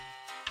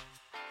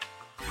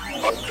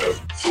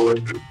Podcast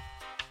selected.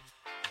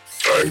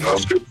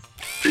 Diagnostic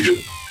begin.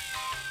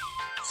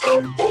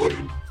 Sound quality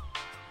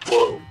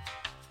low.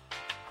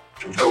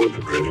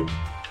 Intelligent rating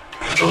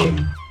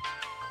done.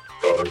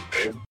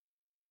 Product name.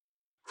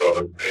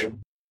 Product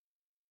name.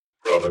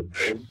 Product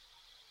name.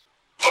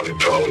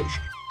 Unacknowledged.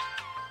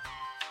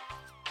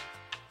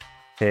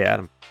 Hey,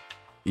 Adam.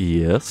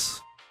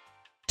 Yes.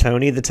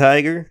 Tony the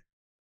Tiger,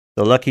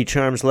 the Lucky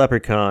Charms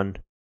Leprechaun,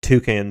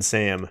 Toucan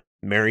Sam,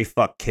 Marry,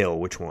 Fuck, Kill.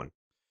 Which one?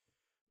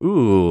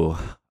 Ooh.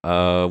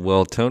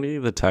 Well, Tony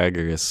the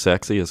Tiger is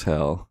sexy as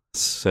hell.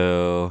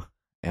 So,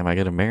 am I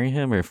gonna marry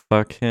him or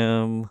fuck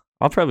him?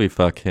 I'll probably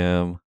fuck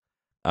him.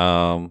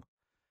 I'm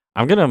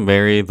gonna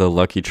marry the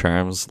Lucky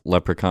Charms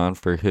Leprechaun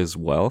for his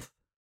wealth,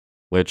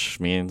 which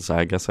means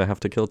I guess I have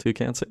to kill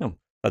Toucan Sam.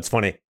 That's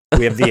funny.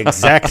 We have the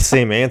exact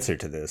same answer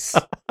to this.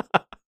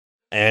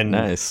 And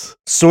Nice.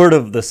 sort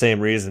of the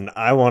same reason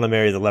I want to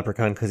marry the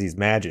leprechaun because he's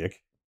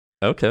magic.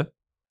 Okay.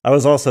 I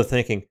was also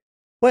thinking,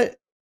 why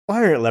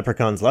aren't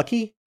leprechauns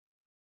lucky?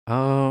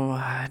 Oh,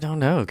 I don't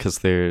know, because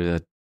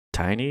they're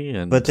tiny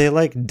and. But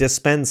they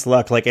dispense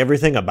luck. Like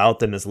everything about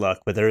them is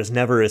luck, but there is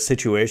never a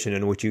situation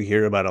in which you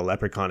hear about a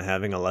leprechaun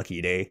having a lucky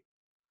day.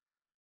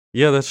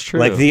 Yeah, that's true.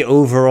 Like the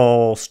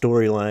overall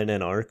storyline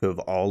and arc of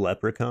all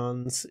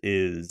leprechauns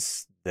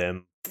is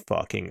them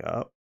fucking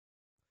up.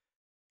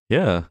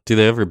 Yeah. Do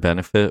they ever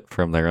benefit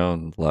from their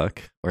own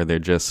luck, or they're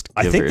just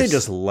givers? I think they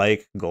just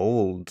like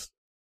gold,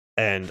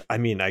 and I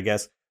mean, I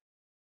guess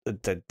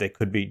that they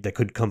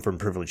could come from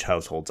privileged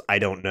households. I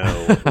don't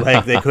know.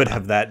 Like they could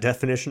have that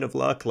definition of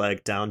luck,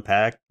 like down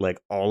packed. Like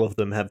all of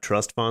them have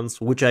trust funds,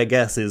 which I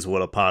guess is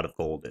what a pot of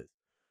gold is.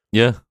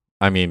 Yeah.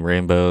 I mean,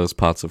 rainbows,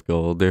 pots of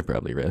gold, they're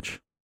probably rich.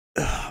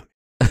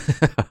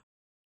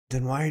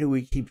 Then why do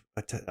we keep...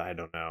 I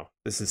don't know.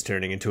 This is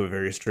turning into a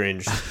very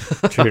strange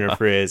turn of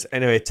phrase.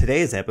 Anyway,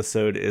 today's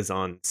episode is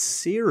on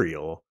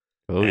cereal.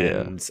 Oh,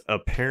 and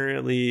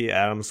apparently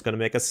Adam's going to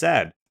make us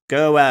sad.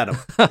 Go, Adam.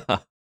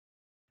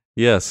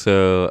 Yeah,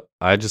 so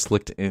I just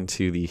looked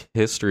into the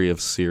history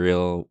of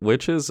cereal,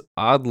 which is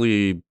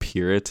oddly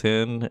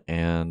Puritan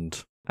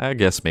and I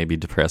guess maybe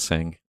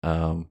depressing.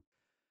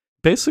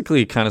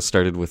 Basically kind of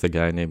started with a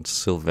guy named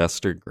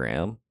Sylvester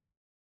Graham.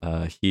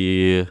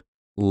 He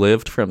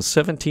lived from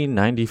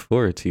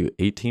 1794 to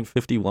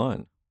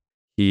 1851.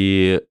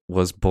 He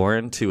was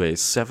born to a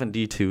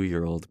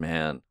 72-year-old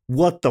man.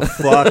 What the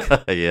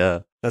fuck?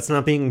 Yeah. That's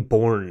not being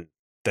born.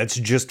 That's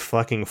just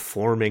fucking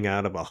forming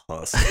out of a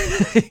husk.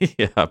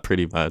 Yeah,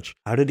 pretty much.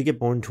 How did he get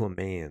born to a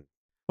man?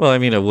 Well, I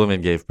mean, a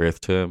woman gave birth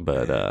to him,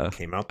 but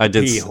came out the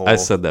pee hole. I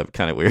said that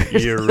kind of weird.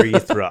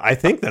 Urethra. I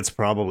think that's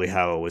probably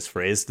how it was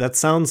phrased. That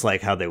sounds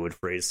like how they would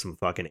phrase some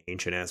fucking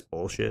ancient ass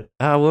bullshit.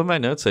 Well, in my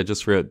notes, I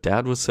just wrote,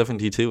 Dad was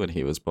 72 when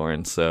he was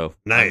born, so...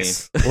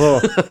 Nice. I mean...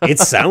 Well, it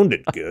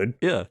sounded good.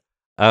 Yeah.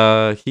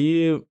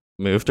 He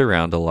moved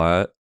around a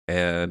lot,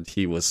 and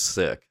he was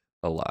sick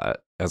a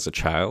lot as a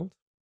child.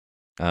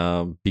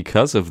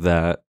 Because of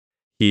that,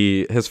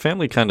 his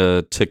family kind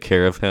of took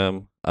care of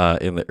him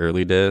in the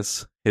early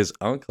days. His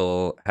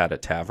uncle had a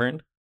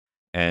tavern,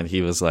 and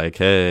he was like,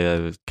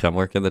 hey, come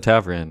work in the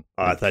tavern.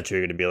 Oh, I thought you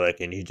were going to be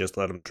like, and he just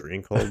let him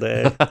drink all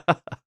day?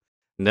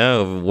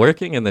 No,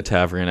 working in the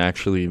tavern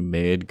actually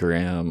made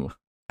Graham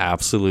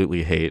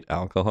absolutely hate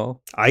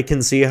alcohol. I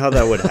can see how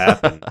that would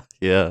happen.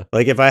 Yeah.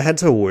 Like, if I had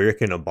to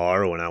work in a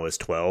bar when I was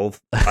 12,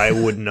 I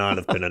would not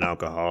have been an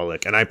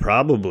alcoholic, and I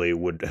probably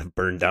would have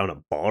burned down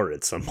a bar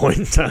at some point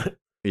in time.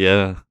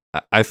 Yeah.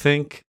 I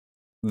think,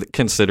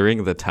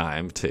 considering the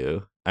time,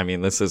 too, I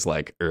mean, this is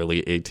like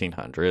early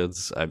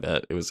 1800s. I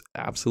bet it was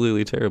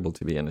absolutely terrible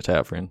to be in a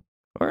tavern.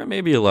 Or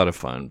maybe a lot of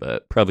fun,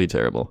 but probably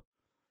terrible.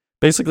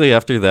 Basically,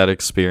 after that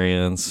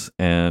experience,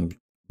 and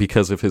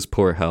because of his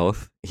poor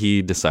health,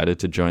 he decided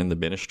to join the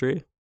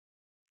ministry.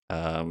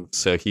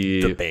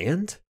 The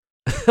band?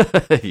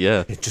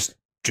 Yeah. It just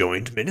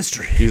joined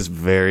ministry. He's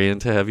very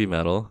into heavy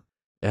metal.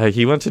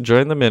 He went to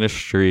join the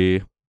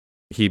ministry.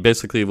 He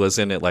basically was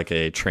in it like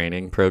a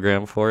training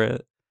program for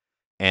it.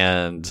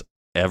 And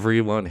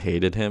everyone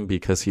hated him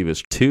because he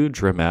was too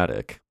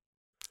dramatic.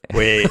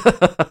 Wait.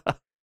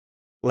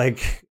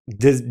 Like,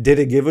 did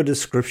it give a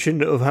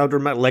description of how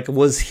dramatic? Like,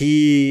 was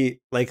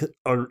he like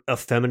a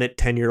effeminate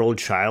 10-year-old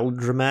child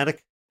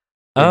dramatic?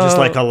 Or just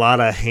like a lot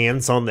of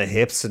hands on the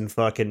hips and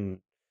fucking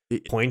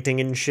pointing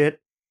and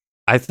shit?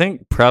 I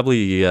think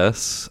probably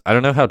yes. I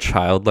don't know how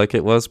childlike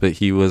it was, but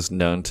he was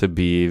known to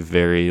be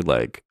very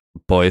like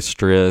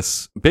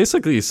boisterous.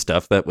 Basically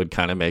stuff that would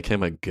kind of make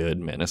him a good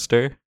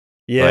minister.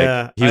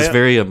 Yeah. Like, he was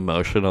very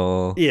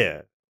emotional.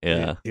 Yeah.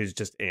 Yeah. He was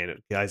just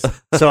guys.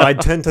 So I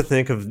tend to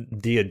think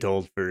of the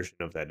adult version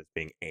of that as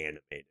being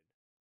animated.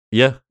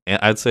 Yeah,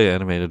 I'd say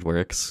animated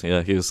works.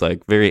 Yeah, he was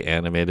like very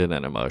animated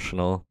and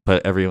emotional,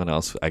 but everyone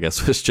else, I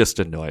guess, was just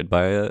annoyed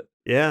by it.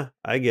 Yeah,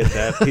 I get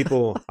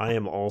that. I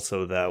am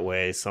also that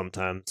way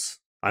sometimes.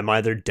 I'm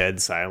either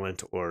dead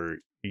silent or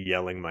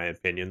yelling my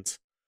opinions.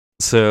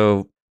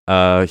 So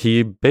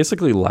he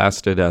basically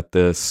lasted at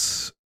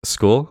this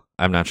school.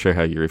 I'm not sure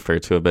how you refer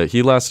to it, but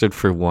he lasted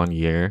for 1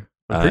 year.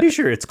 I'm pretty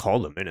sure it's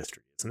called a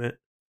ministry, isn't it?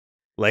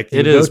 Like,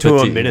 you It go is, to but a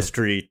do you-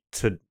 ministry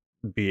to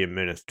be a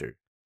minister.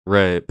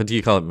 Right, but do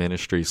you call it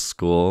ministry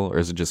school, or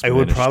is it just It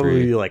would probably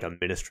ministry? be like a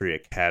ministry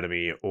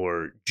academy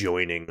or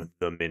joining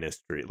the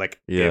ministry.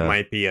 Like, it Yeah.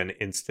 might be an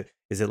instant.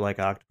 Is it like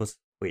octopus?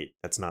 Wait,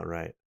 that's not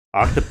right.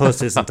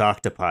 Octopus isn't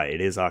octopi.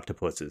 It is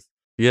octopuses.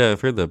 Yeah,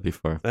 I've heard that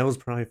before. That was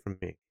probably from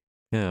me.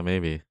 Yeah,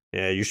 maybe.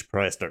 Yeah, you should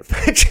probably start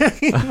fact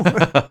checking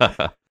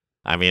more.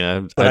 I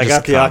mean, But I just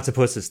got the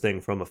octopuses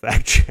thing from a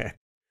fact check.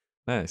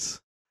 Nice.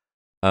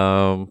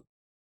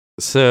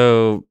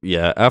 So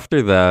yeah,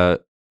 after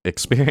that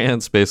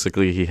experience,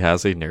 basically he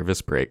has a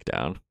nervous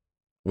breakdown,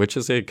 which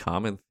is a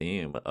common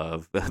theme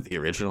of the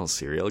original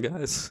Serial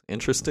guys,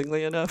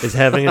 interestingly enough. Is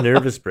having a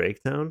nervous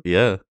breakdown?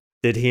 Yeah.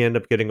 Did he end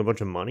up getting a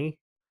bunch of money?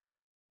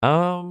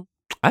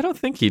 I don't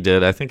think he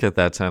did. I think at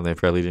that time they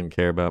probably didn't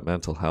care about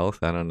mental health.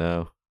 I don't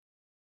know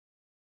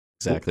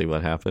exactly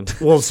what happened.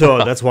 Well, so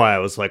that's why I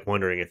was like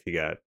wondering if he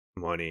got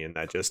money and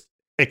that just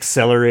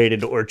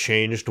accelerated or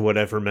changed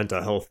whatever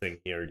mental health thing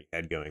he already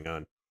had going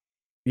on.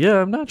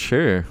 Yeah, I'm not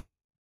sure.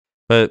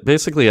 But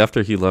basically,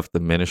 after he left the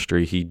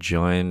ministry, he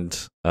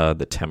joined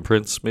the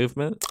temperance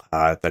movement.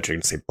 I thought you were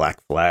going to say Black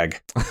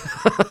Flag.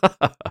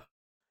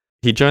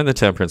 He joined the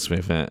temperance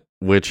movement,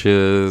 which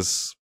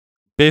is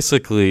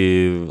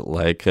basically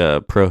like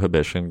a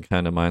prohibition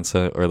kind of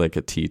mindset, or like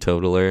a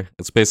teetotaler.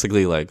 It's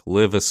basically like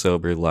live a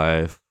sober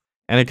life.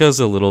 And it goes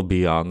a little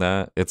beyond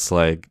that. It's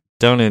like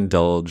don't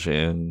indulge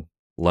in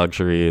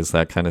luxuries,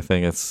 that kind of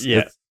thing. It's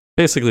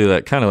basically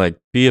that kind of like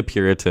be a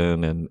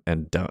Puritan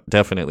and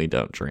definitely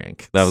don't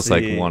drink. That was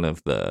like one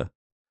of the.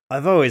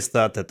 I've always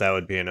thought that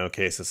would be an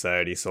okay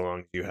society so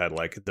long as you had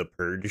like the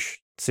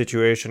purge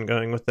situation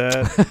going with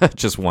that.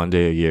 Just one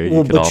day a year.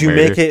 Well, but you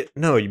make it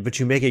but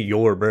you make it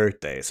your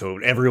birthday, so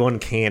everyone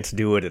can't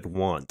do it at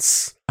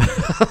once.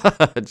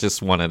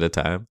 Just one at a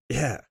time.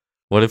 Yeah.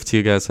 What if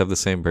two guys have the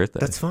same birthday?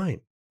 That's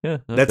fine. Yeah,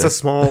 okay. That's a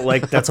small,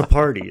 like, that's a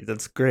party.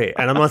 That's great.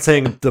 And I'm not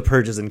saying the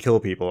purge isn't kill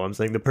people. I'm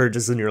saying the purge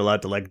isn't you're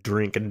allowed to, like,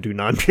 drink and do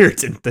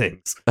non-Puritan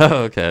things.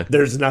 Oh, okay.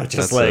 There's not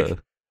just,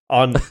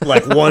 on,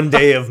 like, one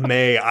day of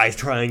May, I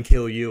try and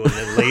kill you, and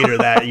then later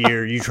that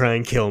year, you try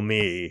and kill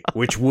me,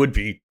 which would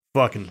be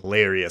fucking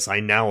hilarious. I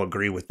now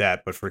agree with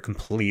that, but for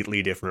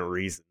completely different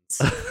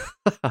reasons.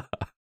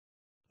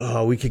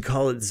 Oh, we could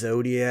call it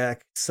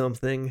Zodiac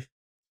something.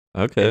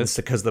 Okay. It's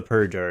because the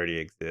purge already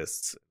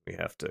exists. We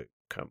have to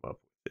come up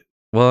with it.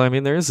 Well, I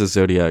mean, there is a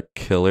Zodiac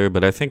killer,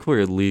 but I think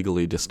we're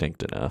legally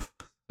distinct enough.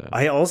 So.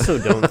 I also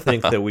don't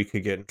think that we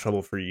could get in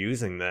trouble for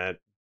using that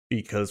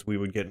because we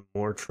would get in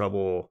more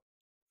trouble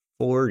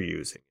for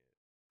using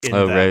it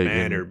in that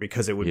manner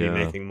because it would be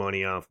making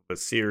money off of a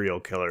serial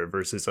killer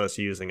versus us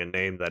using a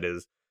name that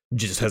is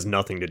just has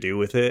nothing to do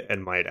with it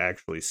and might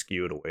actually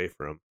skew it away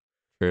from.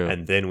 True.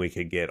 And then we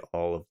could get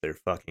all of their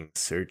fucking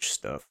search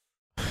stuff.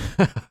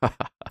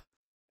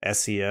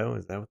 SEO,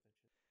 is that what?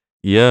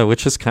 Yeah,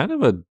 which is kind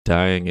of a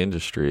dying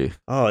industry.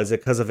 Oh, is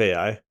it because of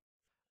AI?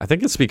 I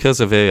think it's because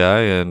of AI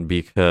and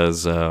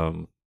because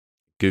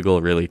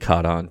Google really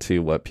caught on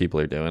to what people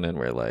are doing and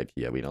we're like,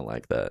 yeah, we don't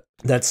like that.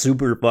 That's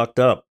super fucked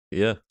up.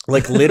 Yeah.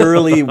 Like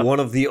literally one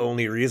of the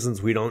only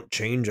reasons we don't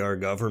change our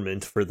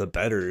government for the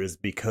better is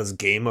because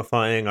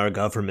gamifying our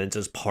government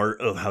is part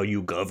of how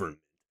you govern.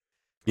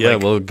 Yeah,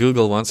 well,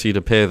 Google wants you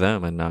to pay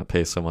them and not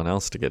pay someone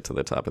else to get to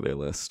the top of their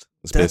list.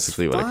 It's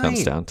basically what it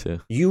comes down to.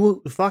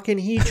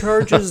 He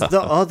charges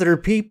the other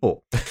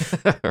people.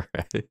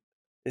 Right.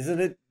 Isn't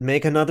it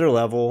make another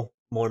level,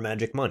 more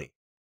magic money?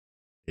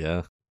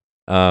 Yeah.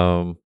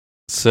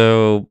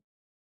 So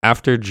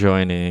after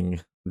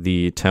joining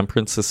the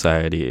Temperance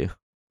Society,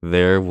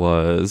 there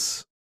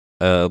was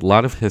a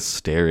lot of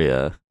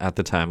hysteria at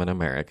the time in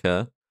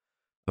America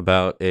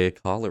about a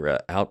cholera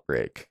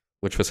outbreak,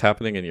 which was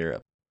happening in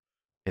Europe.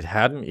 It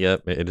hadn't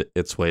yet made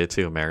its way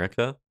to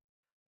America.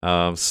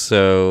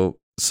 So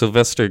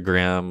Sylvester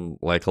Graham,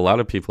 like a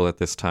lot of people at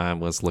this time,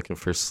 was looking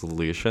for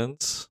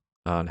solutions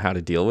on how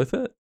to deal with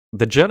it.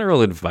 The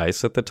general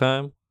advice at the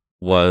time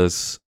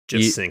was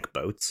just sink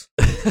boats.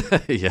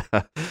 Yeah,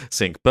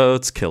 sink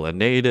boats, kill a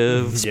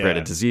native, spread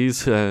a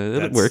disease.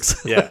 It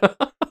works. Yeah.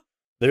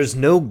 There's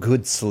no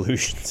good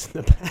solutions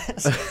in the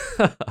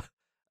past.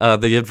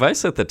 The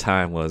advice at the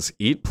time was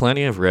eat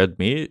plenty of red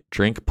meat,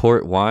 drink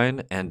port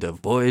wine, and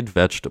avoid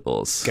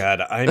vegetables.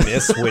 God, I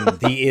miss when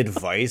the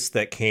advice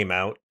that came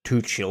out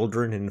to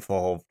children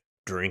involved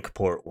drink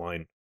port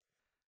wine.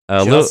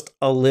 A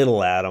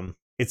little, Adam.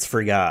 It's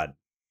for God.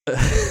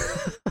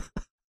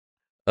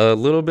 A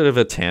little bit of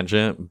a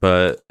tangent,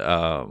 but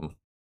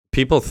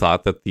people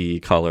thought that the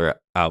cholera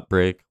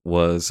outbreak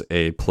was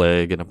a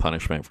plague and a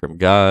punishment from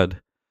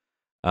God.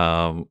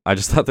 I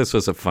just thought this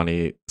was a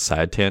funny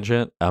side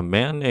tangent. A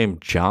man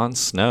named John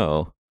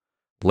Snow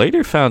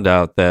later found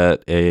out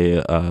that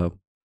a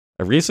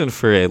reason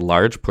for a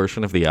large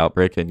portion of the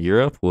outbreak in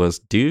Europe was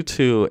due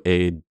to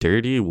a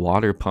dirty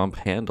water pump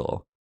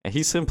handle. And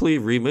he simply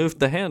removed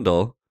the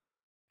handle,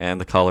 and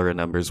the cholera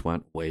numbers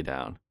went way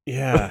down.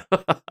 Yeah.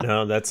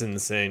 No, that's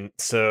insane.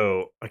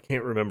 So I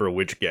can't remember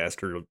which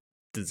gastro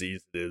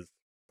disease it is,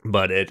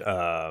 but it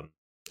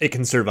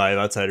can survive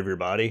outside of your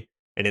body.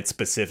 and it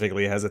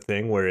specifically has a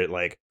thing where it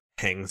like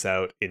hangs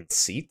out in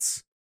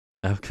seats.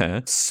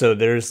 Okay. So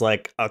there's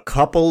like a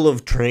couple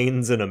of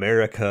trains in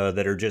America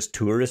that are just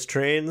tourist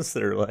trains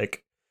that are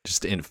like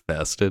Just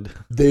infested.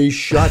 they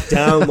shut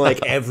down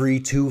like every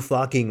 2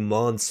 fucking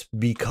months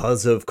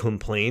because of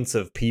complaints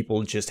of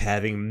people just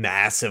having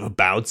massive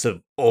bouts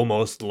of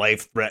almost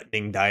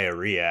life-threatening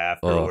diarrhea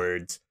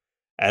afterwards.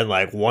 And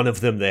like one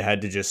of them, they had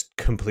to just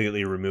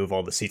completely remove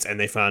all the seats, and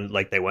they found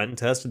like they went and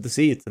tested the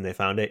seats, and they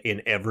found it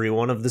in every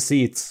one of the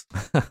seats.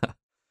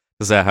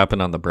 Does that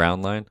happen on the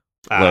Brown line?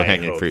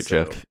 Low-hanging fruit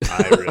joke.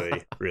 I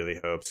really, really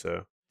hope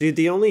so. Dude,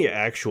 the only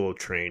actual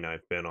train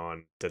I've been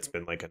on that's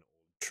been like an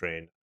old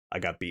train, I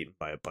got beaten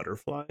by a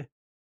butterfly.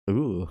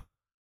 Ooh.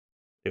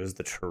 It was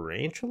the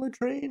tarantula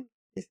train,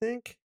 I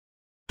think.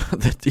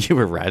 You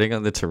were riding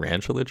on the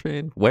tarantula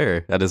train?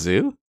 Where? At a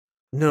zoo?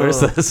 No,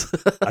 Where's this?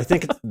 I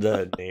think it's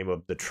the name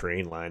of the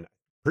train line.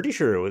 Pretty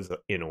sure it was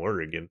in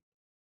Oregon.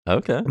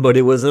 Okay. But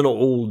it was an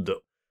old...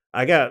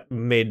 I got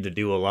made to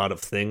do a lot of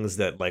things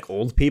that like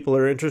old people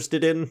are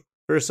interested in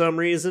for some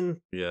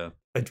reason. Yeah.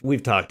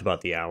 We've talked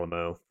about the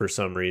Alamo. For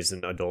some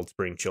reason, adults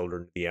bring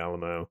children to the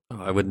Alamo.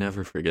 Oh, I would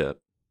never forget.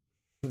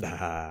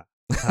 Ha,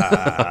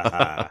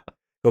 ha.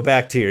 Go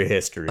back to your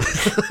history.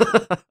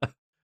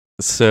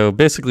 So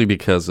basically,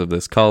 because of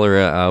this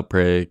cholera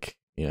outbreak,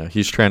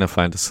 he's trying to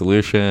find a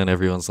solution.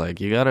 Everyone's like,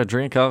 you gotta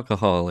drink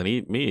alcohol and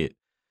eat meat.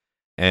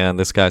 And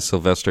this guy,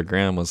 Sylvester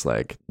Graham, was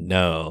like,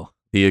 no,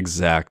 the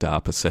exact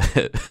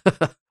opposite.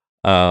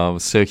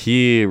 So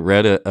he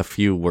read a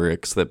few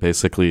works that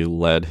basically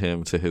led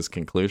him to his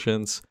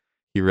conclusions.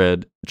 He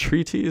read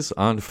Treatise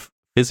on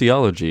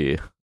Physiology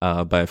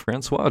by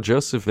Francois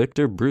Joseph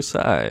Victor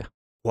Broussais.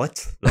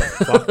 What the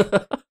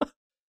fuck?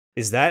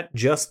 Is that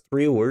just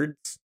 3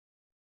 words?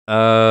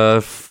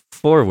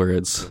 4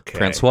 words. Okay.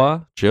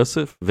 Francois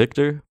Joseph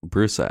Victor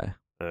Broussais.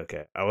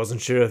 Okay. I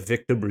wasn't sure if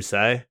Victor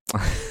Broussais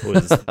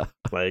was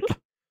like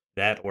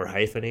that or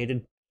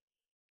hyphenated.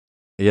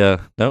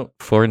 Yeah, no,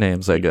 4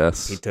 names, I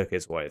guess. He took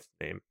his wife's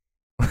name.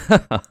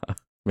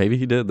 Maybe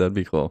he did. That'd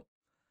be cool.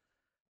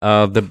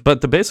 But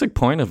the basic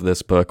point of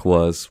this book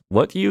was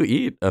what you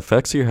eat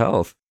affects your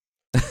health.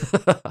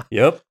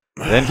 Yep.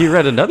 Then he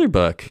read another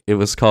book. It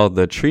was called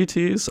The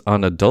Treatise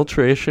on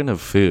Adulteration of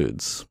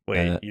Foods.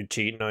 Wait, you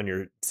cheating on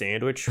your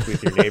sandwich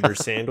with your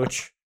neighbor's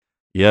sandwich?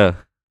 Yeah.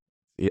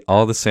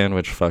 All the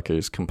sandwich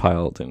fuckers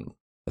compiled in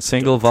a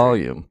single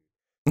volume.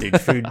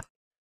 Dude,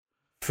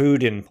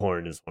 food in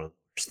porn is one of the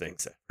worst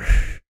things ever.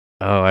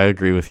 Oh, I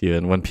agree with you.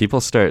 And when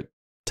people start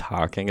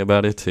talking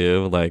about it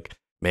too, like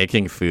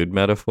making food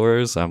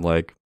metaphors, I'm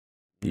like,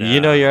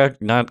 Nah. you're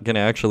not going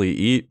to actually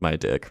eat my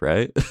dick,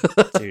 right?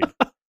 Dude,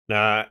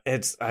 nah,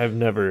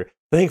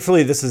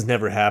 thankfully this has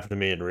never happened to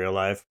me in real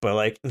life, but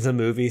like the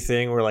movie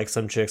thing where like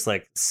some chicks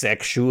like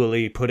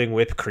sexually putting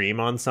whipped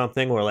cream on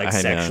something or like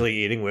sexually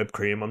eating whipped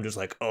cream, I'm just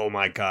like, oh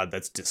my god,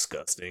 that's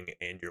disgusting,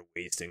 and you're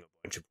wasting a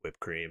bunch of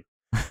whipped cream.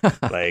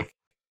 Like,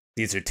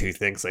 these are 2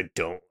 things I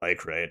don't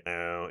like right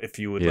now. If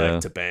you would like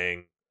to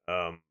bang,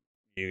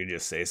 you could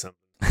just say something.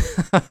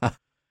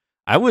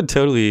 I would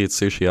totally eat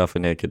sushi off a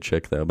naked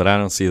chick though, but I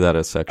don't see that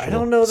as sexual. I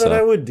don't know that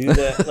I would do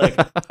that.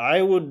 Like,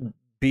 I would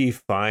be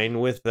fine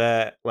with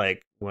that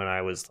like when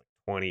I was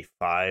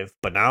 25,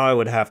 but now I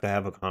would have to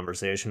have a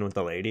conversation with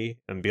the lady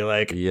and be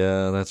like,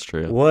 yeah, that's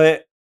true. Why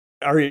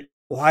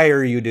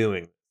are you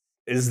doing?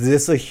 Is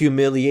this a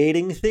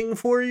humiliating thing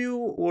for you,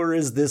 or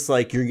is this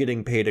like you're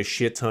getting paid a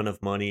shit ton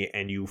of money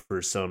and you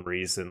for some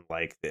reason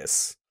like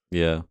this?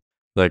 Yeah.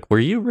 Like, were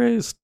you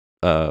raised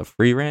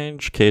free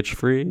range, cage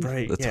free?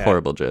 Right. That's a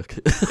horrible joke.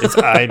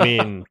 I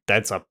mean,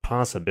 that's a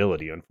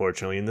possibility,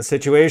 unfortunately, in the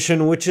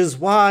situation, which is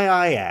why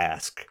I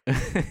ask.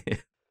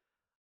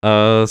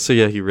 So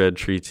yeah, he read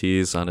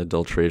Treatise on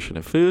Adulteration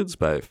of Foods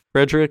by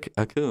Frederick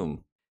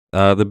Acum.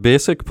 The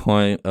basic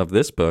point of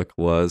this book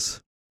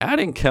was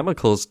adding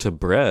chemicals to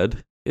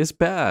bread is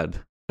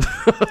bad.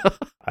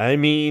 I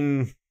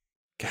mean,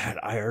 God,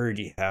 I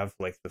already have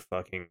like the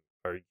fucking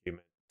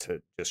argument to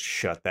just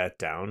shut that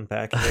down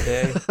back in the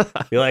day.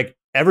 Be like,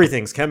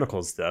 everything's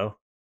chemicals, though.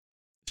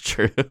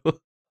 True.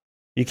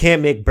 You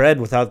can't make bread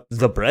without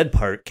the bread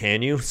part,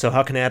 can you? So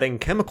how can adding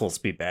chemicals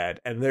be bad?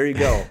 And there you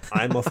go.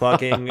 I'm a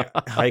fucking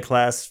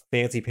high-class,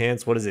 fancy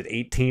pants,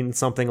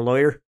 18-something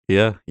lawyer.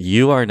 Yeah,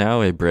 you are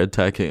now a bread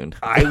tycoon.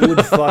 I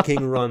would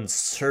fucking run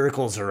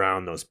circles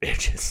around those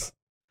bitches.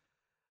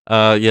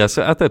 Yeah,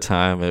 so at the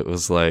time, it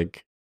was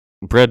like,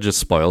 bread just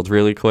spoiled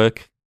really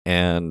quick,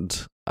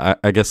 and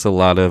I guess a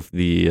lot of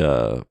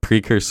the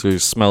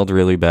precursors smelled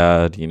really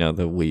bad,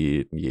 the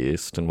wheat,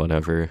 yeast, and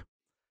whatever.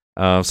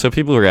 So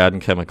people were adding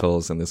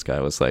chemicals, and this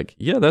guy was like,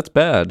 yeah, that's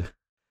bad.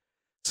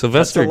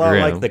 Sylvester Graham. That's a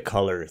lot Graham. like the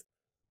color.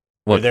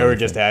 Where they were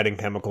just adding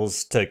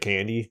chemicals to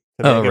candy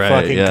to make it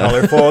fucking yeah.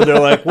 colorful. And they're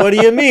like, what do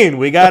you mean?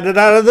 We got it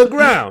out of the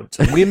ground.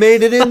 We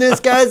made it in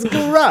this guy's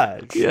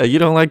garage. Yeah, you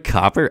don't like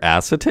copper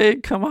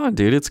acetate? Come on,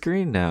 dude, it's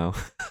green now.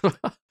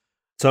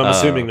 So I'm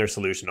assuming their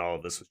solution to all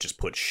of this was just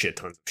put shit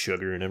tons of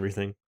sugar and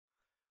everything.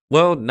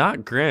 Well,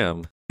 not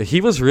Graham.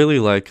 He was really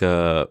like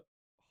a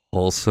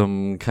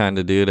wholesome kind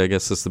of dude, I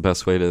guess is the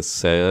best way to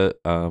say it.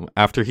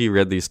 After he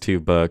read these two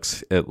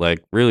books, it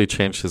like really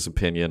changed his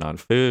opinion on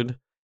food.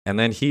 And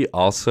then he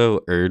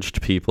also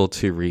urged people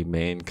to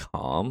remain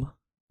calm.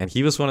 And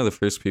he was one of the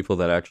first people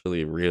that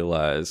actually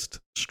realized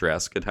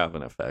stress could have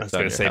an effect I was on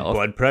going your to say health.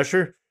 blood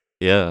pressure.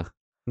 Yeah.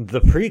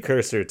 The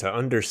precursor to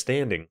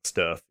understanding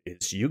stuff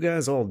is you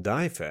guys all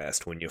die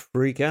fast when you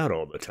freak out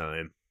all the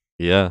time.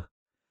 Yeah.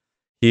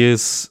 He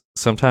is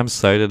sometimes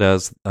cited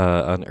as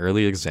an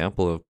early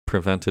example of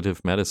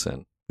preventative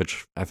medicine,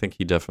 which I think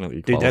he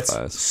definitely Dude, qualifies.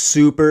 that's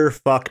super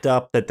fucked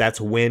up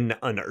that's when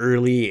an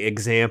early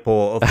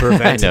example of I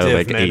preventative know,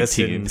 like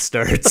medicine 18.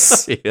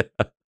 starts. Yeah.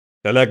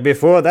 So, like,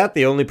 before that,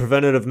 the only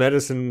preventative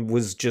medicine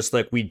was just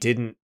like we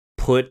didn't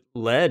put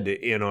lead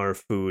in our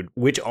food,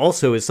 which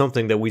also is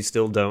something that we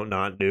still don't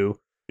not do.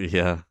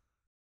 Yeah.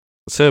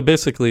 So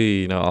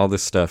basically, all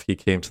this stuff, he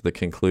came to the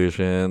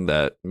conclusion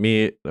that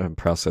meat and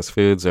processed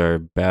foods are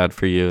bad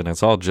for you, and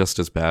it's all just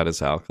as bad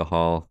as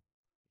alcohol.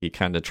 He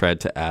kind of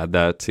tried to add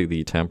that to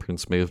the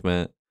temperance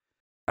movement.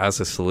 As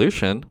a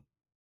solution,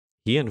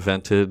 he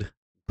invented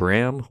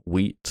graham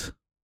wheat.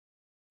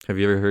 Have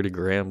you ever heard of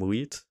graham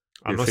wheat?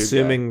 I'm Your food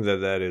assuming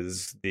that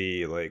is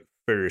the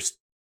first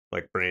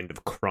brand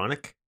of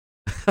chronic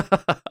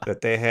guy? that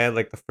they had,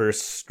 the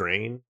first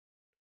strain.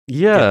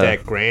 Yeah, Get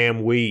that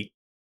graham wheat.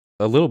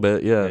 a little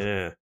bit.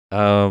 Yeah.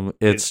 Yeah.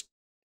 It's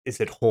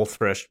Is it whole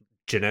thresh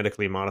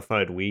genetically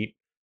modified wheat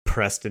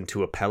pressed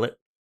into a pellet?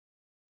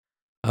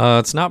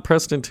 it's not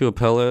pressed into a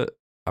pellet.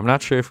 I'm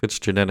not sure if it's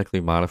genetically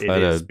It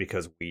modified. is,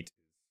 because wheat,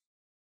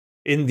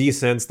 in the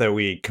sense that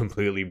we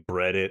completely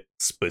bred it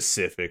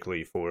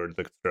specifically for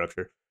the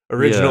structure.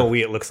 Original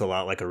wheat looks a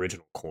lot like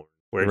original corn,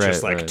 where it's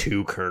just Right.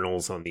 two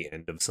kernels on the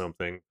end of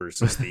something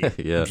versus the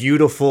Yeah.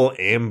 beautiful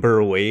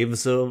amber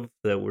waves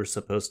that we're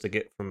supposed to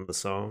get from the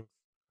song.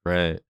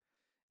 Right.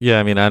 Yeah,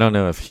 I mean, I don't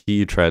know if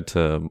he tried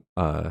to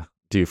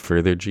do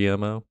further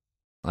GMO,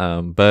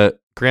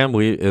 but graham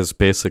wheat is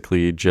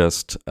basically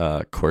just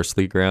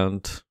coarsely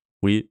ground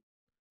wheat.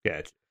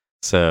 Gotcha.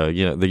 So,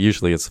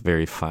 usually it's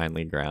very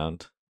finely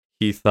ground.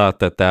 He thought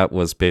that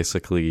was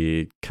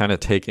basically kind of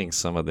taking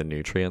some of the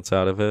nutrients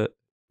out of it.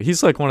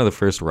 He's like one of the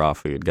first raw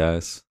food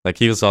guys. Like,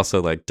 he was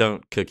also like,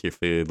 don't cook your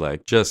food,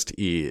 like, just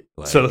eat.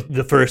 Like, So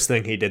the first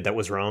thing he did that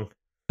was wrong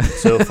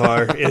so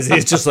far is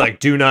he's just like,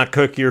 do not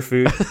cook your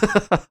food.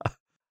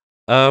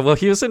 Well,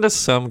 he was into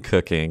some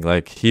cooking.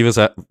 Like, he was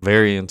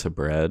very into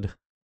bread.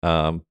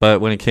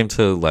 But when it came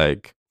to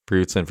like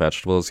fruits and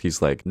vegetables,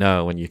 he's like,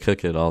 no, when you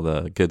cook it, all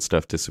the good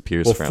stuff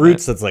disappears Well, from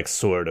fruits, it. that's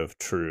sort of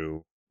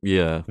true.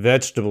 Yeah.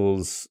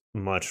 Vegetables,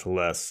 much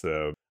less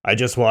so. I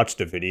just watched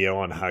a video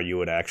on how you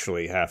would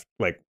actually have,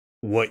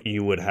 what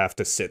you would have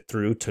to sit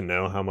through to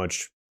know how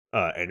much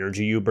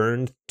energy you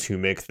burned to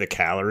make the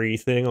calorie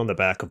thing on the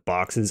back of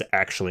boxes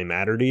actually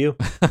matter to you.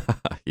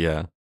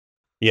 Yeah.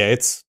 Yeah,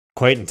 it's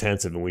quite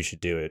intensive, and we should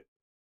do it.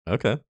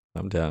 Okay.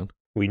 I'm down.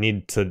 We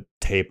need to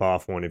tape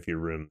off one of your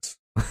rooms.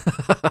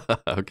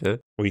 Okay.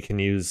 We can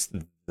use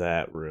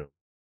that room.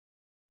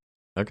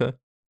 Okay.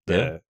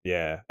 Yeah.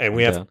 Yeah. And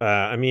we I'm have,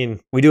 I mean,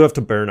 we do have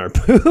to burn our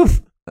poop.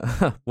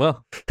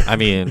 Well, I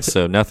mean,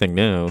 so nothing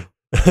new.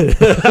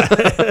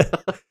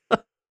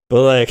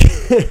 But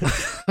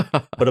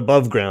but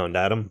above ground,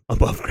 Adam.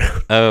 Above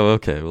ground. Oh,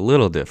 okay. A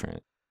little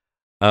different.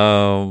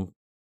 So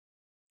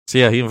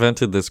yeah, he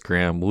invented this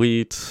graham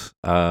wheat,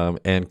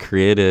 and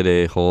created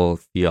a whole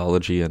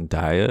theology and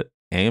diet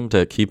aimed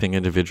at keeping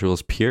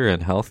individuals pure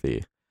and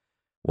healthy.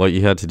 What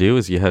you had to do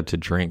is you had to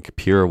drink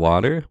pure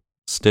water,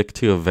 stick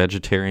to a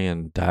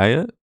vegetarian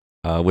diet,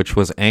 which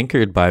was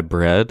anchored by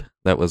bread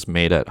that was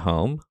made at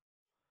home.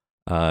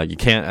 You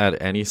can't add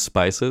any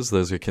spices;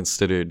 those are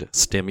considered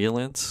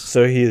stimulants.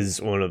 So he is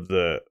one of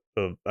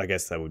I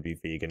guess that would be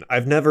vegan.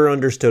 I've never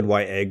understood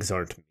why eggs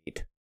aren't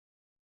meat.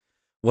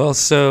 Well,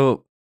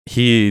 so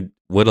he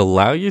would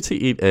allow you to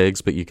eat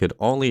eggs, but you could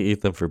only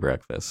eat them for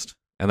breakfast.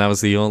 And that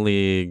was the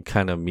only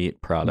kind of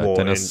meat product. Well,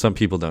 I know some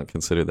people don't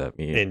consider that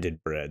meat. And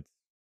did bread.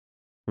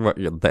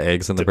 The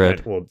eggs and the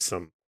bread? Well,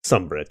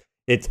 some bread.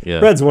 Yeah.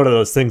 Bread's one of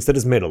those things that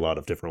is made a lot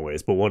of different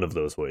ways, but one of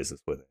those ways is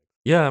with it.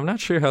 Yeah, I'm not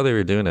sure how they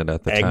were doing it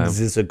at the time.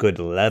 Eggs is a good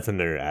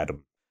leavener,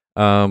 Adam.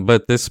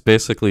 But this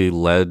basically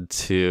led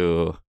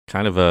to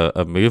kind of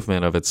a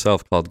movement of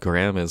itself called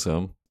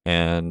Grahamism.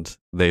 And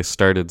they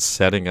started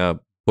setting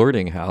up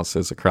boarding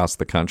houses across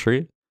the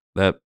country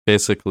that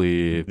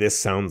basically... This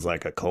sounds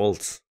like a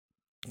cult.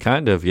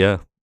 Kind of, yeah.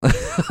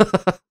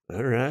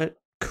 All right.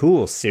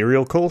 Cool.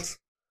 Cereal cult?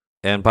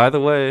 And by the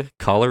way,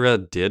 cholera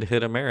did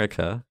hit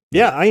America.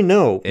 Yeah, I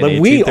know. In But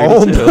we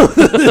all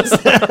 1832. know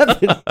this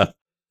happened.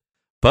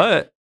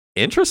 But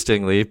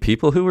interestingly,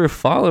 people who were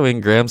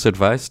following Graham's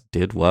advice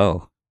did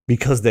well.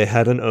 Because they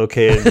had an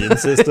okay immune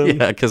system?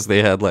 Yeah, because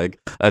they had like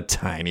a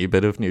tiny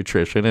bit of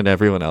nutrition and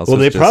everyone else Well,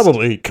 was they just...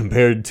 probably,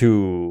 compared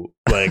to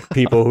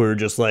people who are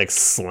just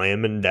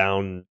slamming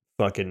down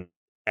fucking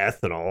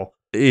ethanol.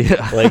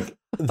 Yeah.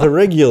 The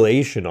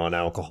regulation on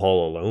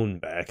alcohol alone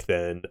back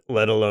then,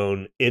 let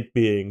alone it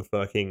being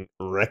fucking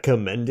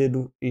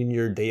recommended in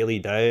your daily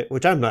diet,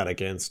 which I'm not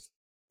against.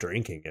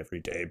 drinking every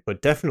day,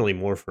 but definitely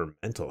more for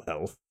mental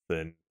health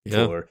than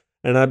Yeah. for.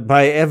 And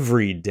by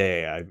every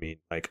day, I mean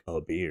like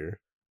a beer.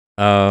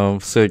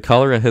 So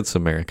cholera hits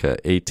America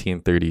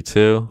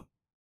 1832.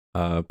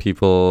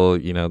 People,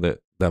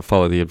 that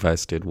follow the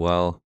advice did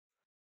well.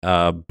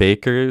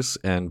 Bakers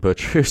and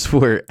butchers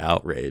were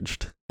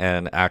outraged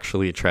and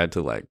actually tried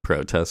to like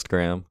protest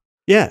Graham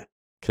Yeah.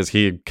 because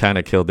he kind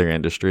of killed their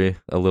industry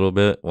a little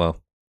bit. Well,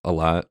 a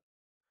lot.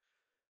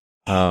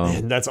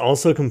 And that's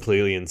also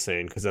completely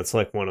insane because that's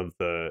like one of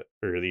the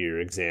earlier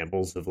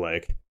examples of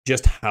like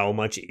just how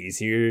much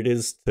easier it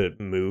is to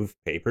move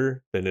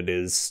paper than it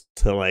is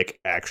to like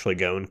actually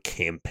go and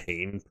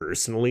campaign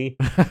personally.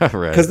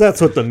 Right. Because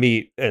that's what the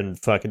meat and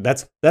fucking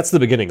that's the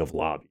beginning of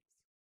lobby.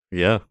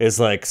 Yeah. It's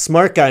like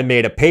smart guy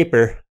made a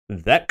paper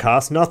that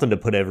costs nothing to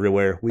put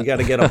everywhere. We got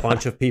to get a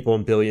bunch of people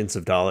and billions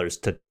of dollars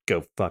to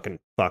go fucking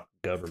fuck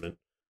government.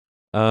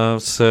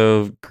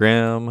 So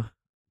Graham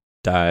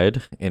died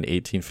in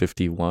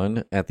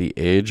 1851 at the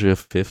age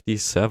of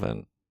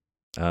 57.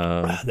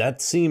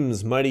 That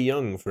seems mighty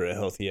young for a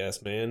healthy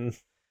ass man.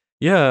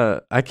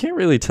 Yeah, I can't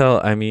really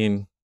tell. I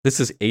mean, this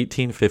is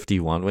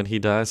 1851 when he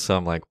dies, so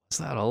I'm like, was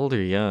that old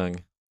or young?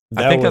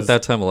 I think at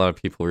that time a lot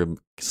of people were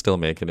still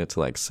making it to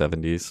like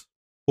 70s.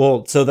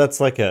 Well, so that's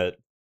like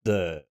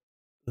the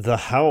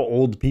how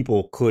old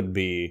people could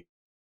be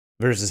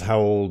versus how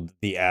old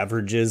the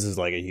average is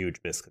like a huge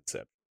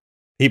misconception.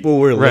 People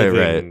were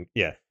living, right.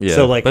 Yeah. Yeah,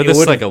 So like, but this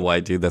is like a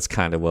white dude that's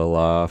kind of well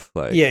off.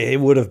 Like, yeah,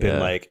 it would have been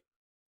yeah. like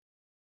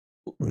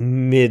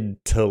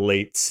mid to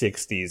late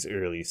 60s,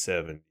 early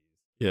 70s.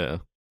 Yeah.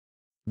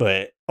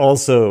 But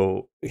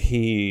also,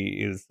 he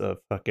is a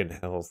fucking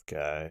health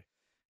guy.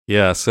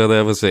 Yeah, so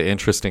that was the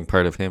interesting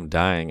part of him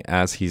dying.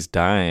 As he's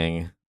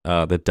dying,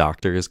 the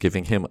doctor is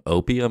giving him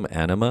opium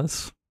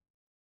enemas.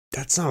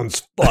 That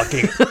sounds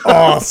fucking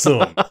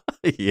awesome.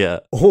 Yeah.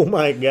 Oh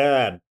my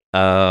god.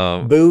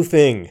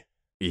 Boofing.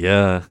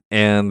 Yeah,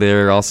 and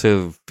they're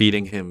also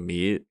feeding him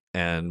meat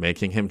and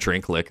making him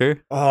drink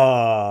liquor.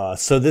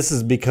 So this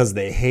is because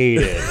they hate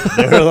it.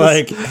 They're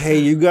like, hey,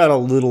 you got a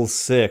little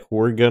sick.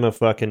 We're gonna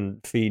fucking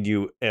feed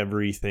you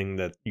everything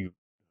that you...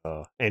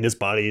 and his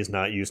body is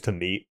not used to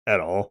meat at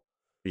all.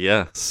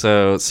 Yeah,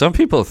 so some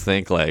people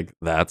think like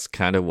that's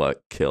kind of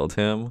what killed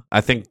him.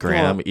 I think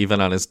Graham, even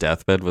on his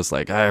deathbed, was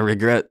like, I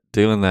regret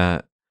doing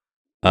that.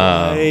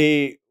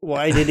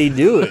 Why did he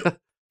do it?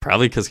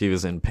 Probably because he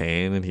was in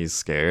pain and he's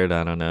scared.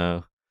 I don't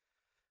know.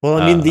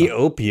 Well, I mean, the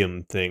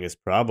opium thing is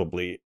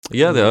probably...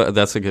 Yeah,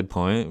 that's a good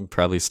point.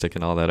 Probably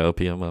sticking all that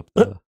opium up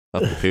the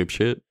poop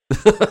chute.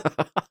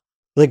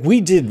 Like, we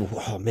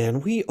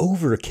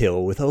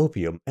overkill with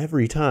opium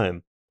every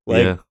time.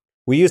 Like, yeah.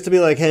 We used to be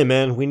like, hey,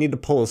 man, we need to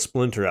pull a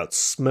splinter out,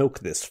 smoke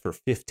this for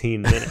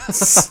 15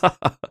 minutes.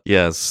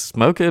 Yeah,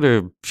 smoke it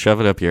or shove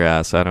it up your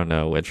ass. I don't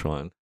know which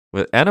one.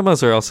 But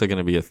enemas are also going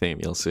to be a theme,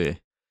 you'll see.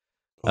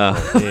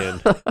 Oh,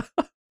 man.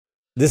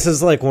 This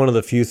is like one of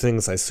the few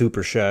things I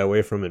super shy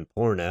away from in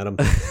porn, Adam.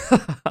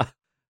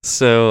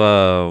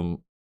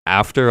 So,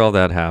 after all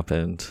that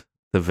happened,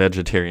 the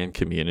vegetarian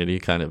community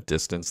kind of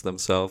distanced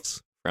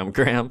themselves from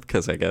Graham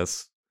because I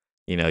guess,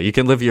 you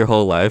can live your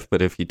whole life,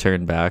 but if you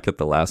turn back at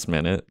the last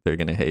minute, they're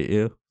going to hate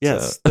you.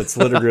 Yes, so. That's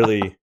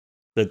literally,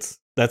 that's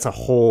a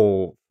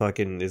whole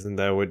fucking, isn't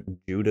that what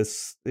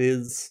Judas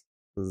is?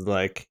 Is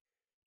like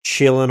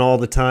chilling all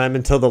the time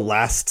until the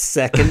last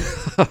second.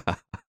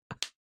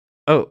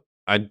 Oh,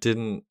 I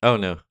didn't. Oh,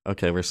 no.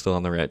 Okay, we're still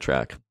on the right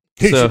track.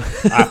 So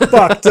I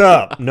fucked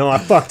up. No, I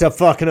fucked up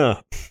fucking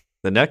up.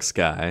 The next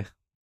guy,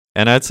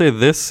 and I'd say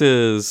this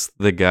is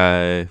the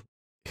guy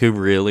who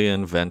really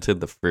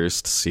invented the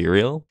first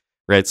cereal,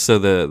 right? So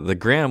the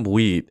Graham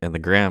wheat and the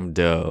Graham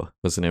dough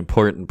was an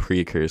important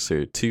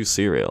precursor to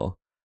cereal,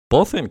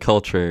 both in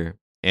culture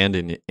and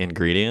in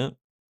ingredient,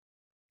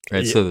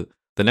 right? Yeah. So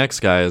the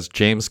next guy is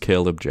James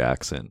Caleb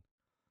Jackson.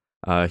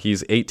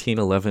 He's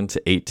 1811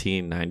 to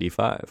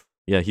 1895.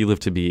 Yeah, he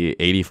lived to be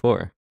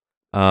 84.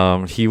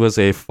 He was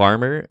a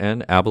farmer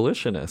and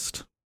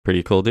abolitionist.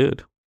 Pretty cool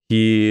dude.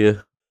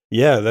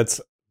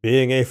 That's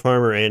being a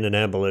farmer and an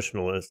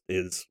abolitionist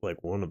is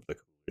like one of the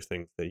coolest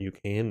things that you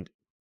can do.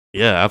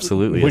 Yeah,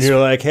 absolutely. When you're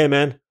like, hey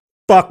man,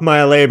 fuck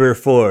my labor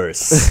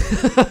force.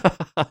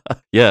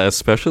 Yeah,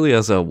 especially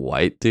as a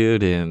white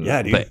dude in the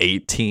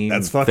 1830s.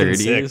 That's fucking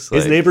sick.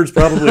 His neighbors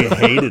probably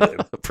hated him.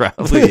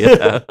 Probably,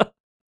 yeah.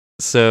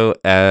 So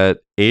at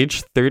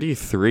age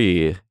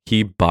 33,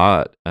 he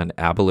bought an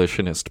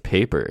abolitionist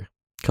paper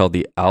called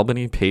the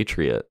Albany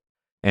Patriot,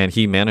 and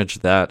he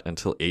managed that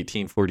until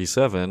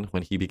 1847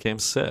 when he became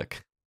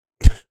sick.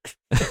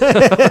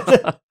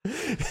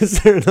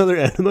 Is there another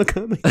enema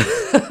coming?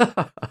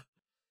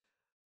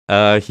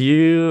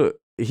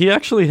 He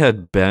actually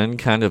had been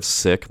kind of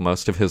sick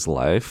most of his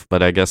life,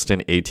 but I guess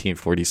in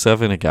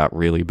 1847 it got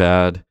really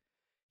bad.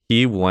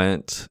 He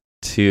went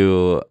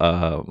to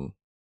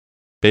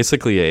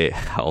basically a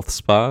health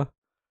spa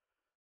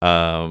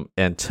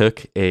and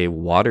took a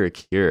water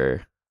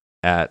cure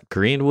at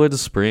Greenwood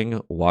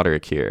Spring Water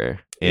Cure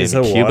in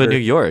Cuba, New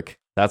York.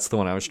 That's the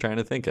one I was trying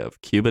to think of.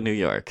 Cuba, New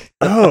York.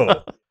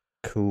 Oh,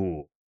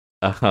 cool.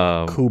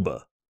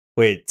 Cuba.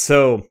 Wait,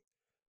 so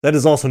that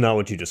is also not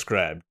what you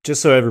described.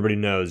 Just so everybody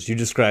knows, you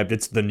described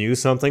it's the new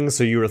something,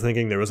 so you were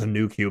thinking there was a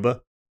new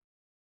Cuba?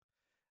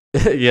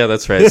 Yeah,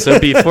 that's right.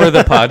 So before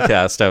the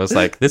podcast, I was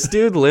like, this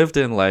dude lived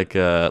in like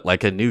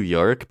a New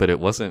York, but it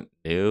wasn't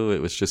new. It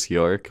was just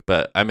York.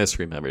 But I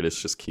misremembered. It's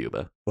just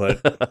Cuba.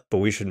 But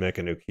we should make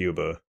a new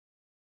Cuba.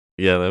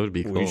 Yeah, that would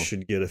be cool. We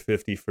should get a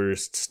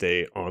 51st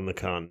state on the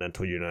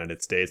continental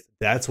United States.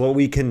 That's what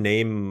we can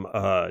name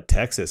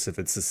Texas if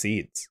it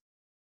secedes.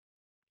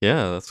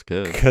 Yeah, that's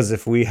good. Because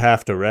if we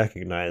have to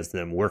recognize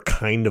them, we're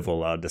kind of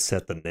allowed to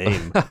set the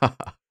name.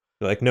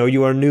 Like, no,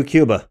 you are New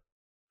Cuba.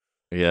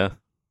 Yeah.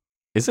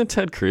 Isn't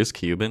Ted Cruz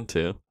Cuban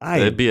too?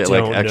 It'd be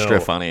like extra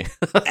funny.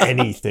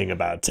 Anything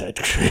about Ted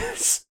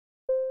Cruz.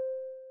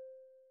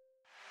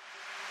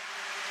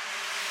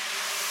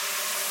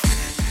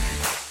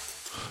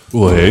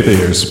 Well, hey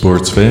there,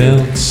 sports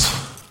fans.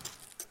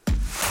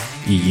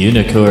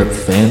 Unicorp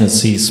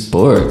Fantasy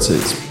Sports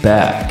is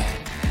back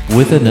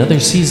with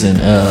another season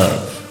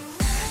of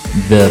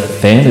the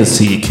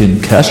Fantasy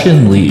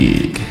Concussion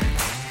League.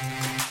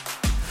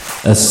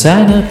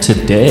 Sign up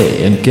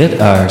today and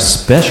get our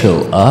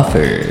special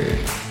offer.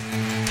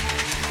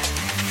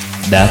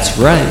 That's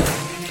right,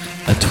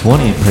 a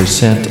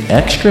 20%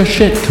 extra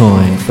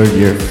shitcoin for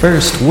your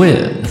first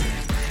win.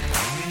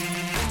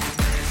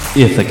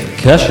 If a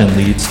concussion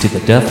leads to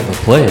the death of a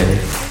player,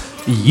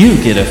 you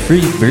get a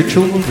free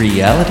virtual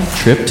reality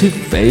trip to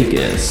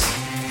Vegas.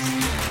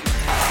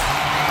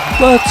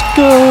 Let's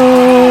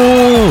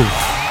go!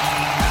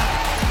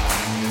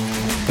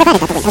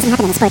 Provided that the win doesn't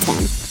happen in a sports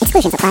game.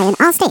 Exclusions apply in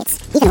all states,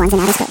 even ones in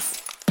outer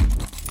space.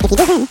 If you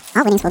do win,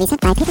 all winnings will be sent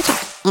by paper check,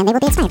 and they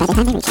will be expired by the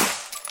time they reach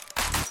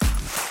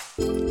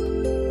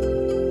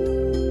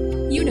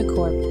you.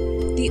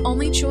 Unicorp, the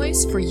only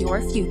choice for your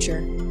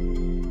future.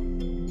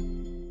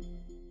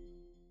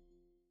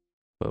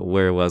 But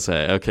where was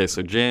I? Okay,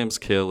 so James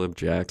Caleb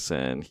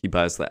Jackson, he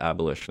buys the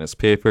abolitionist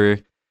paper.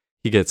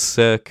 He gets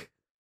sick.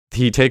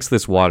 He takes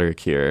this water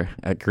cure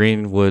at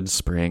Greenwood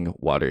Spring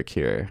Water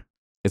Cure.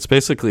 It's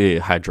basically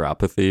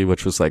hydropathy,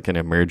 which was like an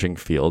emerging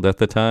field at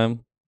the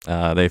time.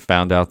 They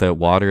found out that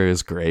water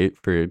is great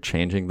for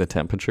changing the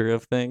temperature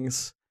of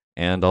things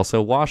and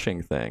also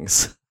washing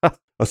things. Oh,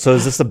 so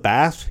is this a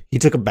bath? He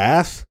took a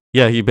bath?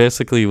 Yeah, he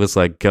basically was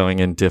like going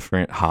in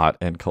different hot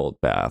and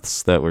cold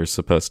baths that were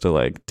supposed to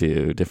like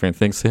do different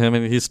things to him,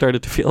 and he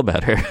started to feel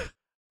better.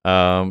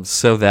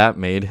 So that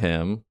made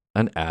him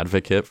an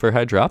advocate for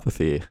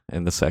hydropathy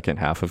in the second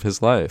half of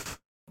his life.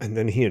 And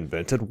then he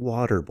invented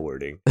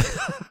waterboarding.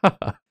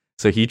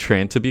 So he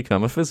trained to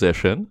become a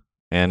physician,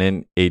 and in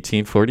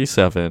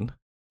 1847,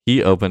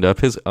 he opened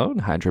up his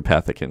own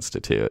hydropathic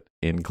institute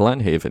in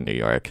Glen Haven, New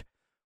York,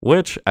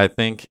 which I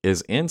think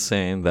is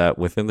insane that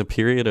within the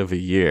period of a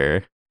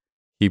year,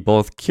 he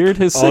both cured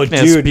his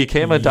sickness,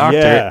 became a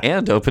doctor,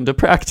 and opened a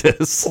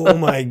practice. Oh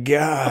my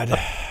God.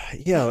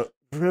 Yeah,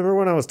 remember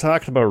when I was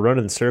talking about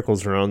running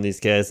circles around these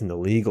guys in the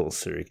legal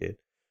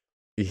circuit?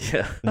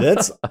 Yeah.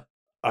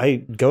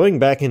 Going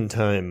back in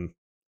time,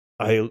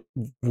 I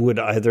would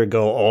either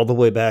go all the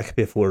way back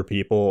before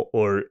people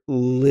or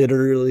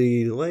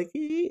literally like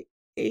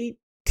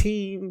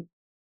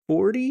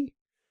 1840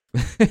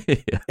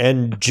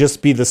 and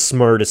just be the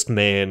smartest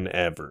man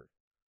ever.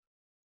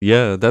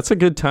 Yeah, that's a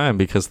good time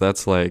because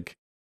that's like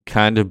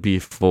kind of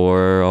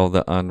before all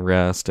the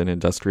unrest and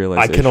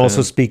industrialization. I can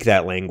also speak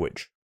that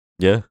language.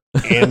 Yeah.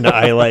 And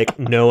I like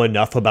know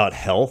enough about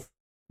health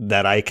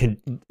that I can,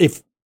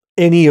 if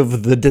any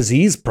of the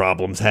disease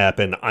problems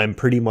happen, I'm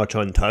pretty much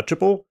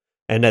untouchable.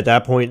 And at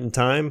that point in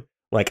time,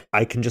 like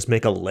I can just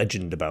make a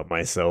legend about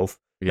myself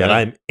that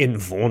I'm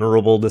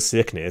invulnerable to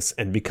sickness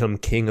and become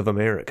king of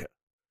America.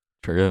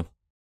 True.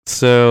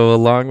 So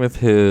along with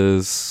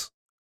his,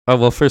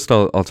 first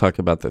I'll talk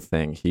about the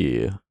thing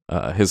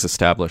his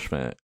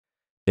establishment.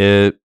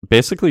 It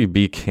basically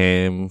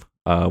became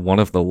one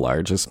of the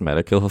largest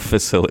medical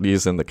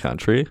facilities in the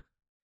country.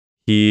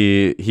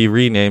 He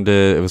renamed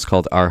it. It was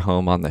called Our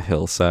Home on the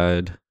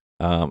Hillside.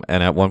 And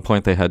at one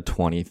point they had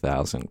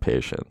 20,000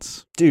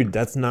 patients. Dude,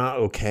 that's not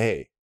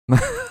okay.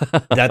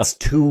 That's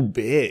too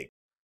big.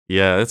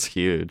 Yeah, it's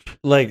huge.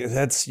 Like,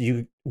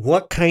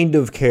 what kind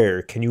of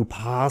care can you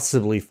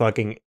possibly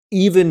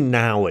even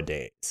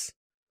nowadays?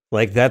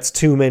 Like, that's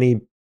too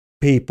many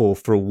people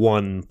for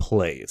one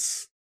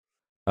place.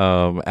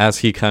 As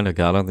he kind of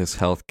got on this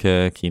health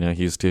kick, he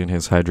was doing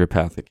his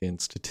hydropathic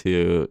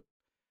institute.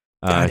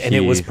 And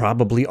it was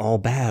probably all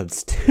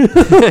baths, too.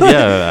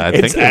 Yeah, I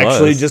think it's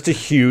actually just a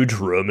huge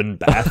room and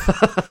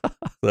bath.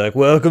 Like,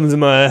 welcome to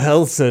my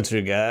health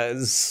center,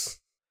 guys.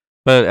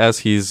 But as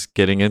he's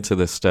getting into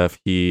this stuff,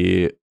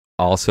 he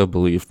also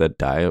believed that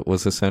diet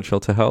was essential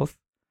to health.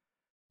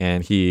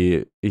 And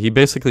he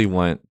basically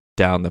went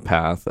down the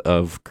path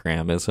of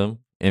Grahamism,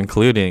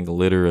 including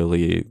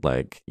literally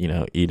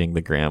eating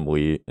the Graham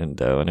wheat and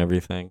dough and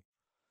everything.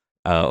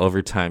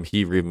 Over time,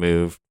 he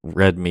removed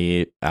red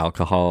meat,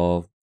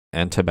 alcohol,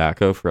 and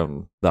tobacco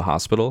from the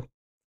hospital.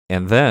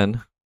 And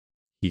then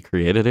he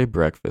created a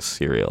breakfast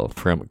cereal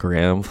from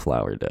Graham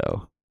flour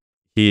dough.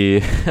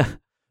 He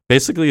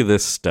basically,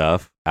 this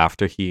stuff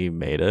after he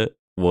made it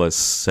was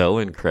so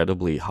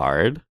incredibly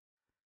hard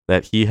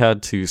that he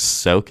had to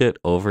soak it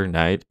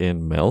overnight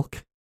in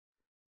milk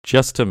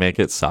just to make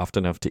it soft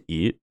enough to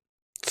eat.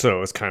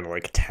 So it's kind of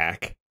like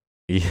tack.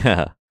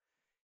 Yeah.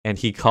 And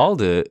he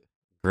called it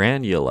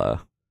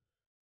granula.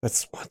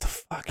 That's what the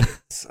fuck.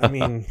 I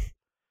mean,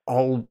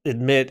 I'll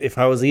admit, if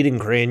I was eating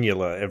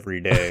granula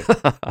every day,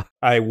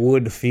 I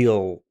would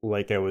feel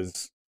like I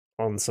was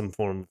on some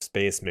form of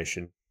space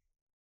mission.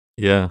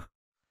 Yeah.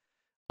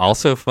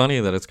 Also funny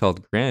that it's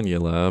called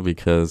granula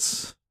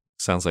because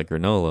it sounds like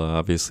granola,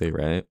 obviously,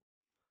 right?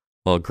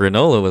 Well,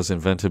 granola was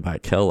invented by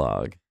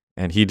Kellogg,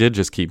 and he did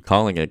just keep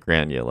calling it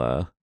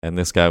granula. And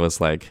this guy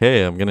was like,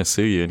 hey, I'm going to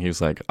sue you. And he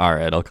was like, all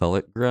right, I'll call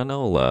it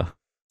granola.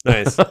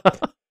 Nice.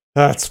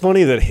 It's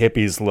funny that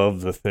hippies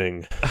love the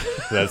thing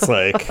that's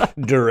like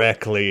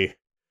directly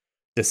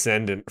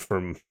descendant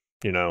from,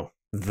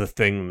 the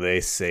thing they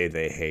say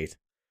they hate.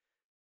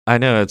 I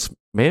know, it's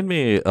made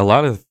me a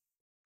lot of,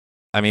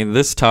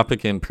 this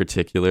topic in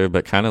particular,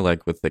 but kind of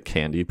like with the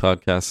candy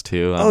podcast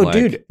too. I'm like,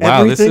 dude, wow,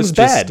 everything's this is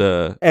bad.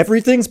 just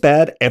Everything's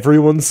bad.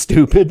 Everyone's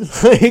stupid.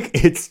 Like,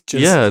 it's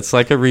just... Yeah, it's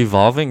like a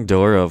revolving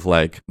door of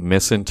like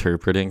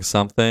misinterpreting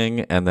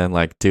something and then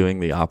like doing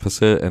the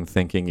opposite and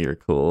thinking you're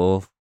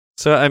cool.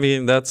 So,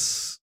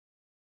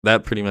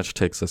 that pretty much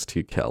takes us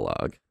to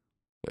Kellogg.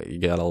 You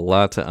got a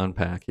lot to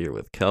unpack here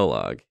with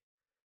Kellogg.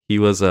 He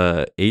was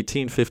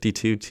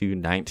 1852 to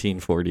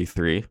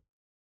 1943,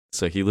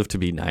 so he lived to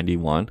be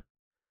 91.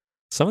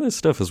 Some of this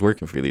stuff is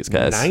working for these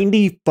guys.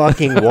 90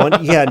 fucking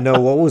one? Yeah, no,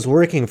 what was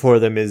working for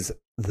them is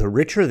the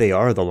richer they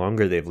are, the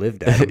longer they've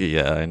lived at.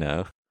 Yeah, I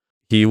know.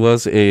 He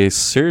was a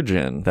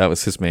surgeon. That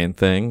was his main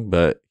thing,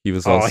 but he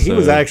was also... he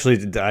was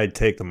actually... I'd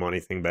take the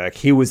money thing back.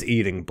 He was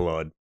eating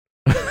blood.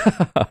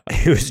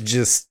 He was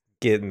just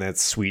getting that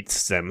sweet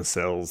stem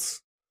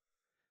cells.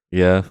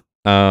 Yeah.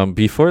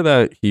 Before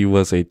that, he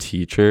was a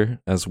teacher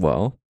as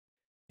well.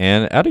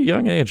 And at a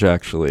young age,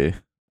 actually.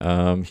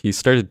 He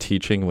started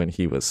teaching when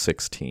he was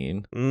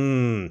 16.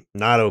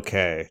 Not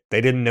okay.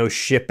 They didn't know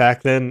shit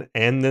back then,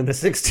 and then the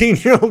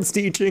 16-year-old's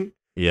teaching?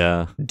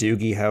 Yeah.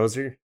 Doogie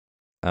Howser.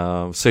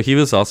 So he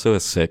was also a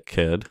sick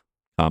kid.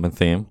 Common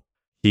theme.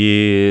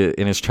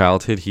 In his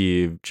childhood,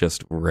 he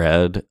just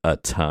read a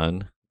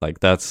ton. Like,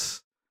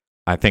 that's,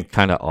 I think,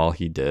 kind of all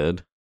he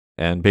did.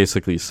 And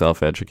basically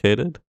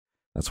self-educated.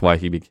 That's why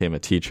he became a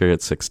teacher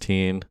at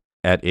 16.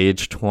 At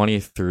age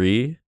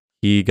 23,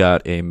 he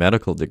got a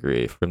medical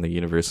degree from the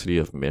University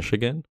of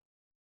Michigan.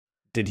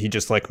 Did he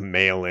just, like,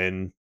 mail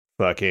in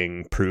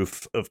fucking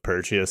proof of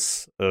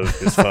purchase of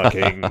his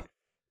fucking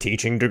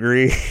teaching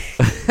degree?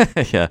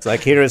 Yeah. It's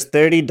like, here is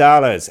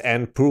 $30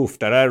 and proof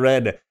that I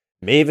read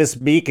Mavis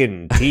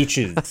Beacon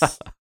teaches.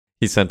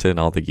 He sent in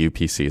all the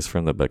UPCs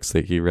from the books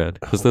that he read,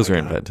 because those were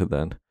invented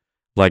then.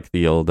 Like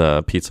the old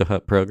Pizza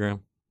Hut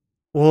program.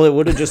 Well, it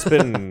would have just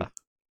been...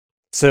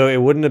 So it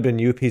wouldn't have been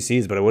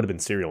UPCs, but it would have been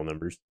serial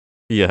numbers.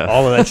 Yeah.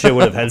 All of that shit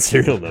would have had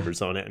serial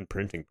numbers on it and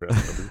printing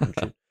press numbers and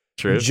shit.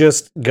 True.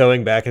 Just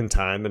going back in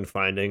time and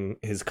finding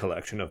his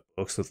collection of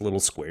books with little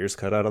squares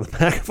cut out on the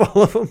back of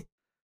all of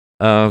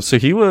them. So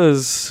he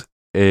was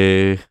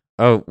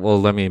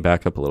let me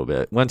back up a little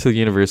bit. Went to the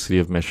University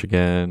of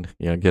Michigan,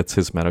 gets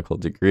his medical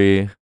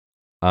degree.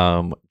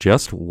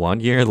 Just 1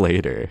 year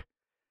later,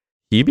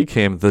 he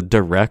became the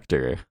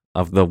director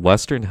of the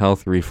Western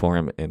Health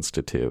Reform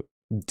Institute.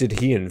 Did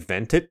he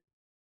invent it?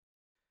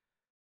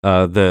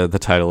 The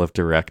title of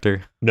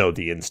director? No,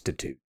 the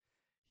institute.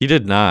 He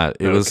did not.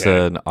 It was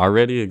an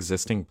already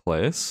existing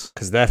place.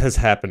 Because that has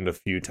happened a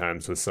few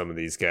times with some of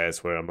these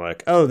guys where I'm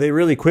like, oh, they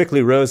really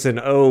quickly rose and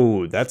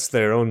that's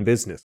their own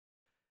business.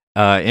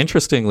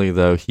 Interestingly,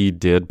 though, he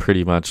did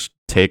pretty much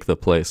take the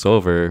place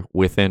over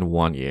within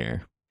 1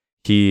 year.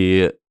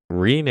 He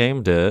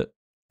renamed it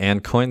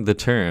and coined the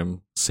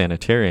term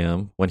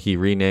sanitarium when he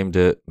renamed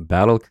it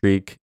Battle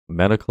Creek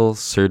Medical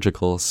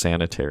Surgical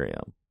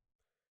Sanitarium.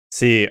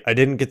 See, I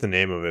didn't get the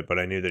name of it, but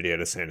I knew that he had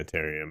a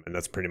sanitarium, and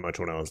that's pretty much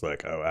when I was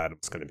like, oh,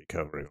 Adam's going to be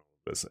covering all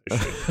of this. I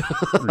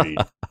should read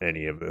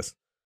any of this.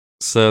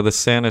 So the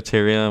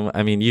sanitarium,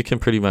 you can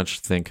pretty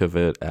much think of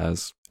it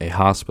as a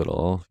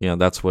hospital.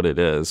 That's what it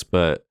is,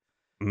 but...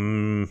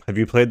 have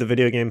you played the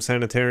video game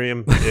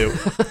Sanitarium?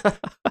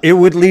 It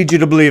would lead you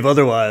to believe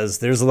otherwise.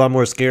 There's a lot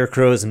more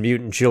scarecrows and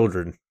mutant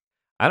children.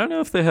 I don't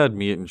know if they had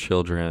mutant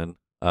children.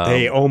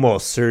 They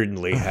almost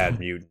certainly had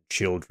mutant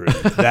children.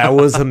 That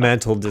was a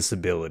mental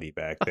disability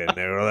back then.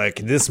 They were like,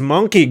 this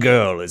monkey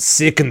girl is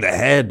sick in the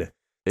head.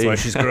 That's why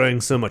she's growing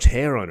so much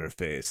hair on her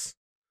face.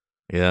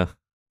 Yeah.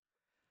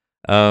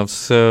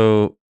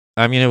 So,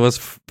 it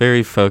was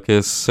very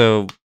focused.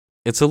 So,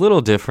 it's a little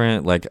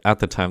different. Like, at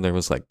the time, there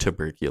was, like,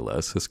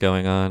 tuberculosis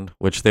going on,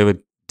 which they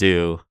would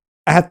do.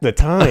 At the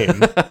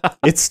time?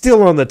 It's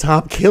still on the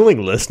top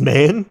killing list,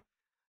 man.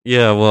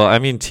 Yeah, well,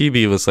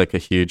 TB was like a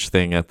huge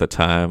thing at the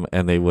time,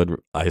 and they would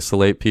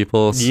isolate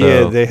people. So...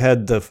 Yeah, they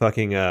had the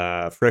fucking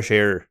fresh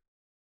air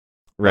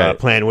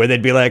plan where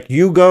they'd be like,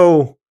 you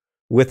go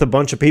with a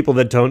bunch of people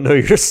that don't know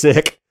you're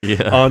sick,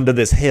 onto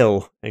this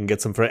hill and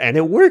get some and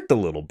it worked a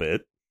little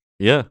bit.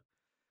 Yeah.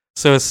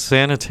 So a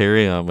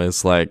sanitarium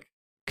is like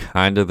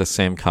kind of the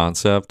same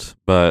concept,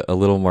 but a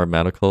little more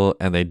medical,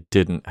 and they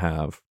didn't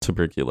have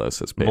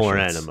tuberculosis patients. More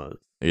enemas.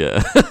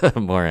 Yeah,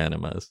 more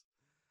enemas.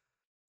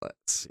 Let's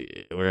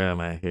see. Where am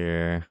I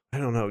here? I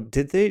don't know.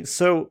 Did they?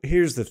 So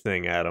here's the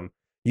thing, Adam.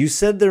 You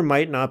said there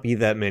might not be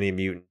that many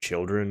mutant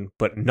children,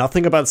 but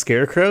nothing about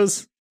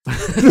scarecrows?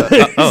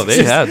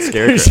 They had scarecrows.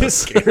 There's just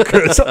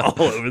scarecrows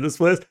all over this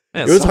place.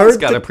 Man, it was hard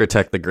got to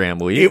protect the gram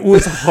wheat. It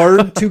was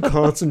hard to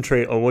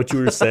concentrate on what you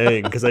were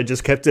saying because I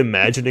just kept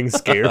imagining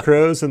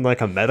scarecrows in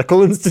like a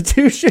medical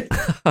institution.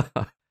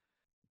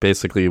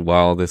 Basically,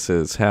 while this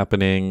is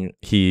happening,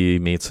 he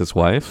meets his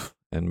wife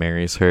and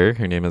marries her.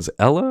 Her name is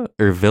Ella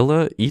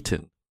Ervilla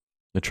Eaton,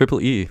 the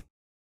triple E.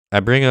 I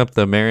bring up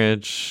the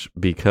marriage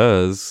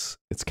because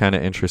it's kind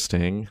of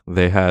interesting.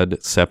 They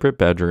had separate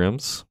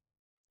bedrooms,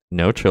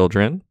 no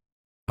children,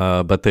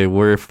 but they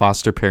were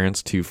foster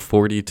parents to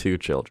 42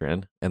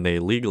 children, and they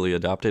legally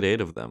adopted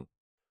 8 of them.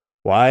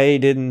 Why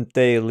didn't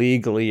they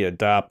legally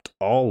adopt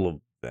all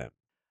of them?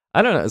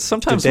 I don't know.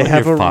 Sometimes did they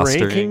have a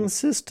ranking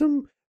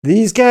system?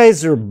 These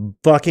guys are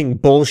fucking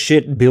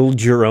bullshit,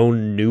 build your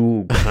own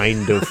new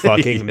kind of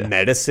fucking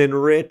medicine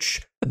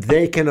rich.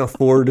 They can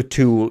afford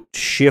to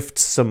shift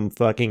some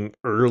fucking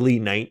early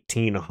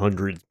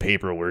 1900s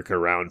paperwork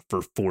around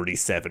for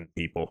 47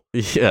 people.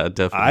 Yeah,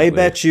 definitely. I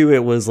bet you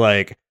it was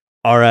like,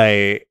 all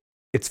right,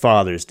 it's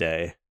Father's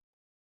Day.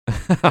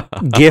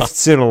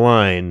 Gifts in a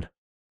line.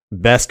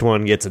 Best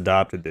one gets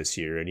adopted this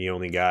year, and he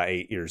only got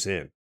 8 years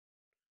in.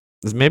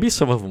 Maybe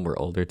some of them were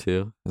older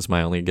too, is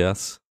my only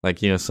guess. Like,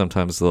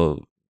 sometimes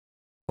they'll,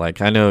 like,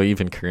 I know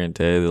even current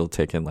day, they'll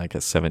take in like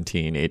a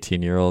 17,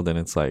 18-year-old, and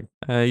it's like,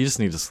 you just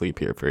need to sleep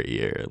here for a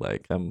year.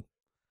 Like,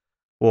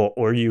 Well,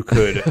 or you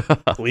could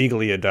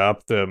legally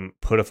adopt them,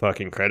 put a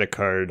fucking credit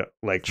card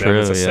like them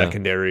as a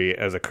secondary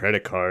as a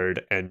credit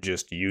card, and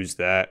just use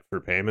that for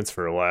payments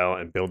for a while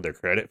and build their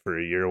credit for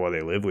a year while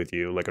they live with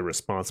you like a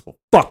responsible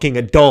fucking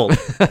adult.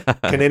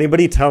 Can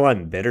anybody tell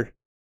I'm bitter?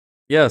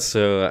 Yeah,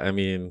 so, I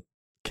mean,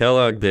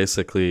 Kellogg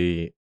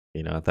basically,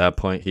 at that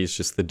point, he's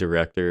just the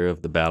director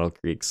of the Battle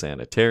Creek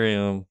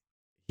Sanitarium.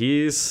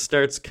 He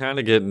starts kind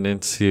of getting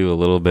into a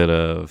little bit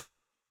of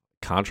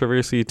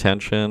controversy,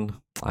 tension.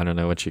 I don't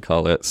know what you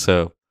call it.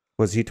 So,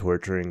 was he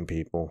torturing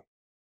people?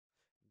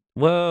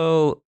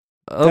 Well,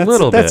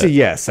 little bit. That's a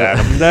yes,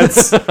 Adam.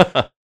 That's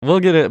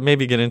we'll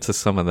maybe get into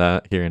some of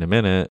that here in a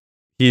minute.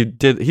 He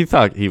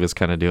thought he was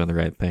kind of doing the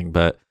right thing,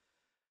 but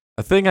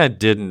a thing I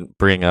didn't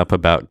bring up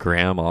about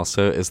Graham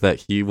also is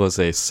that he was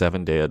a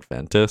 7-day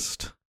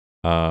Adventist.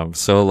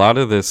 So a lot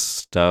of this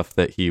stuff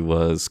that he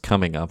was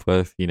coming up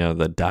with,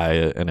 the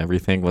diet and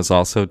everything, was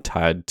also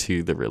tied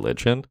to the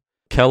religion.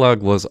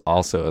 Kellogg was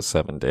also a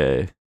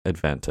 7-day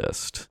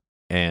Adventist,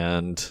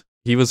 and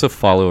he was a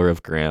follower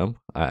of Graham.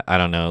 I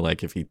don't know,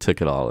 like, if he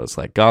took it all as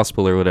like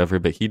gospel or whatever,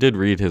 but he did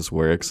read his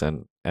works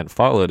and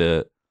followed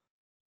it.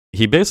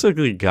 He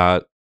basically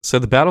so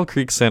the Battle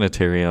Creek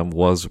Sanitarium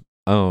was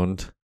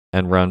owned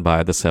and run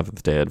by the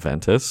Seventh-day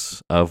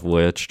Adventists, of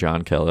which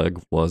John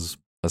Kellogg was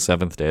a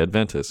Seventh-day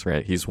Adventist,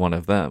 right? He's one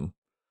of them.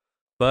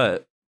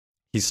 But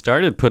he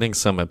started putting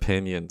some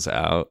opinions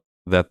out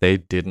that they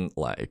didn't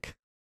like.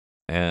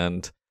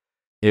 And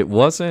it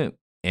wasn't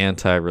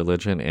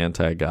anti-religion,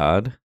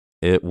 anti-God.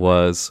 It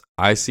was,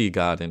 I see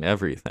God in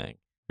everything.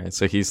 Right?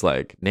 So he's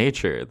like,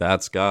 nature,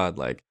 that's God.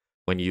 Like,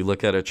 when you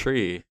look at a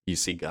tree, you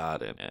see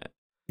God in it.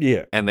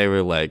 Yeah. And they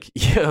were like,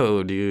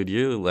 yo, dude,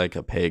 you're like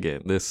a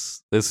pagan.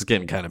 This is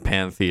getting kind of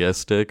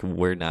pantheistic.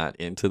 We're not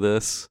into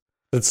this.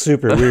 That's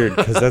super weird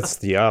because that's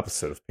the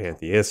opposite of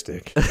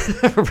pantheistic.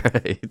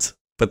 Right.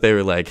 But they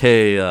were like,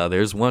 hey,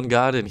 there's one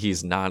God and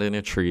he's not in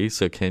a tree,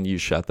 so can you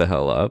shut the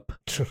hell up?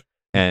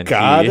 And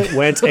God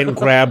went and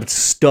grabbed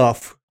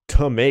stuff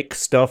to make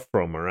stuff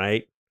from,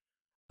 right?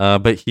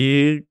 But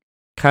he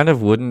kind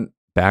of wouldn't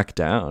back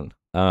down.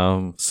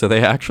 So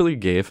they actually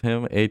gave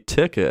him a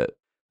ticket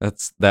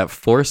that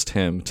forced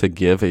him to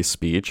give a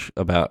speech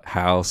about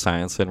how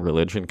science and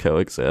religion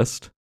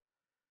coexist.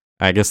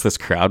 I guess this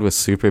crowd was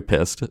super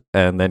pissed,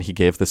 and then he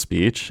gave the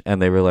speech,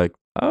 and they were like,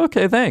 oh,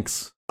 okay,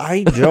 thanks.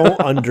 I don't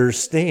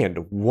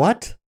understand.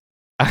 What?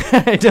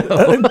 I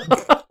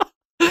know.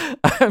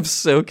 I'm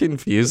so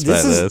confused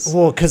by this.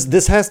 Well, because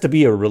this has to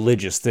be a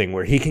religious thing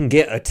where he can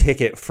get a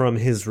ticket from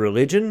his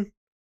religion.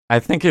 I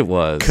think it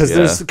was.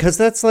 Because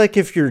that's like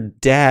if your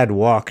dad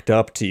walked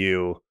up to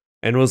you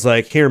and was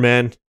like, here,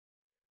 man,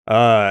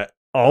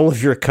 all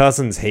of your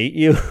cousins hate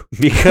you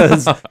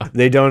because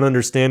they don't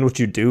understand what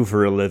you do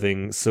for a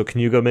living. So can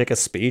you go make a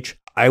speech?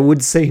 I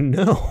would say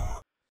no.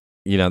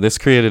 This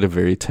created a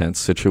very tense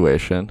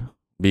situation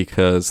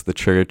because the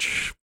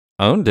church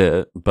owned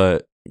it,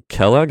 but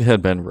Kellogg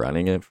had been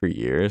running it for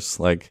years.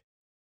 Like,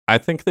 I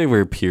think they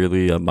were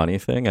purely a money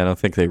thing. I don't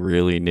think they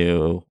really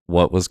knew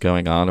what was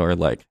going on or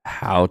like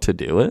how to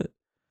do it.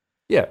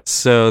 Yeah.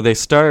 So they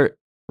start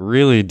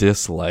really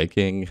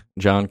disliking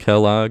John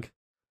Kellogg.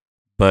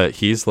 But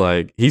he's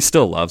like, he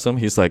still loves him.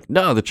 He's like,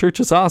 no, the church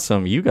is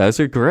awesome. You guys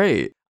are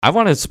great. I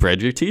want to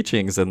spread your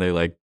teachings. And they're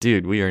like,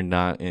 dude, we are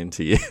not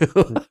into you.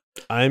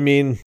 I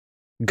mean,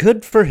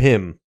 good for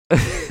him.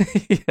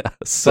 Yeah.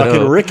 So,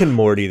 Fucking Rick and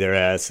Morty their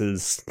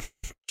asses.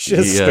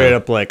 Just straight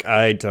up like,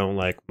 I don't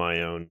like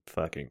my own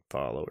fucking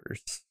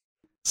followers.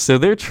 so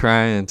they're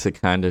trying to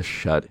kind of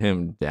shut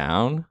him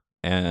down.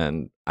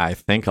 And I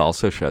think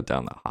also shut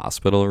down the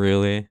hospital,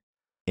 really.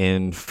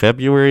 In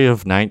February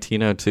of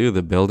 1902,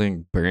 the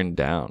building burned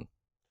down.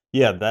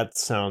 Yeah, that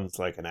sounds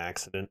like an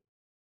accident.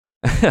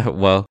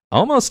 Well,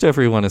 almost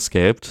everyone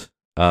escaped.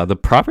 The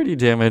property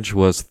damage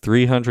was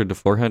 300 to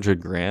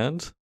 400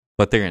 grand,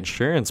 but their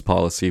insurance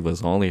policy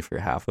was only for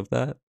half of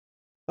that.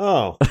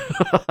 Oh,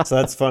 so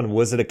that's fun.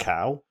 Was it a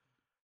cow?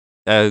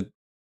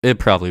 It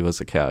probably was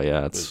a cow,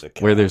 yeah. It's was a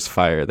cow. where there's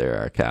fire,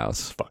 there are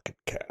cows. Fucking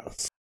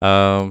cows.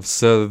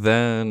 So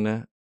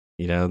then,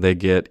 they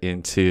get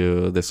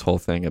into this whole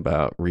thing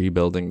about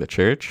rebuilding the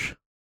church.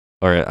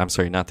 Or, I'm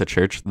sorry, not the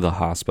church, the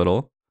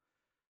hospital.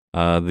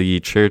 The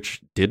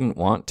church didn't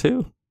want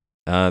to,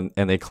 and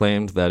they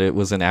claimed that it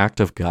was an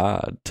act of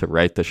God to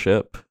right the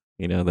ship,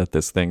 that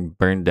this thing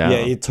burned down. Yeah,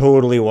 it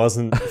totally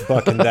wasn't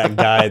fucking that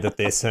guy that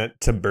they sent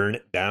to burn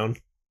it down.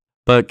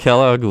 But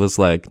Kellogg was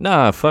like,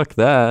 nah, fuck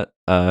that.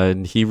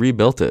 And he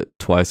rebuilt it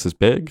twice as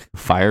big,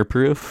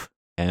 fireproof,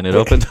 and it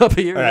opened up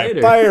a year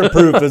later.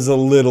 Fireproof is a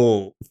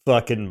little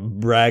fucking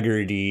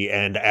braggarty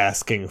and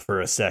asking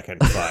for a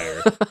second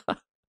fire.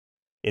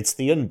 It's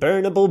the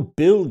unburnable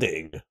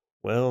building.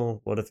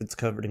 Well, what if it's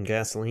covered in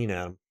gasoline,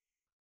 Adam?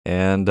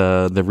 And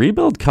the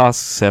rebuild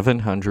cost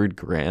 700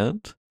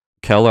 grand.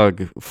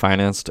 Kellogg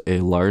financed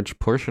a large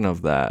portion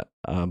of that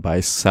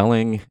by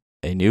selling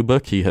a new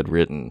book he had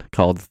written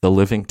called The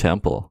Living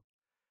Temple,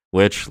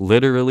 which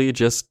literally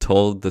just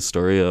told the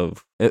story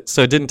of it.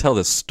 So it didn't tell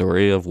the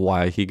story of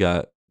why he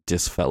got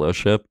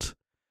disfellowshipped,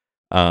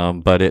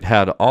 but it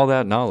had all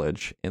that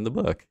knowledge in the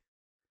book.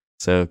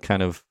 So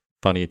kind of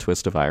funny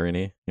twist of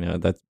irony,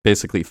 that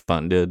basically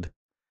funded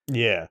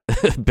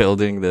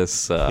building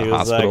this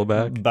hospital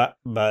back.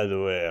 By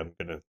the way, I'm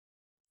going to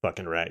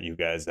fucking rat you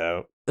guys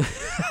out.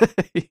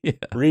 Yeah.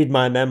 Read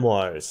my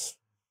memoirs.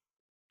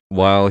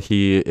 While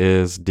he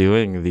is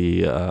doing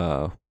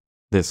the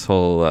this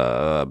whole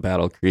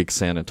Battle Creek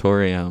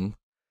Sanatorium,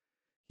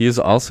 he is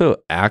also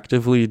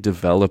actively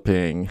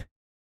developing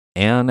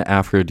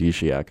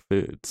aphrodisiac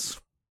foods.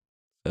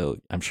 So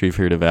I'm sure you've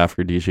heard of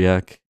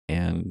aphrodisiac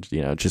and,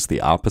 just the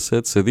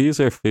opposite. So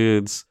these are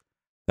foods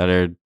that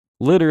are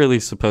literally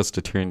supposed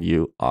to turn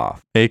you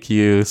off, make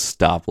you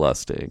stop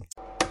lusting.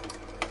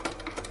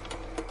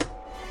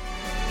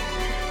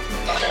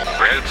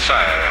 Red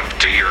 5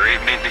 to your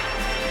evening.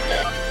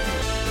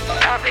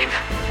 Copy.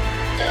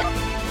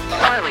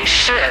 Holy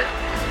shit.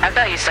 I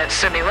thought you said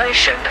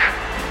simulation.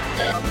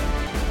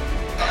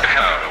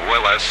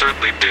 Well, I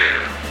certainly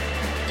did.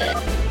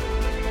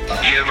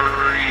 You ever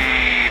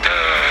read,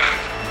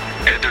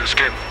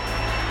 Enderskin?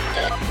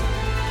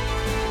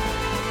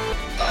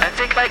 I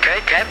think my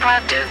great-grandpa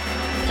did.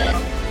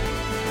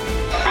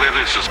 Well,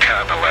 this is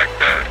kinda like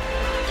that.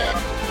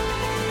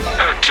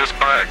 Just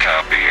buy a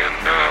copy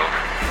and,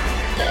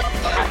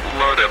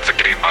 load up the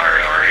game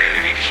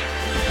already.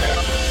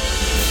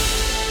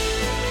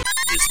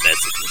 This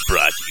message was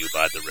brought to you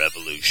by The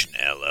Revolution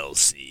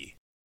LLC.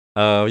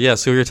 Yeah,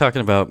 so we were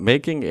talking about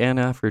making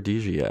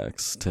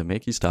aphrodisiacs to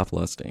make you stop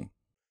lusting.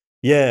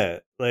 Yeah,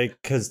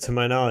 because to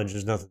my knowledge,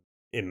 there's nothing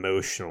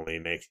emotionally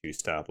makes you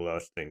stop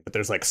lusting. But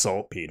there's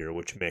saltpeter,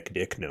 which make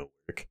dick no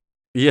work.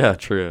 Yeah,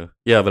 true.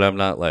 Yeah, but I'm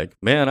not like,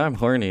 man, I'm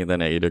horny.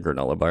 Then I eat a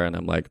granola bar and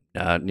I'm like,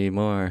 not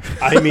anymore.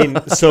 I mean,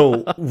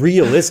 so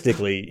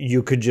realistically,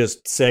 you could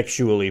just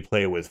sexually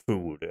play with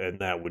food and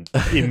that would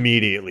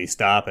immediately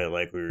stop it,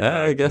 like we were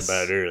talking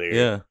about earlier.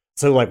 Yeah.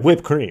 So,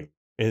 whipped cream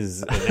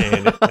is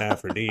an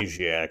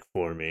aphrodisiac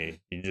for me.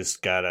 You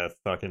just gotta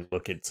fucking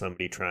look at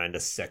somebody trying to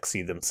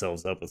sexy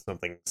themselves up with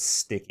something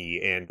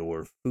sticky and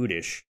or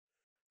foodish.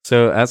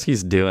 So as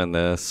he's doing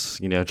this,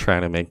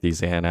 trying to make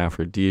these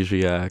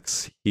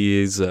aphrodisiacs,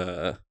 he's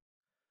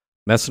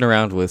messing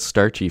around with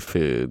starchy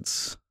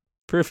foods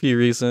for a few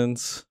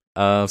reasons.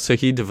 So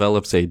he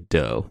develops a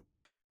dough,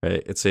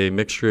 right? It's a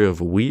mixture of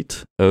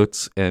wheat,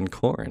 oats, and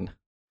corn.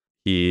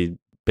 He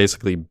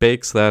basically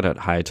bakes that at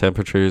high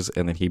temperatures,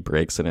 and then he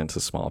breaks it into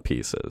small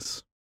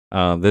pieces.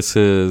 This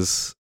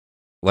is,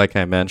 like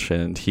I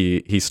mentioned,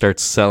 he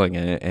starts selling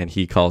it, and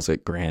he calls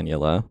it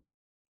granula.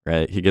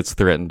 Right, he gets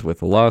threatened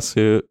with a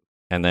lawsuit,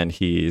 and then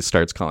he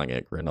starts calling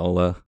it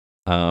granola.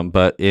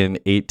 But in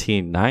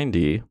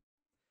 1890,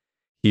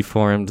 he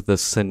formed the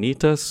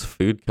Sanitas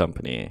Food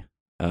Company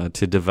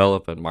to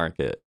develop and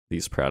market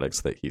these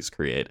products that he's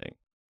creating.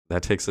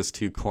 That takes us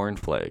to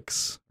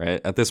cornflakes,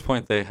 right? At this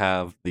point, they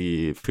have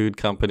the food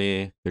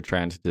company. They're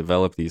trying to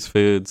develop these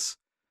foods.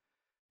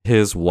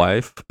 His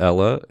wife,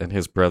 Ella, and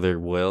his brother,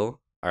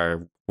 Will,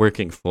 are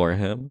working for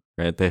him,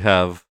 right? They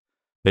have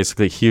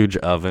basically huge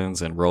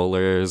ovens and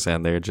rollers,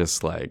 and they're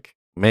just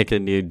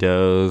making new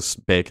doughs,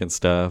 baking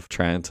stuff,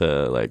 trying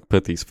to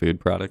put these food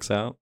products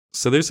out.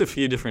 So there's a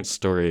few different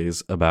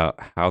stories about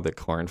how the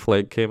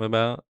cornflake came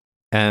about.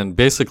 And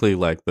basically,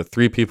 like, the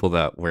three people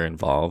that were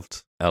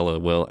involved, Ella,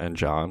 Will, and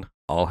John,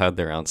 all had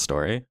their own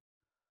story.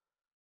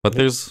 But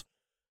there's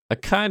a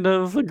kind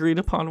of agreed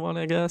upon one,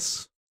 I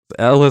guess.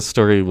 Ella's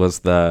story was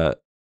that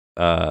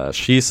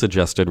she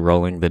suggested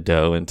rolling the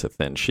dough into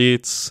thin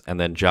sheets, and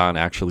then John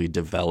actually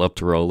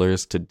developed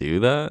rollers to do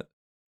that.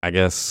 I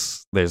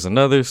guess there's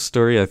another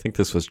story, I think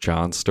this was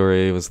John's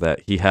story, was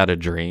that he had a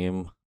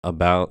dream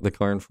about the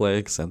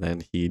cornflakes, and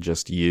then he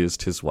just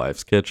used his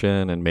wife's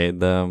kitchen and made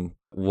them.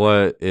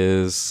 What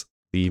is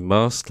the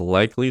most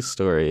likely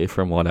story,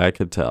 from what I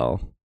could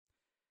tell,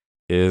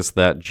 is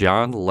that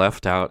John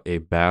left out a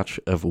batch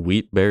of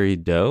wheatberry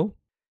dough,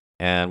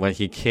 and when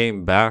he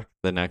came back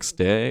the next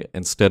day,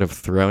 instead of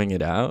throwing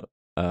it out,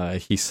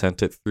 he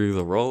sent it through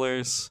the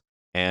rollers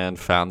and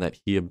found that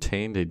he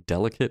obtained a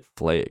delicate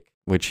flake,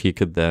 which he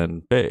could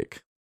then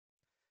bake.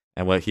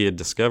 And what he had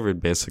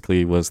discovered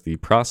basically was the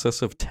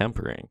process of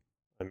tempering.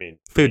 I mean,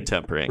 food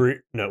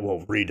tempering.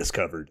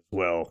 Rediscovered as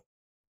well.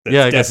 That's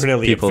I guess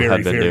definitely people very,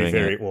 had been very, doing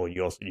very, it. well,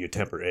 you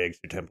temper eggs,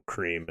 you temper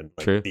cream, and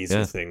like, True, these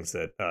are things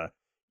that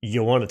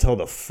you want to tell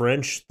the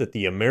French that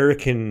the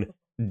American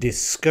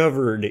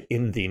discovered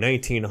in the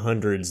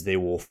 1900s, they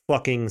will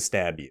fucking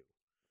stab you.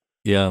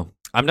 Yeah.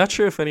 I'm not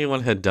sure if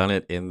anyone had done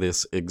it in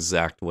this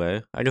exact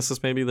way. I guess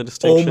this may be the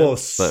distinction.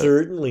 Almost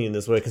certainly in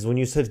this way, because when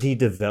you said he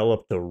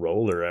developed a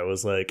roller, I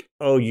was like,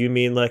 oh, you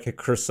mean like a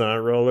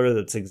croissant roller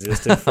that's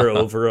existed for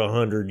over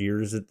 100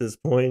 years at this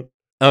point?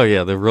 Oh,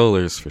 yeah, the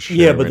rollers for sure.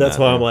 Yeah, but that's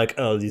why I'm like,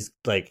 oh, these,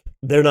 like,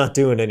 they're not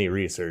doing any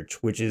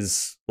research, which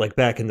is, like,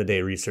 back in the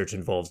day, research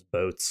involves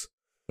boats.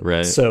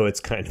 Right. So it's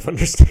kind of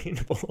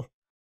understandable.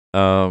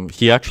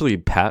 He actually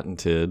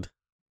patented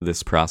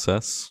this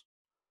process.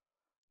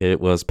 It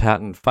was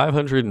patent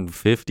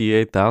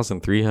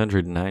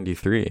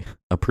 558,393,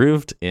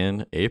 approved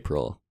in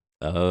April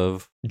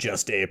of...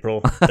 Just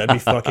April? That'd be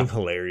fucking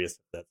hilarious if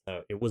that's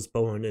how it was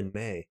born in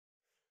May.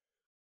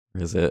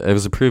 Is it? It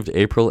was approved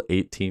April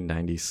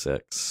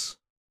 1896.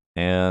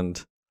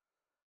 And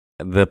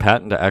the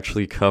patent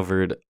actually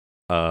covered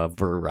a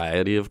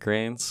variety of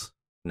grains,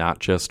 not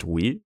just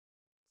wheat.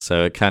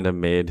 So it kind of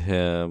made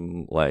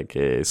him like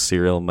a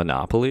cereal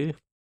monopoly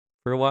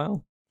for a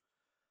while.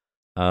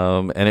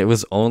 And it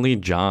was only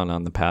John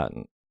on the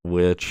patent,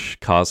 which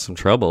caused some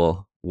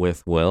trouble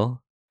with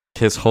Will.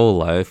 His whole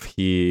life,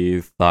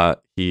 he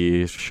thought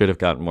he should have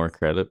gotten more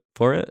credit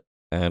for it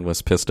and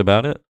was pissed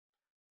about it.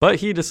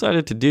 But he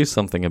decided to do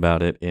something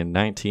about it in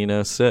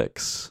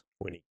 1906.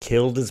 When he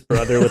killed his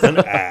brother with an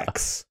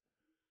axe.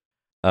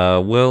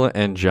 Will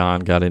and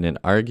John got in an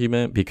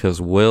argument because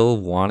Will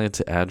wanted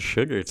to add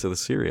sugar to the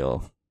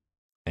cereal.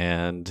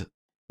 And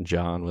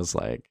John was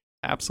like,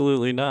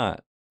 absolutely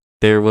not.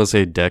 There was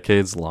a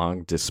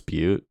decades-long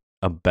dispute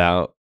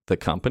about the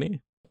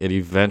company. It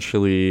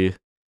eventually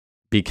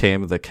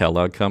became the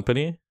Kellogg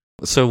Company.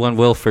 So when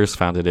Will first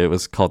founded it, it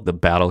was called the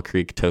Battle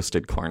Creek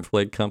Toasted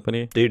Cornflake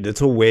Company. Dude, that's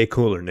a way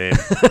cooler name.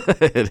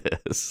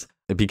 It is.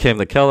 It became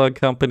the Kellogg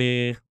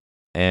Company,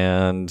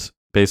 and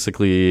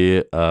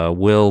basically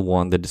Will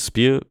won the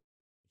dispute.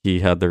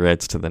 He had the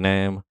rights to the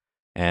name,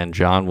 and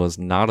John was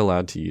not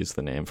allowed to use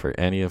the name for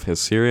any of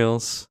his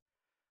cereals.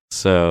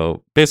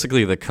 So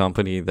basically the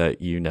company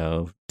that you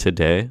know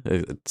today,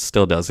 it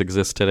still does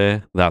exist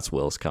today, that's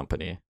Will's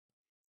company.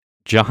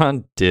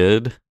 John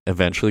did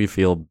eventually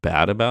feel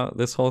bad about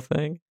this whole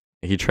thing.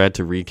 He tried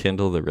to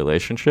rekindle the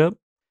relationship.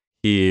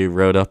 He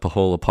wrote up a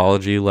whole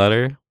apology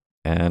letter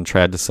and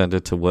tried to send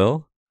it to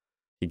Will.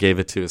 He gave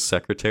it to his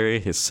secretary.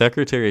 His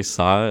secretary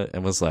saw it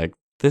and was like,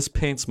 this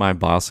paints my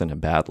boss in a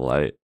bad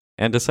light,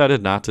 and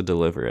decided not to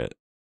deliver it.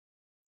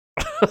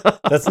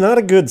 That's not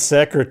a good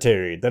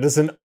secretary. That is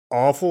an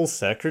awful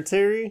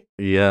secretary?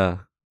 Yeah.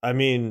 I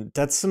mean,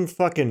 that's some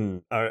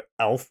fucking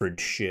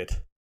Alfred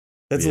shit.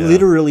 That's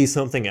literally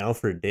something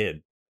Alfred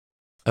did.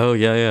 Oh,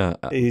 yeah.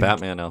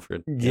 Batman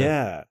Alfred.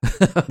 Yeah.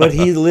 But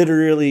he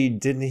literally,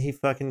 didn't he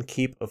fucking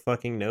keep a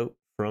fucking note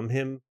from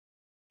him?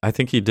 I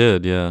think he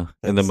did, yeah.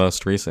 In the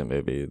most recent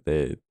movie,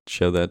 they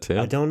show that too.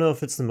 I don't know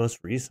if it's the most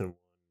recent one.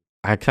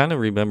 I kind of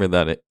remember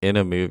that in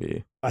a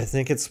movie. I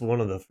think it's one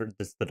of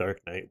it's the Dark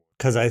Knight.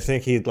 Because I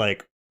think he,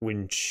 like,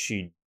 when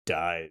she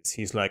dies,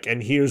 he's like,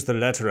 and here's the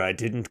letter I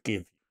didn't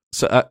give you.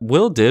 So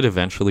Will did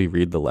eventually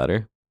read the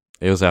letter.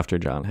 It was after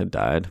John had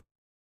died.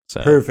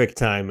 So perfect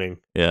timing.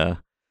 Yeah.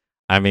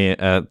 I mean,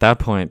 at that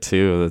point,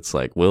 too, it's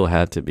like Will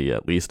had to be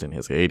at least in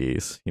his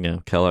 80s. You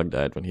know, Kellogg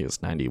died when he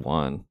was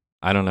 91.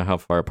 I don't know how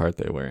far apart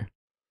they were.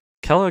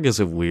 Kellogg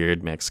is a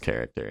weird mixed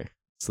character.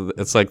 So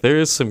it's like there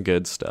is some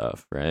good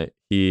stuff, right?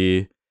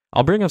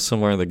 I'll bring up some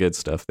more of the good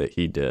stuff that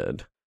he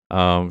did.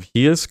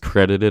 He is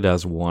credited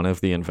as one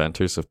of the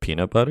inventors of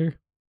peanut butter.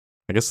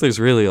 I guess there's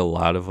really a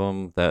lot of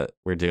them that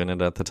were doing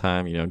it at the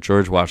time. You know,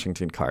 George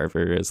Washington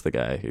Carver is the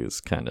guy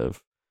who's kind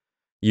of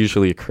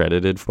usually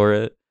credited for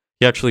it.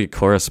 He actually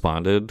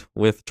corresponded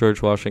with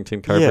George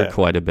Washington Carver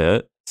quite a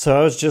bit. So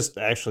I was just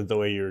actually, the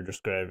way you were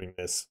describing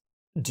this,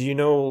 do you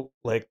know,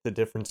 like, the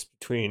difference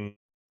between,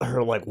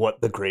 or like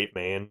what the great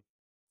man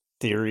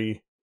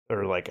theory,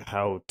 or like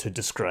how to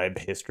describe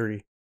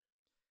history?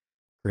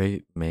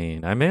 Great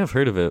Maine. I may have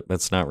heard of it.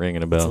 That's not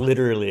ringing a It's bell.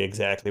 literally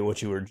exactly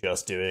what you were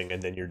just doing,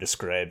 and then you're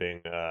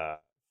describing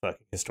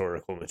fucking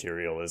historical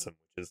materialism,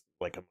 which is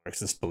like a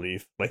Marxist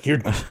belief. Like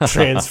you're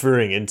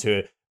transferring into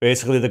it.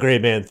 Basically, the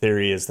Great Man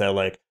theory is that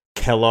like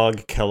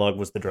Kellogg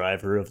was the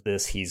driver of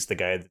this. He's the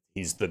guy.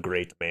 He's the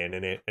great man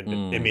in it,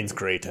 and it means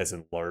great as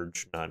in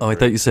large, not. Oh, I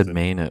thought you said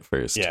Maine at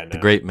first. Yeah, the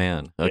no. Great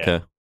Man. Okay.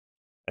 Yeah.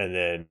 And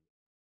then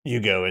you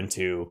go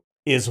into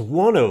is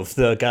one of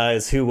the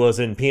guys who was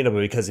in Peanut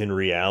Butter, because in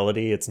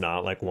reality, it's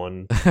not like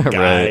one guy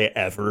Right.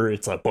 ever.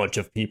 It's a bunch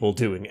of people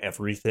doing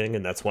everything,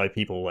 and that's why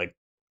people like,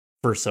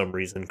 for some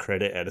reason,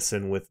 credit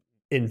Edison with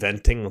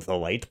inventing the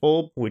light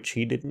bulb, which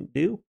he didn't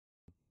do.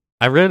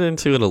 I read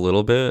into it a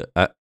little bit.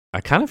 I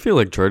kind of feel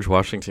like George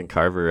Washington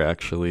Carver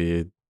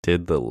actually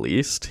did the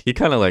least. He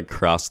kind of like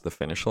crossed the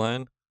finish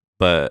line,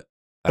 but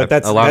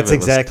that's a lot of it was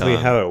exactly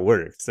done. how it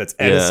works. That's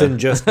Edison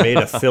just made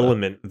a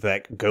filament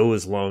that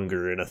goes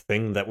longer in a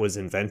thing that was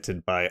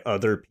invented by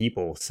other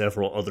people,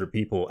 several other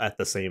people at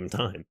the same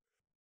time.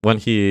 When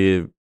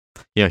he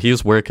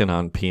was working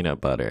on peanut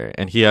butter,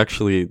 and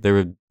there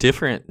were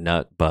different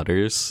nut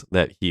butters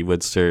that he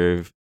would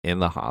serve in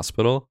the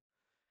hospital.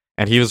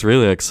 And he was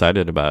really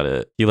excited about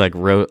it. He like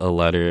wrote a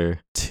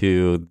letter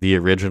to the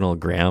original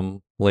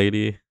Graham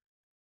lady.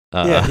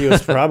 Yeah, he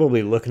was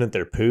probably looking at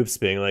their poops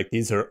being like,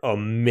 these are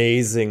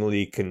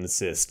amazingly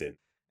consistent.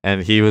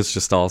 And he was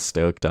just all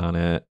stoked on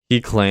it.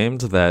 He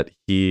claimed that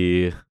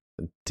he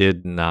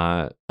did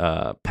not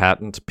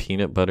patent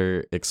peanut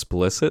butter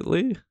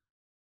explicitly,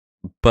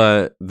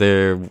 but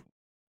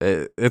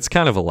it's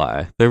kind of a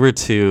lie. There were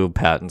 2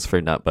 patents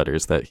for nut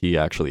butters that he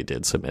actually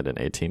did submit in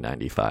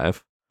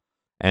 1895.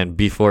 And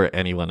before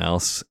anyone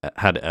else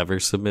had ever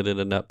submitted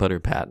a nut butter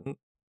patent,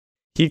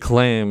 he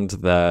claimed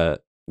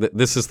that,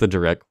 this is the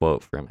direct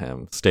quote from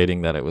him,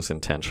 stating that it was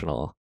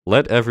intentional.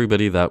 Let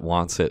everybody that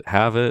wants it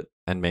have it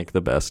and make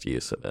the best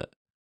use of it.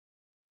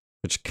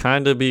 Which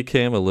kind of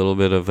became a little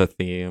bit of a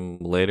theme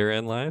later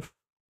in life.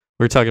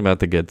 We're talking about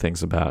the good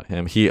things about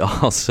him. He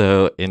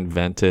also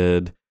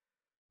invented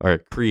a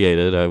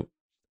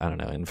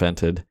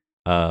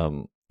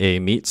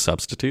meat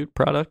substitute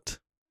product.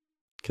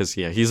 Because,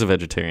 he's a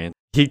vegetarian.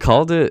 He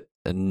called it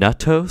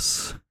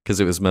nuttos because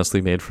it was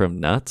mostly made from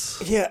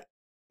nuts. Yeah,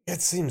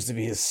 that seems to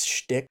be his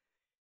shtick.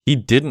 He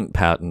didn't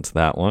patent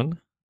that one,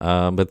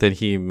 but then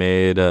he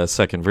made a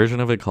second version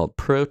of it called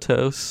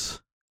Protos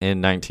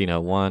in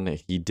 1901.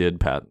 He did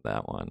patent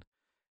that one.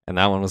 And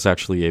that one was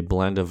actually a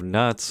blend of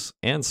nuts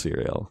and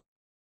cereal.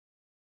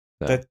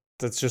 So.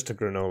 That's just a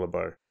granola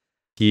bar.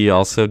 He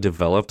also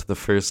developed the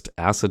first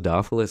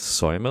acidophilus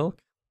soy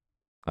milk,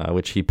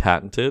 which he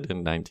patented in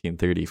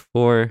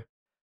 1934.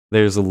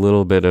 There's a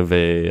little bit of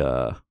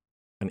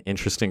an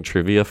interesting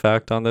trivia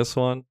fact on this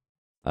one.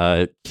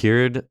 It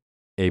cured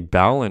a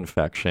bowel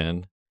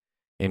infection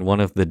in one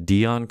of the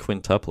Dion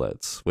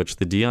quintuplets, which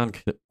the Dion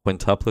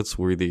quintuplets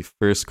were the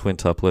first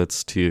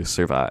quintuplets to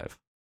survive.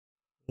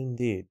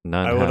 Indeed.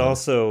 None I would have.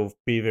 also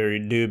be very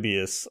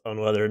dubious on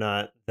whether or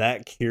not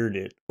that cured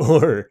it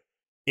or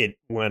it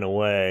went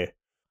away.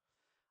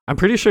 I'm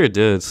pretty sure it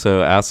did.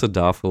 So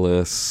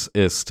acidophilus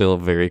is still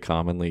very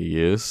commonly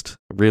used.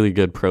 Really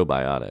good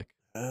probiotic.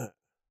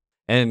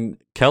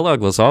 And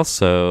Kellogg was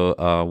also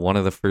one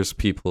of the first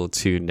people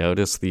to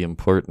notice the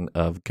importance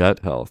of gut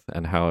health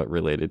and how it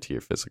related to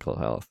your physical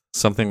health.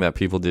 Something that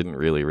people didn't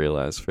really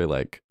realize for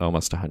like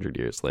almost 100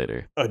 years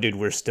later. Oh, dude,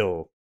 we're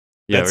still...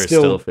 Yeah, we're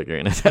still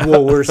figuring it out.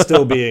 Well, we're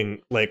still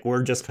being... Like,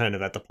 we're just kind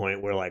of at the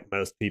point where, like,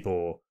 most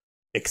people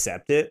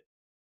accept it.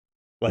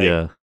 Like,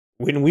 yeah.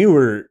 When we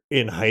were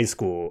in high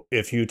school,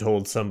 if you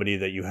told somebody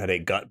that you had a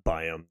gut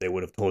biome, they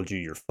would have told you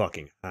you're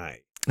fucking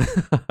high.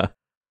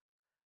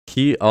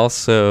 He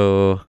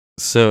also,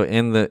 so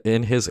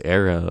in his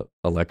era,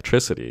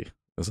 electricity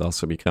was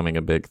also becoming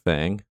a big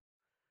thing.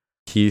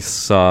 He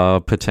saw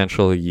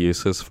potential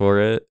uses for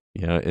it,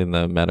 in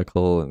the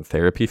medical and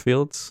therapy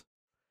fields.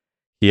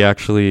 He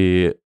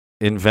actually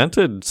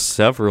invented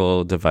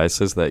several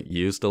devices that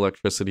used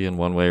electricity in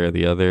one way or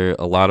the other.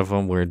 A lot of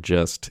them were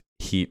just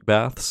heat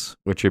baths,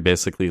 which are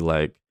basically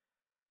like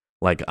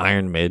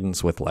Iron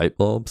Maidens with light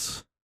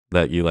bulbs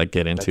that you like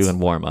get into and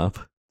warm up.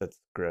 That's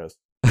gross.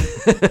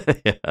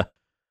 Yeah.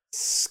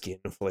 Skin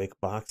flake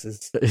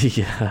boxes.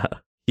 Yeah.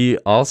 He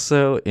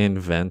also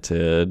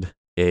invented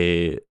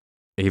a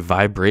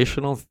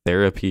vibrational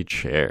therapy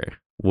chair,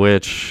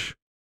 which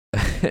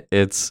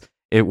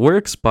it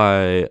works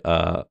by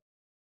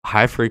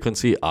high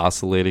frequency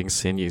oscillating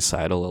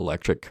sinusoidal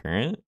electric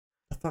current.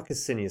 The fuck is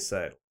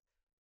sinusoidal?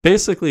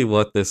 Basically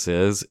what this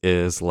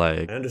is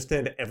like... I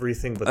understand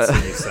everything but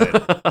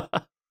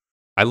sinusoidal.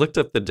 I looked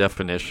up the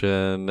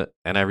definition,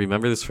 and I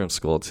remember this from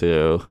school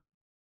too.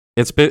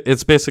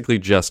 It's basically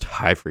just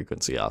high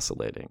frequency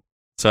oscillating.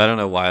 So I don't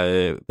know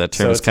why that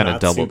term is kind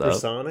of doubled up.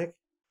 Supersonic?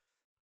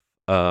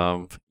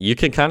 You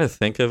can kind of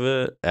think of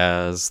it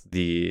as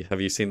have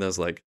you seen those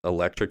like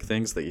electric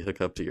things that you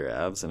hook up to your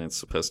abs and it's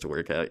supposed to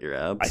work out your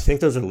abs? I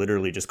think those are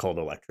literally just called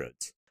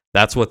electrodes.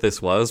 That's what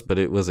this was, but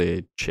it was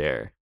a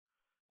chair.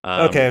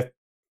 Okay.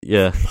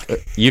 Yeah,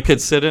 you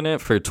could sit in it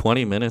for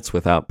 20 minutes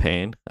without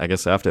pain. I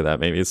guess after that,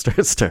 maybe it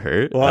starts to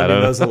hurt. Well, I mean,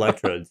 don't those know.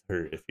 electrodes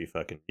hurt if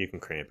you can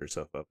cramp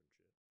yourself up.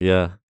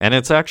 Yeah, and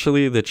it's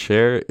actually, the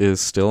chair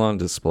is still on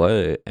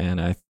display,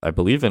 and I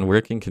believe in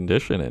working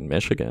condition in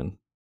Michigan.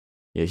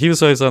 Yeah, he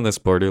was always on this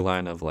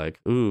borderline of like,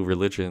 ooh,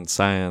 religion,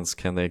 science,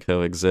 can they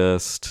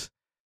coexist?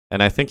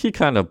 And I think he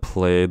kind of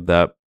played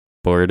that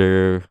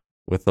border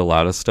with a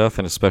lot of stuff,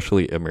 and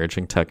especially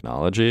emerging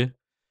technology,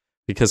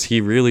 because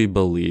he really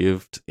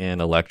believed in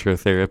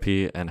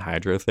electrotherapy and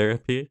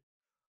hydrotherapy.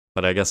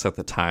 But I guess at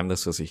the time,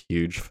 this was a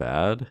huge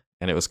fad,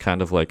 and it was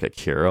kind of like a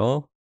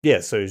cure-all.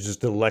 Yeah, so he's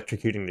just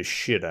electrocuting the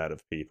shit out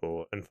of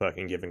people and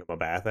fucking giving them a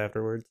bath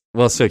afterwards.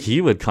 Well, so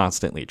he would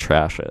constantly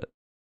trash it.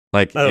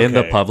 Like, in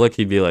the Okay. public,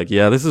 he'd be like,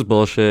 yeah, this is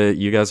bullshit.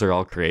 You guys are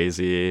all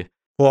crazy.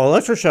 Well,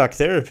 electroshock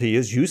therapy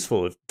is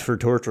useful for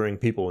torturing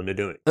people into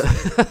doing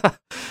it.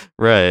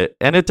 Right.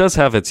 And it does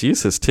have its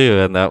uses, too.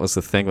 And that was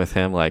the thing with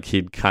him. Like,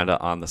 he'd kind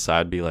of on the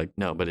side be like,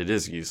 no, but it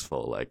is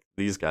useful. Like,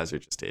 these guys are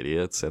just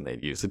idiots and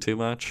they'd use it too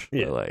much.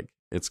 Yeah. But, like,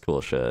 it's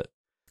cool shit.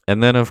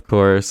 And then, of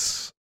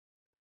course,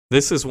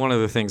 this is one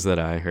of the things that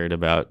I heard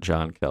about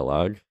John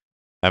Kellogg.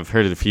 I've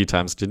heard it a few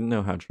times, didn't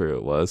know how true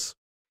it was.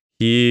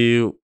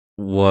 He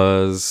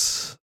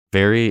was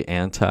very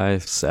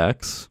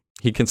anti-sex.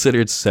 He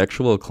considered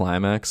sexual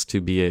climax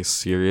to be a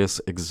serious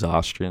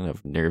exhaustion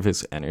of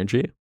nervous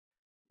energy.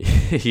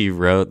 He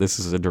wrote, this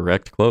is a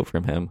direct quote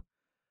from him,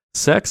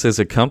 "Sex is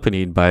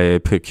accompanied by a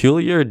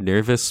peculiar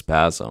nervous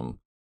spasm,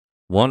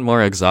 one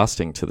more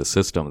exhausting to the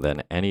system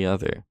than any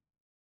other."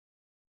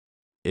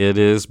 It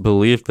is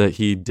believed that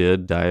he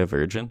did die a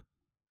virgin.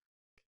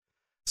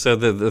 So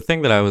the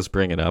thing that I was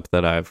bringing up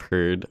that I've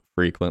heard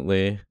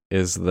frequently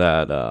is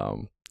that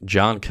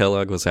John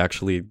Kellogg was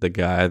actually the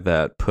guy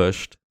that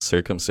pushed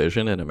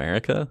circumcision in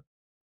America.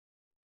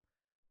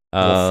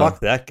 Well, fuck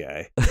that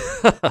guy.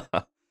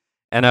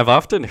 And I've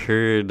often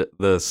heard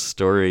the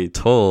story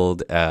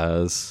told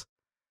as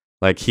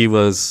like he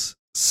was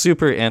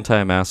super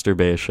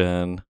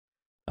anti-masturbation,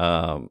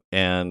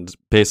 and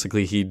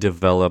basically he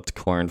developed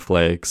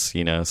cornflakes,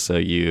 so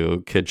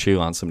you could chew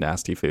on some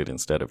nasty food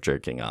instead of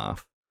jerking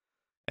off.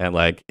 And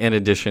like in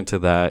addition to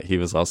that, he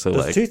was also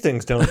Those like, two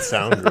things don't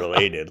sound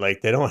related.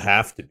 Like, they don't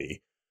have to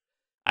be.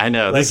 I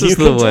know, Like, this you is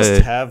the can way.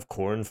 just have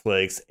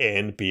cornflakes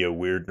and be a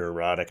weird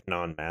neurotic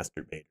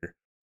non-masturbator.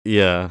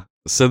 Yeah.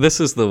 So this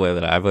is the way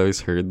that I've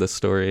always heard the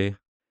story.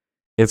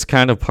 It's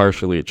kind of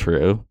partially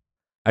true.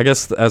 I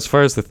guess as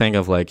far as the thing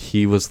of like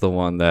he was the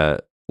one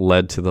that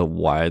led to the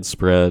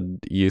widespread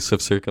use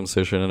of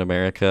circumcision in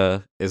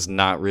America is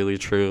not really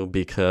true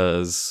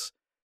because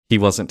he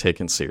wasn't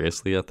taken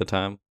seriously at the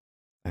time.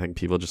 I think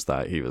people just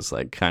thought he was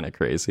like kind of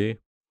crazy.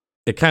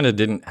 It kind of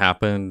didn't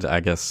happen,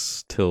 I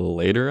guess, till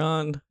later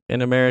on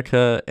in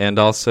America. And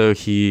also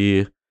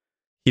he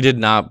did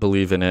not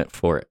believe in it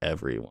for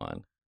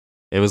everyone.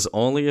 It was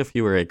only if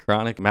you were a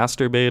chronic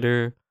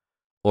masturbator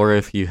or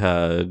if you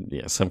had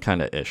some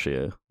kind of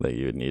issue that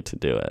you would need to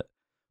do it.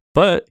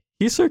 But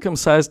he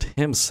circumcised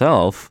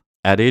himself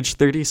at age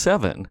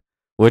 37,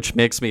 which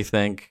makes me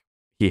think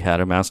he had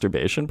a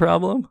masturbation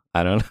problem.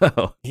 I don't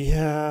know.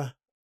 Yeah.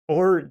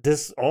 Or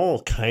this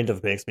all kind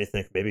of makes me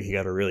think maybe he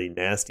got a really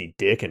nasty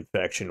dick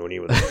infection when he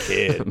was a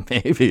kid.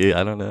 Maybe.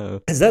 I don't know.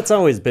 Because that's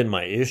always been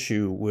my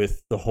issue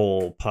with the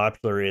whole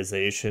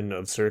popularization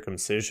of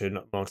circumcision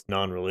amongst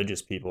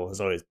non-religious people,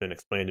 has always been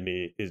explained to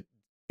me, is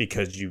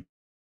because you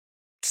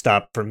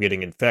stop from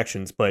getting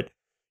infections, but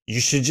you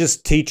should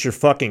just teach your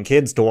fucking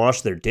kids to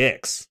wash their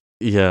dicks.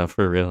 Yeah,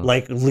 for real.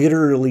 Like,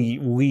 literally,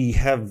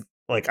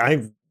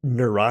 I've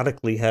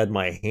neurotically had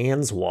my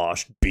hands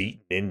washed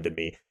beaten into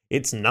me.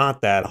 It's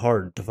not that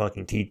hard to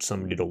fucking teach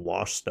somebody to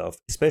wash stuff,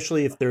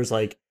 especially if there's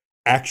like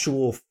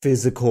actual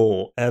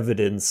physical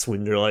evidence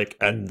when you're like,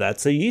 and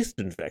that's a yeast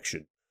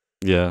infection.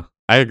 Yeah,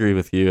 I agree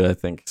with you. I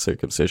think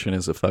circumcision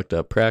is a fucked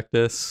up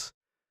practice.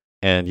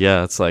 And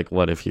yeah, it's like,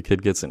 what if your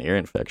kid gets an ear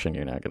infection?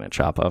 You're not going to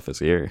chop off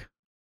his ear.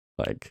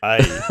 Like,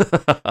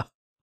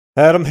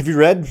 Adam, have you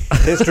read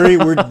history?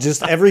 We're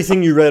just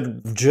everything you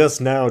read just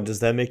now.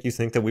 Does that make you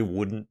think that we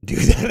wouldn't do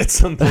that at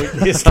some point in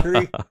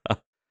history?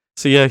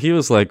 So yeah, he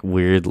was like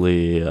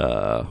weirdly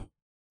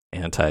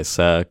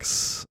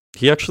anti-sex.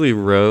 He actually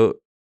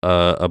wrote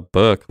a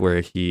book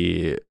where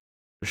he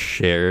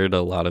shared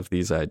a lot of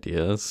these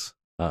ideas.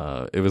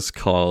 It was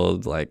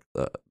called like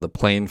the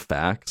Plain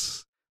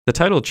Facts. The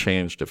title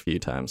changed a few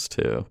times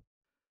too,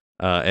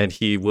 and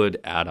he would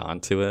add on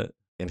to it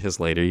in his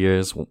later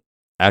years.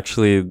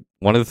 Actually,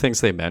 one of the things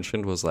they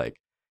mentioned was like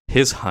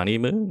his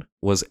honeymoon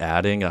was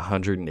adding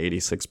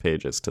 186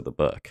 pages to the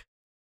book.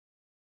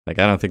 Like,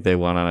 I don't think they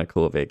went on a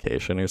cool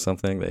vacation or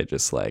something. They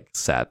just like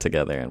sat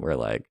together and were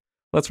like,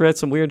 let's write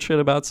some weird shit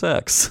about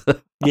sex.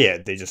 Yeah,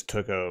 they just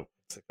took a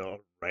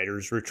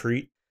writer's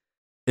retreat.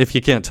 If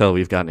you can't tell,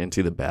 we've gotten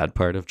into the bad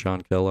part of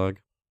John Kellogg.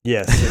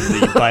 Yes,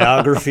 in the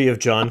biography of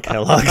John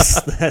Kellogg's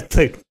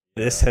that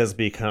this has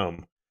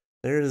become.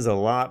 There is a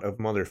lot of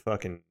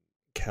motherfucking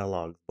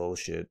Kellogg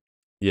bullshit.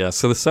 Yeah,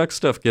 so the sex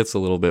stuff gets a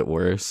little bit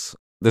worse.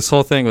 this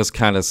whole thing was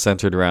kind of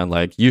centered around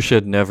like you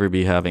should never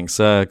be having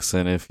sex,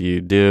 and if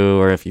you do,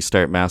 or if you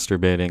start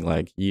masturbating,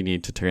 like you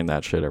need to turn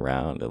that shit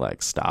around and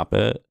like stop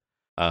it.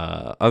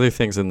 Other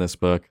things in this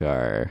book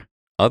are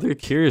other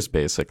cures,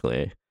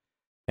 basically,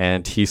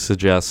 and he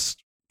suggests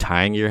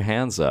tying your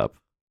hands up,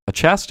 a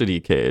chastity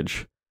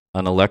cage,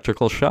 an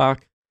electrical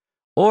shock,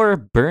 or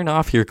burn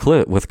off your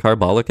clit with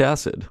carbolic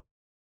acid.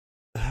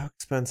 How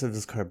expensive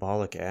is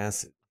carbolic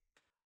acid?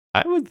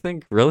 I would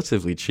think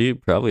relatively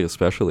cheap, probably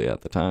especially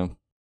at the time.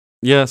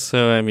 Yeah,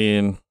 so I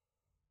mean,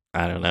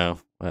 I don't know.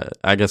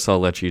 I guess I'll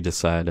let you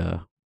decide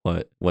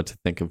what to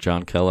think of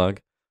John Kellogg.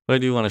 But I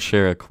do want to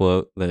share a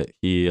quote that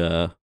he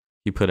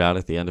put out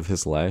at the end of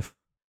his life.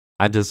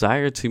 I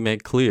desire to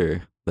make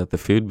clear that the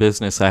food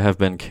business I have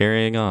been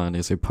carrying on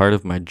is a part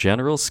of my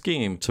general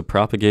scheme to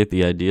propagate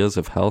the ideas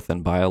of health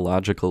and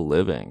biological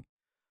living.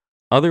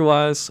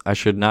 Otherwise, I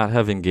should not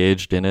have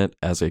engaged in it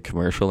as a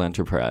commercial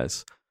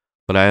enterprise,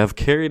 but I have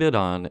carried it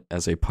on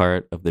as a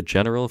part of the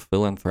general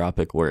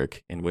philanthropic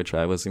work in which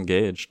I was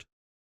engaged.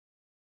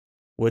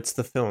 What's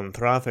the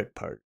philanthropic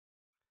part?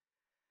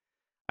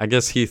 I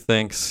guess he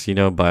thinks,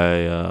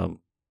 by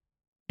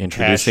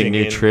introducing Cashing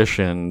in.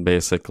 nutrition,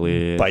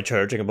 basically. By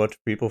charging a bunch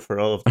of people for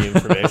all of the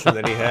information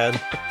that he had?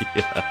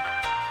 Yeah.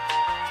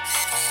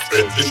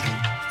 Transition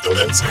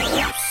commencing.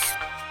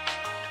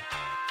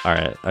 All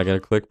right, I got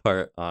a quick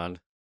part on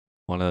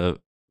one of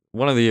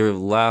the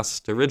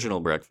last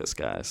original breakfast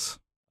guys,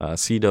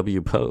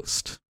 C.W.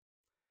 Post.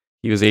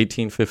 He was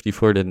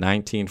 1854 to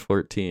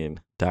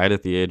 1914, died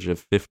at the age of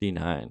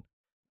 59.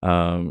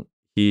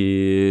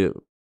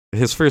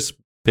 His first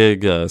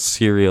big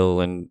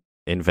cereal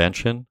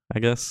invention, I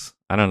guess.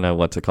 I don't know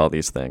what to call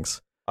these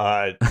things.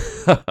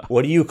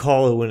 What do you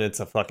call it when it's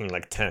a fucking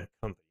like tech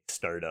company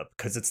startup?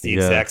 Because it's the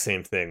exact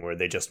same thing where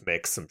they just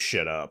make some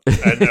shit up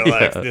and they're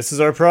like, "This is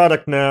our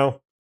product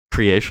now."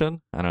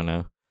 Creation? I don't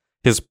know.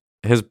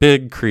 His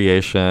big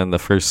creation, the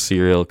first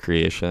cereal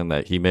creation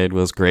that he made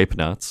was grape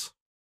nuts.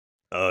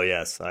 Oh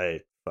yes,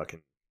 I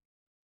fucking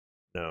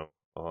know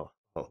all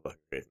about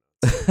grape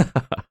nuts.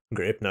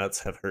 Grape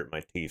nuts have hurt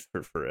my teeth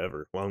for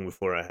forever, long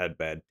before I had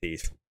bad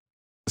teeth.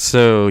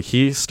 So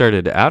he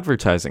started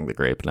advertising the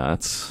grape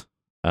nuts,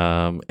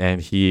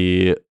 and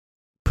he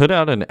put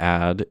out an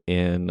ad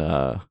in,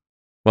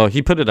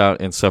 he put it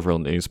out in several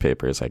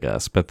newspapers, I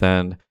guess, but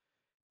then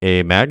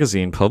a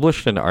magazine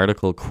published an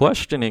article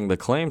questioning the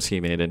claims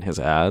he made in his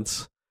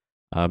ads,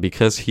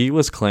 because he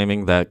was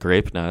claiming that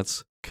grape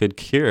nuts could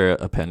cure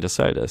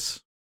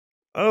appendicitis.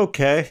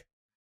 Okay.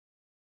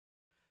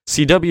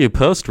 C.W.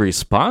 Post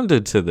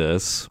responded to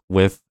this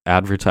with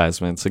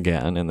advertisements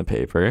again in the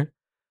paper,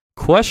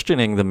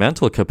 questioning the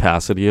mental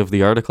capacity of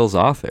the article's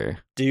author.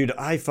 Dude,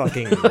 I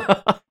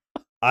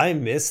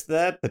missed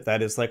that, but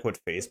that is like what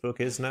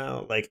Facebook is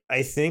now. Like,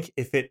 I think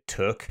if it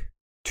took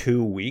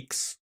 2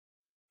 weeks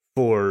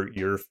for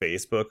your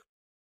Facebook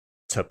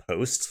to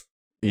post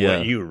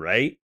what you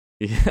write,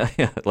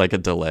 like a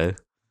delay,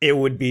 it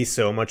would be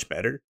so much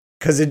better.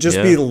 Because it'd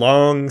just be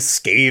long,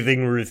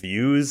 scathing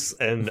reviews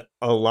and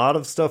a lot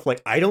of stuff.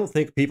 Like, I don't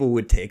think people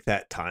would take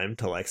that time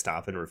to, like,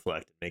 stop and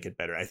reflect and make it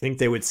better. I think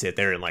they would sit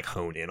there and, like,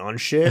 hone in on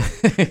shit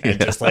and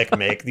just, like,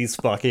 make these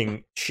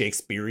fucking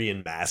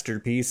Shakespearean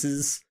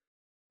masterpieces.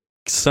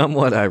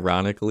 Somewhat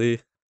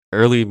ironically,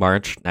 early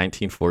March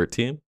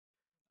 1914,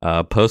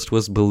 Post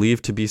was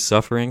believed to be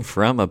suffering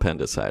from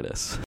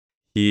appendicitis.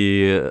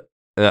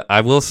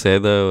 I will say,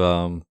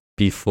 though,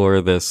 before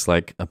this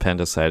like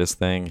appendicitis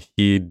thing,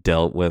 he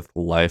dealt with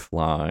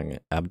lifelong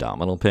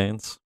abdominal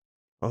pains.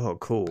 Oh,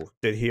 cool.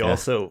 Did he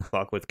also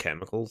fuck with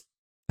chemicals?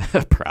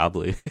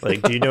 Probably.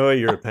 Like, do you know what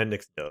your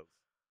appendix does?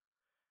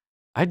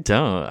 I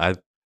don't.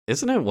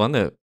 Isn't it one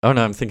that... Oh,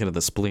 no, I'm thinking of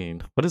the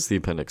spleen. What does the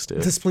appendix do?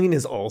 The spleen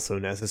is also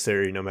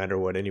necessary no matter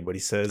what anybody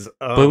says.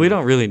 But we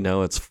don't really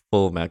know its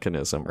full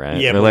mechanism, right?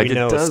 Yeah, but we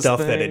know stuff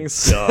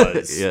things. That it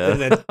does.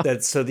 Yeah.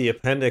 And so the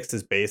appendix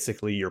is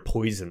basically your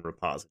poison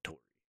repository.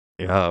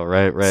 Yeah,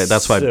 right.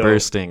 That's why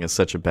bursting is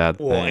such a bad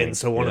thing. Well, and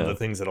so one of the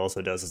things it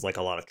also does is like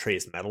a lot of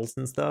trace metals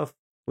and stuff.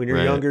 When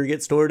you're younger,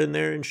 get stored in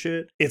there and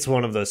shit. It's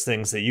one of those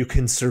things that you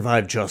can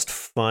survive just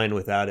fine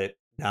without it.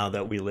 Now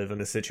that we live in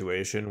a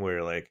situation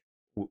where like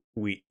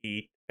we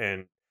eat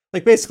and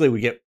like basically we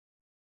get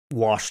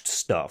washed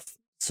stuff,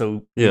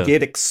 so we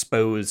get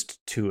exposed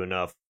to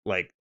enough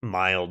like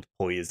mild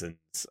poisons,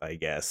 I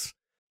guess.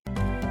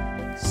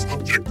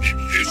 Subject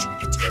deviation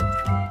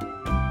detected.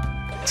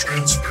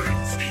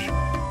 Transferring feed.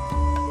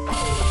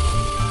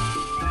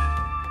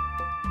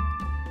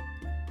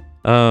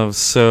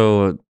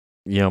 So,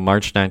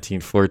 March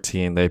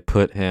 1914, they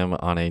put him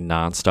on a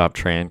nonstop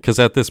train because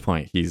at this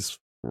point he's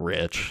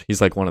rich.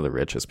 He's like one of the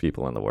richest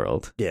people in the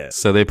world. Yeah.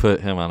 So they put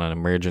him on an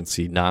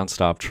emergency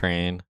nonstop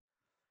train,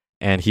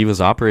 and he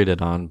was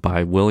operated on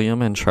by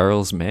William and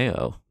Charles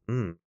Mayo.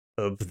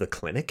 Of the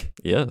clinic?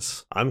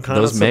 Yes. I'm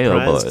kind of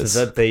surprised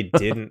that they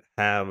didn't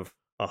have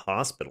a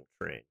hospital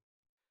train.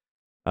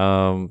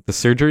 The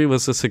surgery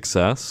was a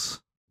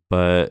success,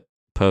 but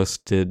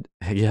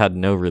he had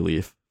no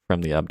relief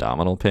from the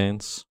abdominal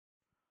pains.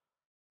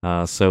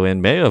 So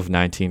in May of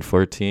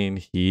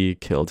 1914, he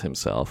killed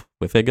himself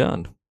with a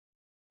gun.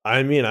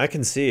 I mean, I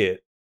can see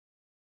it.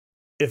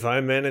 If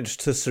I managed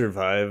to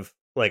survive,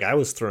 like I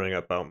was throwing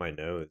up out my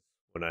nose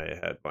when I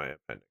had my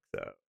appendix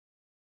out.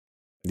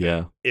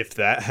 Yeah. If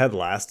that had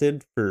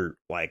lasted for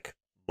like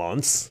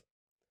months.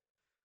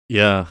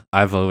 Yeah,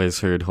 I've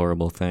always heard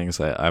horrible things.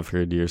 I've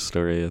heard your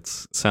story. It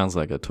sounds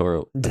like a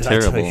terrible. Did I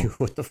tell you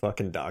what the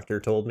fucking doctor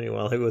told me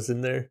while I was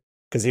in there?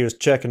 Because he was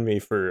checking me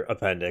for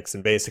appendix,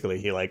 and basically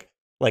he like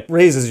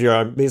raises your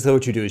arm. Basically,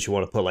 what you do is you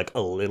want to put like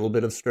a little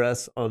bit of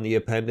stress on the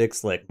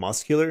appendix, like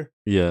muscular,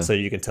 so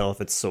you can tell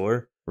if it's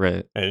sore.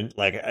 Right. And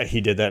like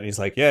he did that, and he's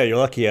like, "Yeah, you're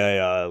lucky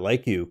I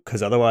like you,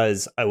 because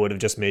otherwise I would have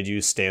just made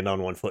you stand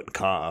on one foot and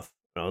cough."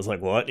 And I was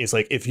like, "What?" And he's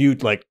like, "If you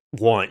like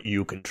want,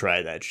 you can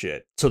try that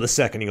shit." So the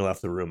second he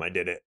left the room, I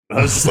did it.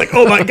 I was just like,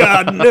 "Oh my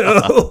god,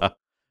 no!"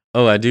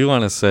 Oh, I do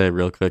want to say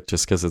real quick,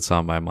 just because it's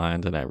on my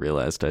mind, and I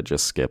realized I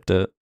just skipped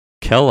it.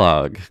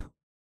 Kellogg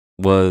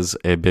was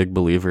a big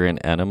believer in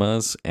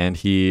enemas, and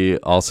he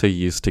also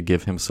used to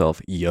give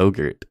himself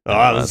yogurt. Oh,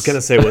 I was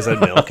gonna say, was it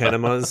milk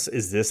enemas?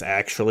 Is this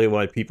actually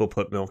why people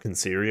put milk in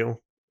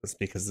cereal? It's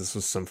because this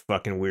was some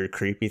fucking weird,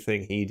 creepy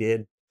thing he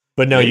did.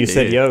 But no, you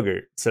said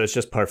yogurt, so it's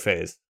just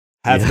parfaits.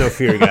 Have no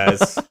fear,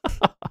 guys.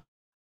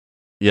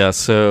 Yeah,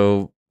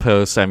 so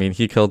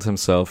he killed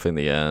himself in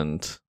the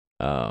end.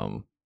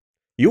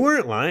 You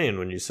weren't lying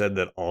when you said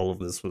that all of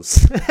this was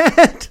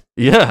sad.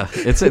 Yeah,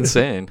 it's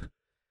insane.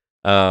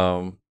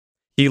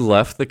 He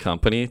left the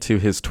company to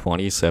his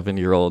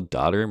 27-year-old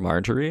daughter,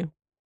 Marjorie.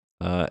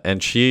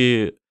 And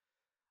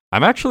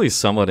I'm actually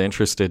somewhat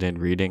interested in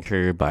reading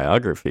her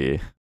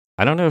biography.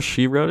 I don't know if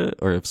she wrote it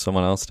or if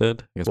someone else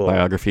did. I guess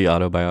biography,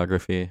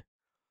 autobiography.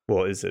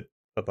 Well, is it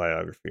a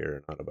biography or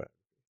an autobiography?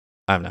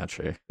 I'm not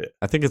sure. Yeah.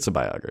 I think it's a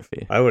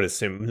biography. I would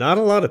assume not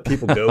a lot of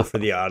people go for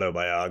the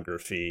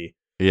autobiography.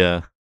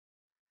 Yeah.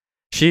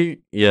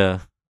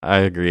 I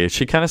agree.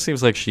 She kind of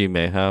seems like she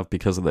may have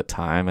because of the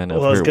time and of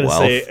her wealth. I was going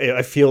to say,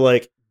 I feel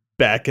like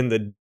back in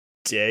the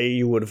day,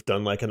 you would have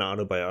done like an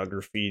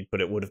autobiography,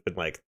 but it would have been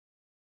like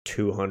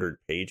 200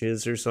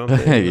 pages or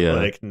something. Yeah.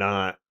 Like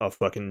not a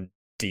fucking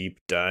deep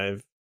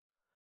dive.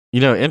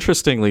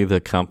 Interestingly,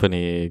 the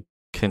company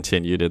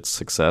continued its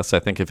success. I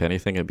think if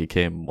anything, it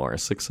became more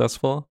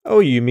successful. Oh,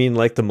 you mean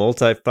like the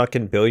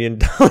multi-fucking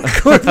billion-dollar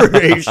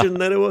corporation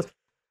that it was?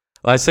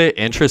 Well, I say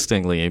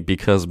interestingly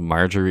because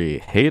Marjorie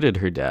hated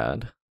her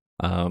dad.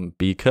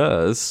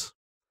 Because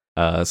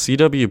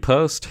C.W.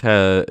 Post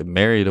had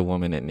married a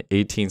woman in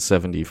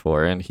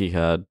 1874, and he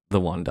had the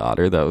one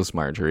daughter that was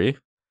Marjorie.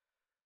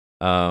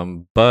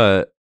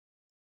 But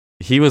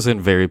he was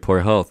in very poor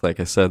health. Like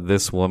I said,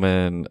 this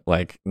woman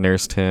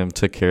nursed him,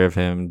 took care of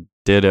him,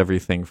 did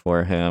everything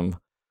for him.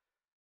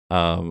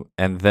 And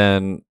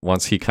then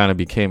once he kind of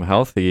became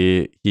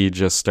healthy, he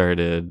just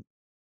started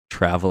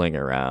traveling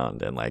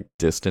around and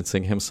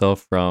distancing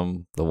himself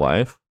from the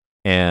wife.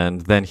 And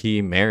then he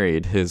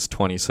married his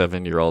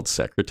 27-year-old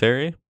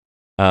secretary.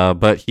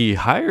 But he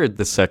hired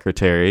the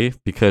secretary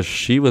because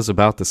she was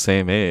about the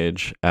same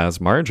age as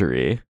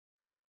Marjorie,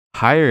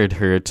 hired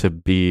her to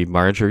be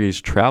Marjorie's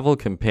travel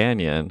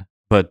companion,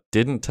 but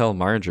didn't tell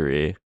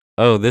Marjorie,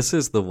 "Oh, this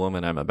is the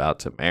woman I'm about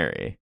to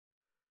marry."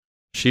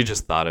 She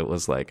just thought it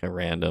was like a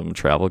random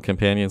travel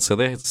companion. So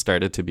they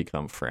started to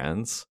become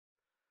friends.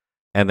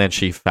 And then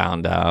she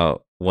found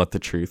out what the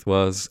truth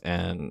was,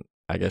 and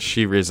I guess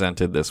she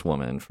resented this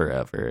woman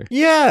forever.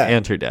 Yeah.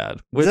 And her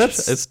dad, which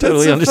is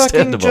totally understandable. That's a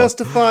fucking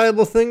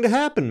justifiable thing to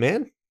happen,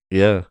 man.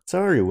 Yeah.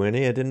 Sorry,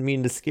 Winnie. I didn't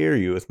mean to scare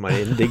you with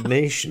my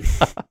indignation.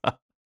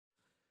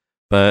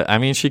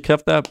 But, she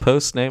kept that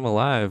Post name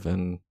alive,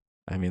 and,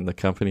 the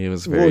company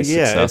was very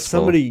successful. If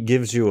somebody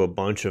gives you a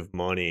bunch of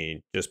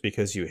money just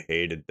because you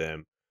hated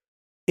them,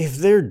 if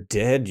they're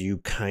dead, you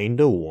kind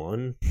of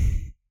won.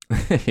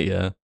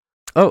 Yeah.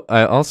 Oh,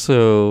 I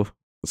also,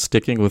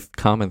 sticking with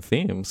common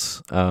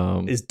themes.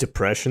 Is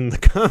depression the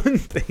common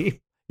theme?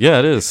 Yeah,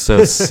 it is.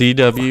 So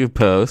C.W.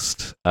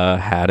 Post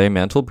had a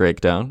mental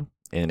breakdown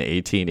in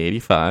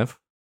 1885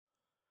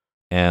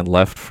 and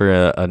left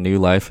for a new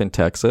life in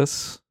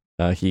Texas.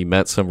 He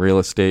met some real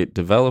estate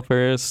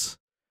developers,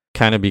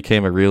 kind of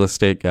became a real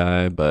estate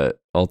guy, but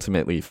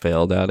ultimately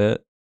failed at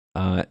it,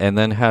 and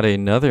then had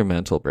another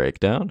mental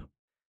breakdown.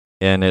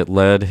 And it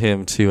led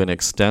him to an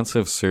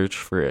extensive search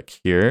for a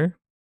cure.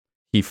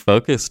 He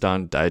focused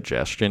on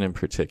digestion in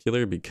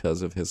particular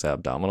because of his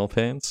abdominal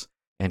pains.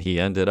 And he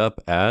ended up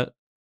at,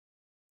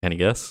 any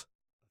guess?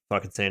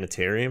 Fucking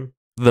sanitarium?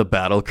 The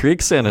Battle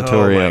Creek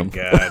Sanatorium.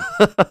 Oh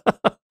my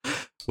god.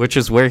 Which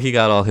is where he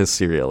got all his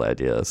cereal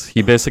ideas.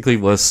 He basically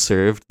was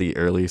served the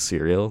early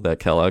cereal that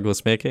Kellogg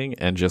was making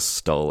and just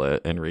stole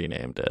it and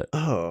renamed it.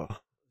 Oh.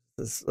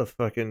 This is a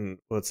fucking,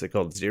 what's it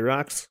called?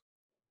 Xerox?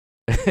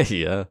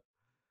 Yeah.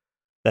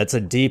 That's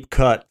a deep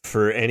cut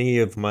for any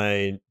of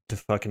my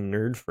fucking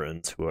nerd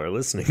friends who are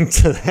listening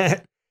to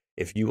that.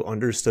 If you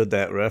understood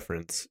that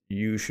reference,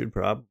 you should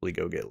probably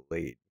go get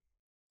laid.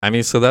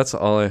 So that's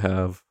all I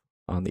have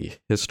on the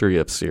history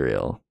of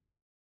cereal.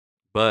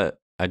 But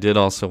I did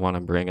also want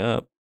to bring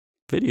up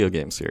video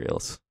game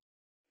cereals.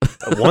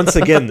 Once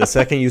again, the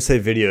second you say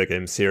video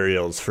game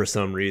cereals, for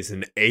some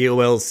reason,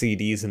 AOL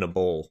CDs in a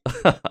bowl.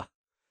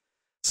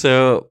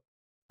 So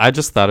I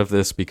just thought of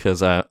this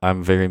because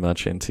I'm very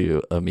much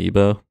into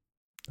Amiibo.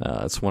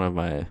 It's one of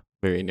my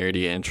very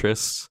nerdy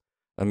interests.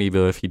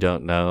 Amiibo, if you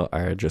don't know,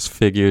 are just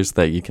figures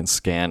that you can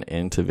scan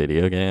into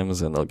video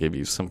games and they'll give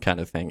you some kind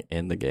of thing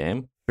in the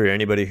game. For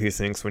anybody who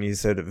thinks when you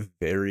said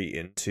very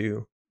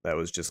into, that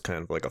was just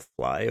kind of like a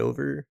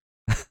flyover,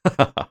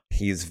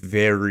 he's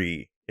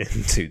very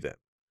into them.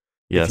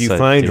 Yes, if you I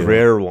find do.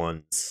 rare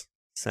ones,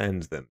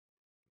 send them.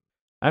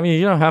 I mean,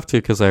 you don't have to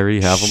because I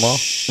already have them all.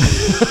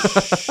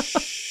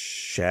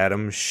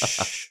 Shadam.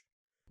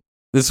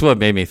 This is what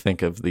made me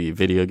think of the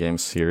video game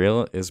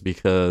cereal, is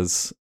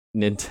because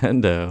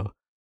Nintendo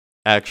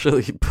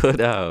actually put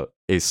out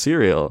a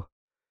cereal.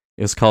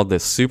 It was called the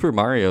Super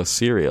Mario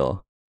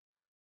cereal,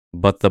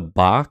 but the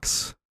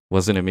box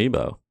was an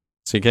Amiibo.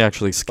 So you can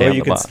actually scan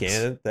the box. Oh, you can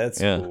scan it? That's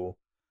cool.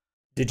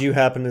 Did you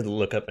happen to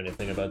look up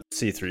anything about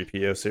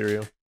C-3PO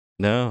cereal?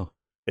 No.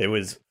 It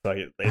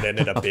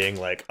ended up being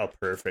like a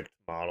perfect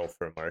model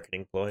for a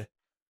marketing ploy.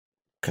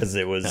 Because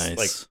it was Nice.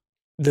 like,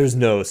 there's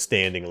no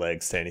standing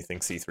legs to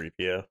anything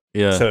C-3PO.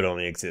 Yeah. So it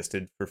only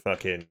existed for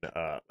fucking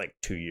like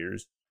 2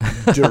 years.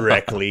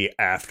 Directly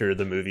after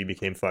the movie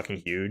became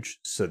fucking huge.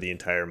 So the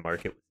entire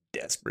market was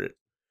desperate.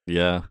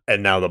 Yeah.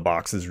 And now the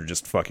boxes are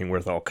just fucking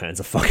worth all kinds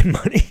of fucking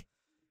money.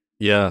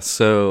 Yeah,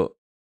 so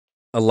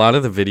a lot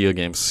of the video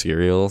game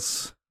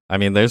cereals, I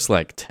mean, there's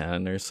like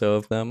 10 or so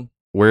of them.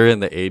 We're in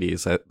the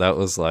 80s. That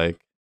was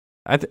like,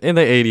 in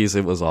the 80s,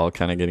 it was all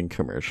kind of getting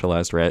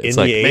commercialized, right? It's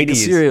In like, the make a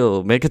 80s,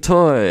 cereal, make a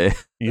toy.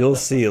 You'll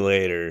see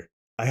later.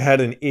 I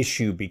had an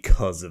issue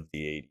because of the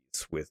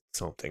 80s with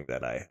something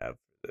that I have.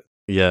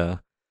 Yeah.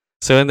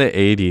 So in the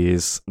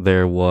 80s,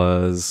 there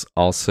was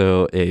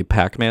also a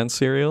Pac-Man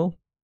cereal,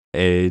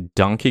 a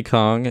Donkey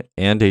Kong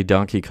and a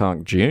Donkey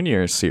Kong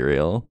Jr.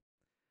 cereal,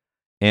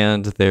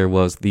 and there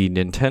was the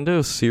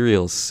Nintendo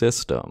Cereal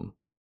System,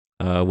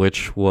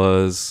 which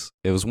was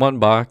one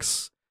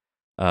box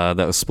that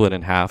was split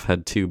in half,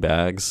 had 2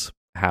 bags.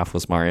 Half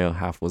was Mario,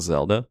 half was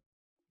Zelda.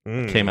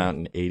 Came out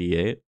in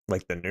 88.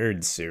 Like the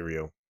nerd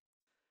cereal.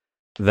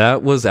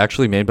 That was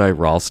actually made by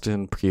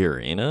Ralston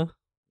Purina,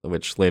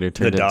 which later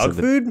turned The dog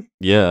into food?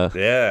 Yeah.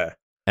 Yeah.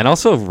 And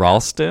also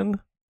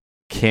Ralston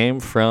came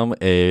from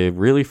a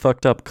really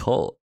fucked up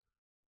cult.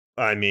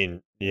 I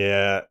mean,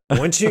 yeah.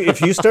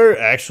 If you start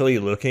actually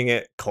looking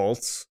at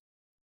cults,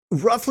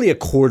 roughly a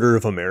quarter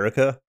of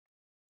America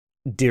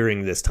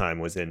during this time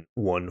was in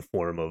one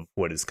form of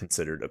what is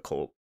considered a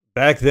cult.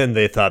 Back then,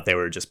 they thought they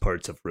were just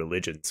parts of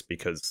religions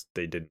because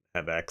they didn't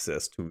have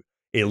access to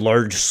a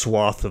large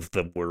swath of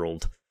the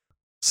world.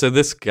 So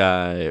this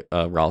guy,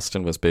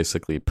 Ralston, was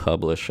basically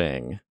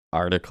publishing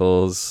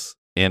articles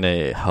in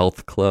a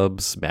health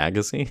club's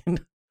magazine.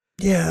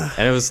 Yeah.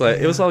 And it was like,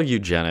 it was all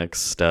eugenics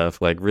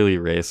stuff, like really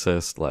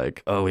racist,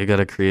 like, oh, we got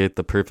to create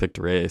the perfect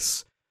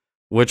race,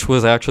 which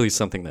was actually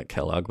something that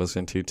Kellogg was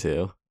into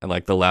too. And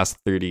like the last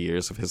 30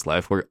 years of his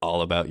life were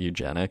all about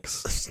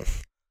eugenics,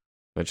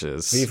 which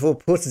is... We will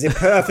put the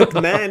perfect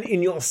man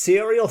in your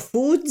cereal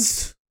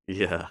foods.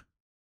 Yeah.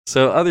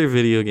 So other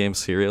video game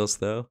cereals,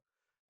 though,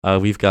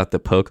 we've got the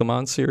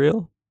Pokemon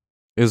cereal.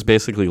 It was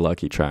basically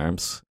Lucky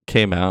Charms.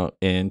 Came out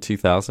in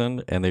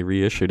 2000, and they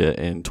reissued it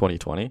in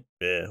 2020.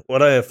 Yeah.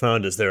 What I have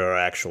found is there are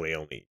actually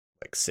only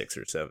like 6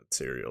 or 7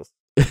 cereals.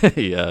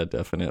 Yeah,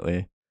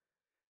 definitely.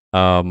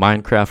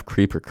 Minecraft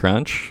Creeper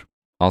Crunch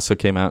also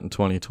came out in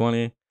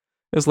 2020. It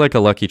was like a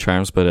Lucky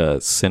Charms, but a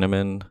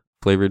cinnamon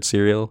flavored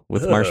cereal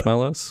with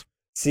marshmallows.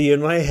 See,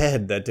 in my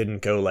head, that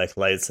didn't go like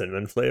light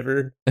cinnamon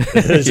flavored.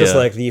 It's just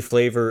like the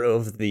flavor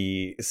of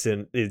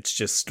it's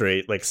just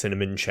straight like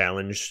cinnamon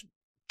challenge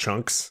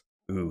chunks.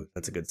 Ooh,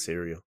 that's a good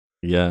cereal.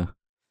 Yeah.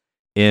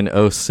 In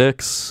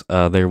 06,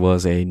 there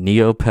was a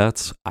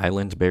Neopets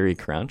Island Berry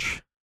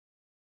Crunch.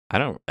 I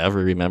don't ever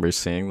remember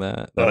seeing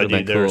that. That Oh, would've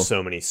dude, been there are cool.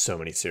 so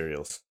many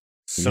cereals.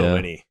 So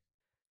many.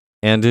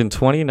 And in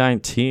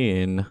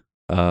 2019,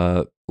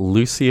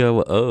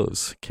 Lucio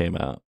O's came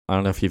out. I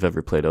don't know if you've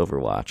ever played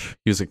Overwatch.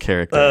 He was a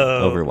character in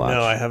Overwatch.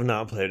 No, I have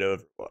not played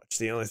Overwatch.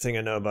 The only thing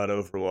I know about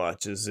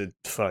Overwatch is it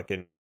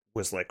fucking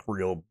was like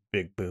real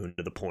big boon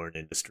to the porn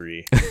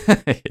industry.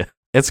 Yeah.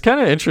 It's kind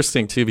of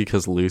interesting too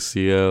because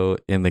Lucio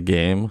in the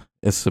game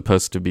is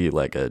supposed to be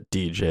like a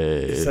DJ.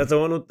 Is that the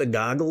one with the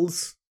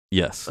goggles?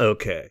 Yes.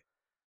 Okay.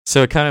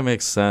 So it kind of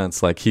makes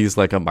sense. Like he's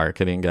like a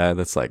marketing guy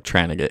that's like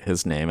trying to get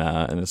his name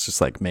out, and it's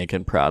just like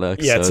making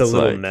products. Yeah, so it's a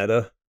little like,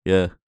 meta.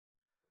 Yeah.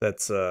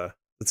 That's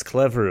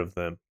clever of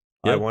them.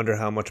 Yep. I wonder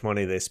how much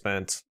money they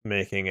spent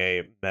making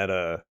a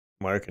meta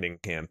marketing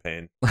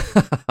campaign.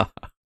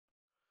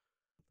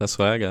 That's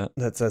what I got.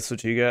 That's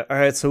what you got. All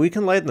right, so we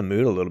can lighten the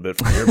mood a little bit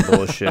from your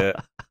bullshit.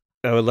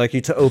 I would like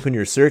you to open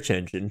your search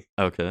engine.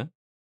 Okay.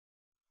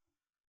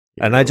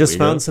 And I just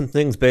found some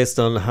things based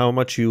on how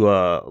much you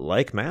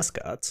like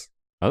mascots.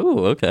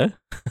 Oh, okay.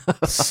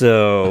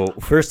 So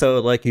first, I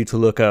would like you to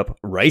look up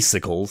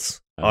Ricicles.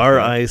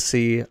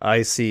 Okay.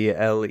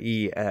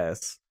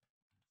 Ricicles.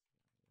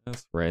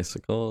 That's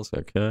Ricicles,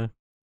 okay.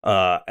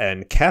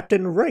 And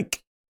Captain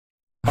Reich,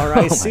 Oh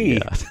R-I-C. my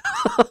god.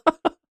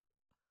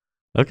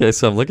 Okay,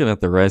 so I'm looking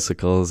at the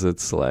Ricicles.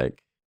 It's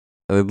like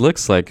it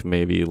looks like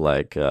maybe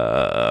like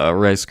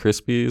Rice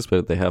Krispies,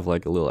 but they have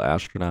like a little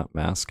astronaut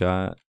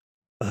mascot.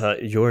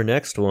 Your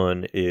next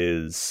one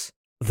is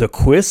the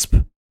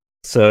Quisp.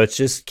 So it's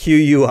just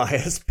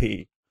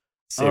Quisp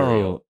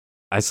cereal. Oh,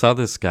 I saw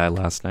this guy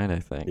last night, I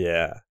think.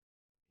 Yeah.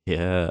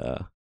 Yeah.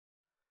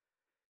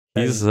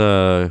 He's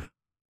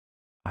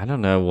I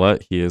don't know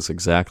what he is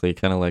exactly,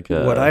 kind of like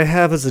a What I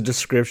have as a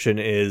description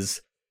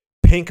is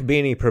pink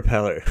beanie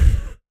propeller.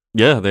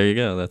 Yeah, there you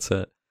go. That's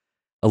it.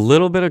 A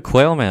little bit of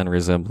Quailman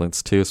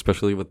resemblance too,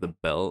 especially with the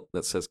belt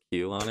that says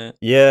Q on it.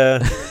 Yeah.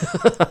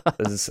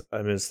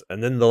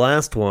 And then the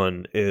last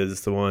one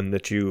is the one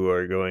that you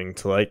are going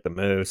to like the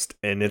most,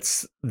 and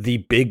it's the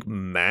Big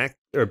Mac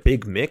or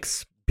Big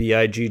Mix,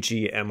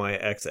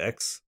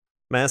 Biggmixx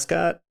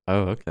mascot.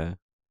 Oh, okay.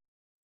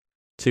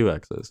 2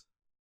 X's.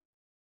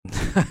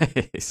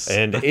 Nice.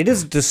 And it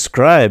is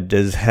described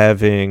as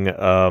having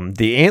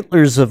the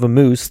antlers of a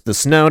moose, the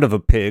snout of a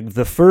pig,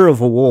 the fur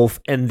of a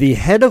wolf, and the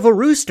head of a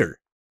rooster.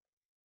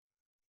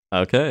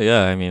 Okay,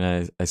 yeah, I mean,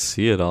 I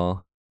see it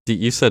all.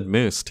 You said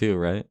moose too,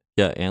 right?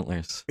 Yeah,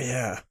 antlers.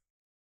 Yeah.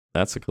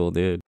 That's a cool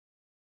dude.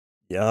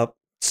 Yep.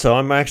 So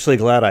I'm actually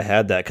glad I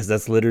had that, because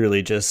that's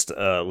literally just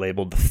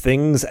labeled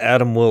things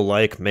Adam will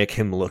like, make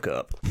him look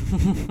up.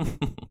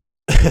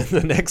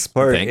 The next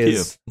part Thank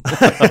is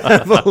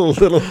I have a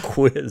little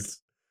quiz.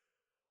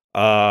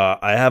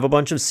 I have a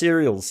bunch of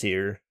cereals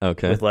here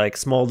Okay. with like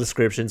small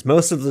descriptions.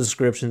 Most of the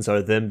descriptions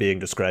are them being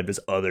described as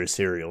other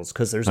cereals,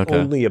 because there's Okay.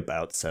 only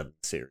about 7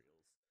 cereals.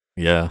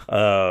 Yeah.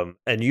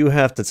 And you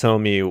have to tell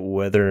me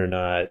whether or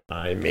not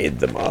I made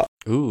them up.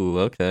 Ooh,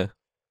 okay.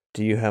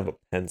 Do you have a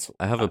pencil?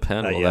 I have a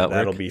pen. Will Yeah, that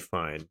that'll work? be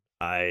fine.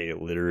 I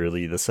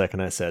literally, the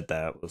second I said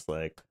that, was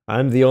like,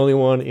 I'm the only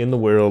one in the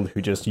world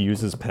who just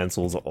uses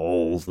pencils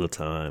all the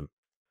time.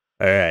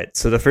 All right,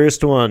 so the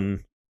first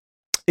one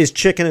is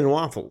chicken and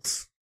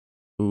waffles.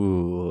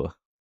 Ooh.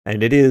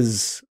 And it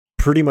is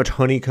pretty much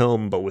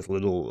honeycomb, but with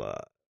little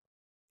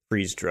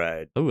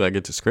freeze-dried. Ooh, I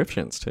get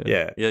descriptions too.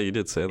 Yeah. Yeah, you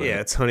did say that.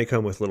 Yeah, it's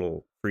honeycomb with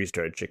little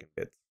freeze-dried chicken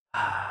bits.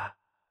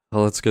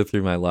 Well, let's go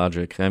through my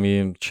logic. I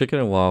mean, chicken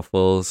and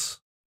waffles,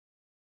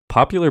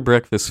 popular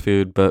breakfast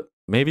food, but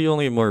maybe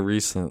only more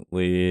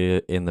recently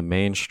in the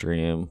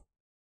mainstream.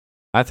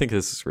 I think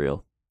this is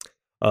real.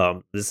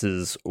 This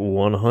is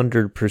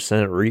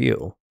 100%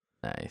 real.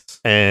 Nice.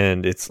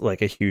 And it's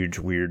like a huge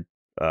weird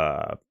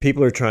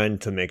people are trying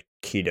to make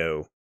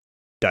keto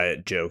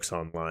diet jokes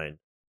online,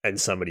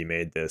 and somebody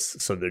made this,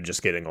 so they're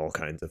just getting all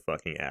kinds of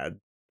fucking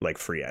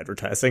free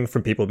advertising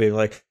from people being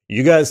like,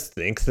 you guys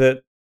think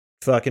that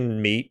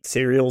fucking meat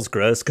cereal's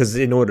gross? Because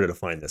in order to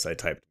find this, I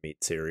typed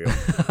meat cereal.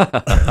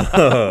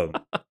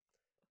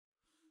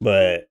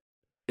 But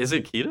Is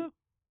it keto?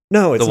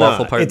 no, it's The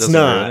waffle not. part It's doesn't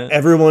not. ruin it?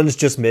 Everyone's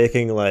just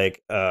making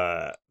like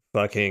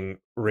fucking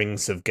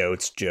rings of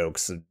goats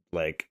jokes, and,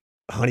 like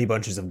honey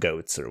bunches of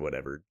goats or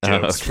whatever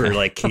jokes for okay.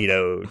 like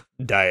keto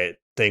diet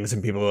things,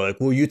 and people are like,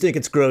 well, you think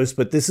it's gross,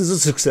 but this is a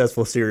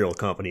successful cereal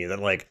company that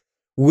like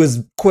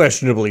was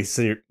questionably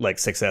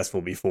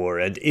successful before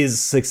and is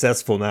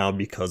successful now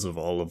because of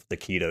all of the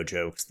keto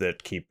jokes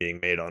that keep being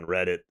made on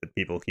Reddit that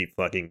people keep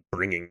fucking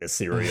bringing the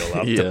cereal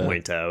up to Yeah.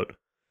 point out.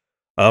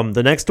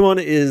 The next one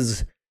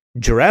is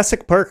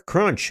Jurassic Park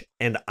Crunch,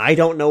 and I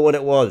don't know what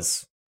it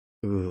was.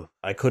 Ooh.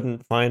 I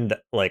couldn't find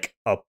like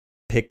a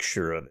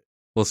picture of it.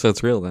 Well, so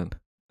it's real then.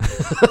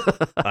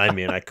 I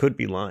mean, I could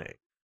be lying.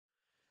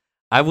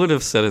 I would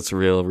have said it's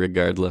real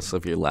regardless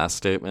of your last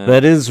statement.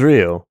 That is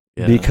real,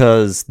 Yeah.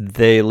 because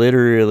they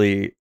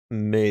literally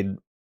made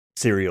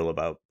cereal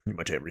about pretty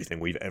much everything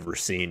we've ever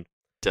seen.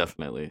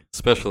 Definitely,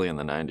 especially in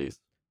the 90s.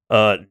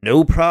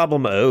 No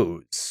problem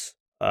O's.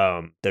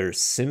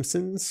 There's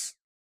Simpsons,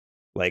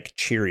 like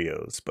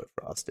Cheerios but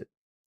frosted.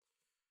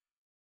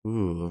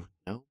 Ooh,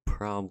 no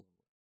problem.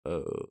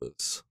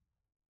 O's.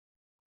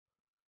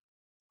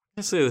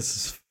 I say this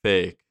is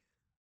fake.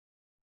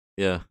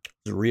 Yeah.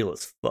 It's real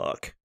as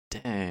fuck.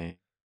 Dang.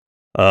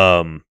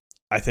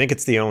 I think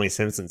it's the only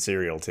Simpsons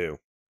cereal too,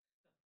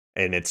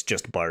 and it's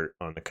just Bart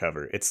on the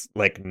cover. It's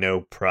like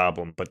no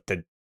problem, but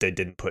they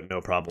didn't put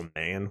No Problem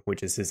Man,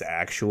 which is his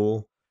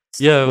actual.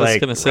 Yeah, I was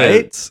like, gonna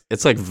say right?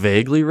 it's like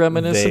vaguely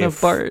reminiscent of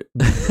Bart.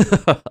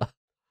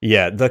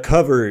 Yeah, the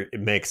cover it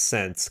makes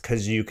sense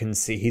because you can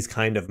see he's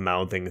kind of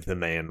mouthing the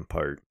man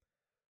part.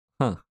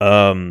 Huh.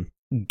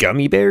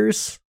 Gummy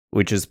bears,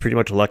 which is pretty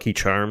much Lucky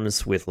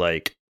Charms with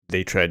like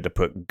they tried to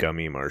put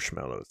gummy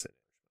marshmallows in.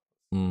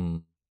 Hmm.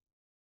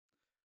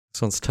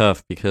 This one's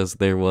tough because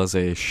there was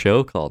a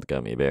show called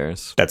Gummy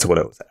Bears. That's what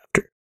I was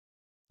after.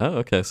 Oh,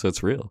 okay, so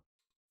it's real.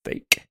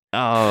 Fake.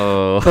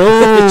 Oh,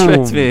 Boom. you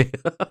tricked me.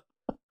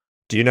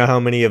 Do you know how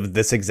many of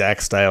this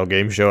exact style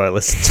game show I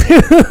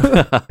listen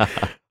to?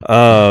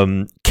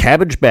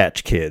 Cabbage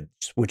Patch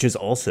Kids, which is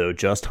also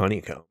just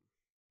honeycomb.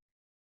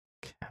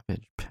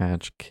 Cabbage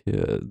Patch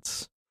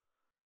Kids.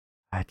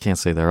 I can't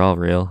say they're all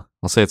real.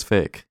 I'll say it's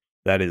fake.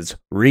 That is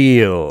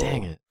real.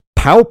 Dang it.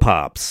 Pow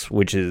Pops,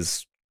 which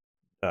is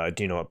Do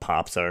you know what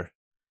pops are?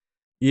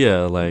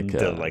 Yeah, like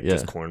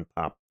just corn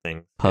pop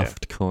thing.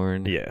 Puffed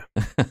corn. Yeah.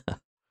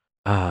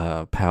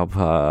 Pow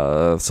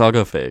pow. So I'll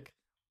go fake.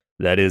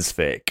 That is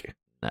fake.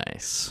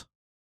 Nice.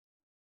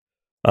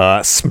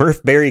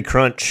 Smurf Berry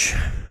Crunch.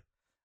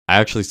 I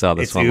actually saw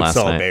this one last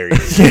night.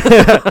 Berries.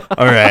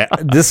 All right.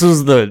 This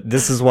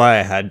is why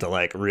I had to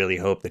like really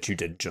hope that you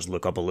didn't just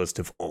look up a list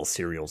of all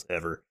cereals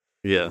ever.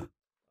 Yeah.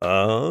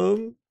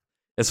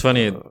 It's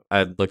funny.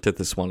 I looked at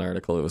this one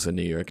article. It was a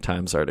New York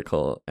Times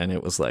article, and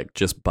it was like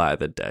just by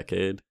the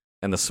decade.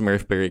 And the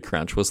Smurf Berry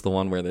Crunch was the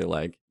one where they're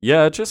like,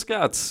 yeah, it just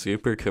got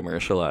super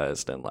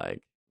commercialized and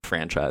like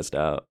franchised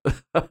out.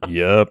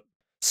 Yep.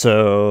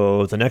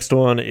 So the next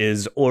one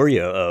is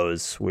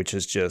Oreos, which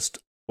is just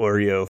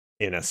Oreo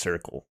in a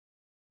circle.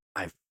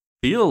 I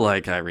feel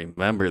like I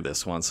remember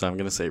this one, so I'm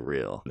going to say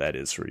real. That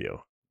is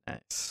real.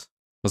 Nice.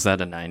 Was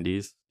that a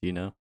 90s? Do you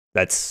know?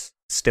 That's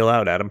still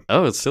out, Adam.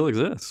 Oh, it still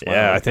exists. Wow,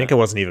 yeah, I think it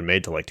wasn't even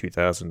made till like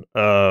 2000.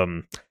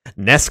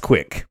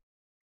 Nesquik,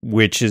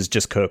 which is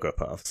just Cocoa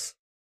Puffs.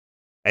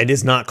 It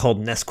is not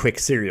called Nesquik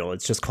cereal.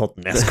 It's just called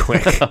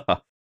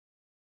Nesquik.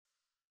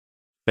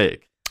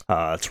 Fake.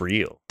 It's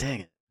real.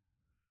 Dang it.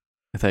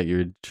 I thought you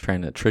were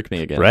trying to trick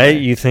me again. Right?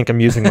 You think I'm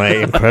using my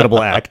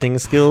incredible acting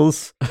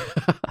skills?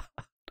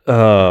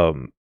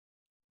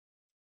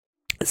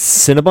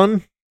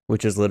 Cinnabon,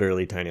 which is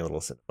literally tiny little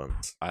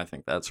Cinnabons. I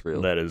think that's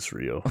real. That is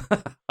real.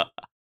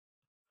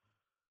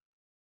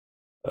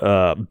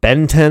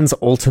 Ben 10's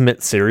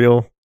Ultimate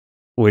Cereal,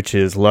 which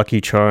is Lucky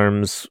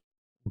Charms,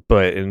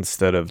 but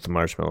instead of the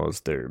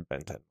marshmallows, they're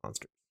Ben 10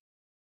 monsters.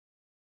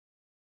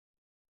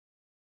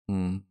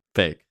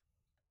 Fake.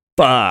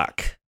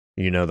 Fuck.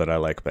 You know that I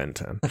like Ben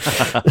 10.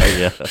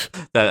 Yeah,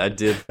 I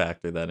did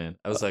factor that in.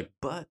 I was like,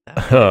 but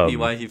that might be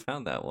why he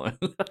found that one.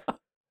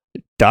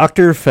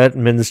 Dr.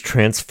 Fetman's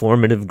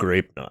Transformative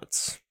Grape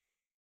Nuts.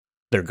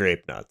 They're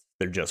grape nuts.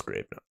 They're just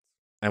grape nuts.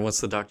 And what's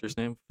the doctor's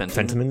name?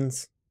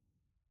 Fentimans?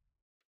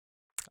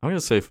 I'm going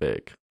to say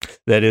fake.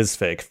 That is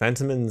fake.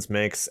 Fentimans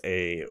makes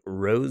a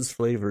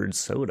rose-flavored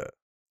soda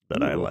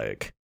that I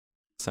like.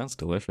 Sounds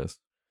delicious.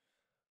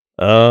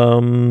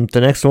 The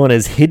next one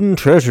is Hidden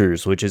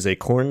Treasures, which is a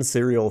corn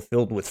cereal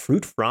filled with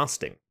fruit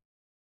frosting.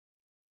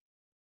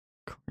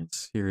 Corn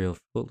cereal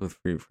filled with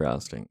fruit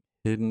frosting.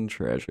 Hidden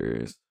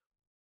Treasures.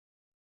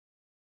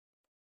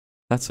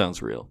 That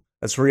sounds real.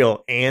 That's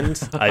real, and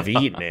I've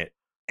eaten it,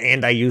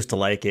 and I used to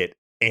like it,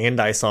 and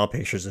I saw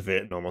pictures of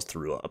it and almost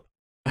threw up.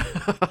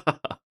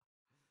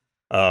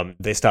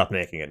 They stopped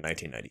making it in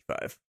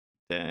 1995.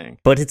 Dang.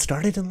 But it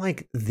started in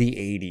like the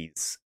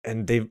 80s,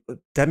 and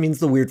that means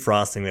the weird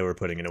frosting they were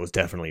putting in it was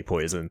definitely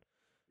poison.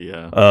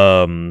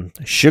 Yeah.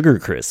 Sugar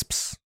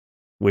Crisps,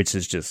 which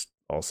is just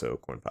also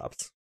corn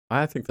pops.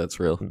 I think that's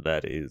real.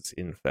 That is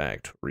in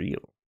fact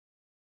real.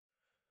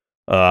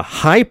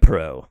 High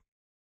Pro,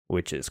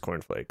 which is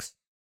cornflakes.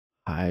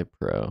 High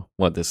Pro.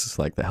 What, this is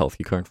like the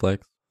healthy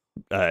cornflakes?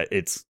 They're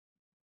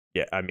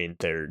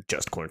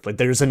just cornflakes.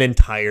 There's an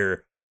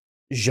entire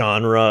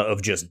genre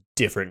of just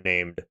different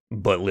named,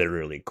 but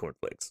literally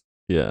cornflakes.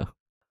 Yeah.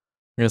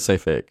 I'm going to say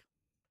fake.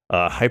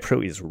 High Pro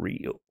is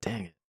real.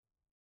 Dang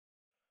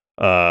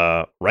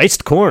it.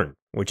 Riced corn,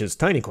 which is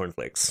tiny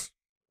cornflakes.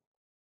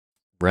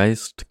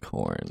 Riced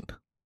corn.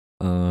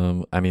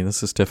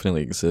 This has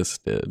definitely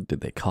existed.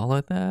 Did they call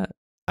it that?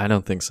 I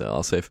don't think so.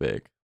 I'll say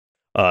fake.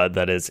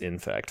 That is in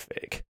fact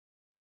fake.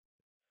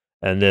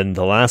 And then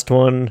the last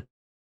one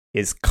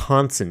is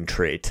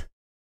concentrate,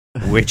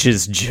 which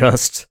is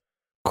just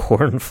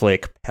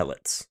cornflake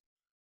pellets.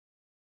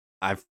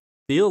 I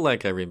feel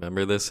like I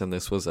remember this, and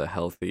this was a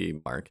healthy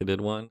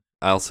marketed one.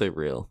 I'll say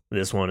real.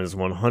 This one is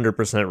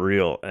 100%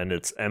 real, and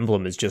its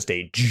emblem is just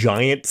a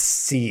giant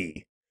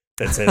C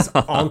that says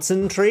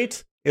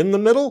concentrate in the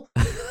middle.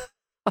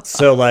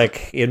 So,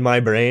 like, in my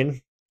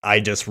brain,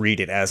 I just read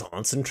it as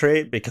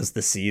concentrate because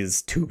the C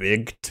is too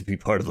big to be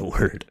part of the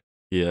word.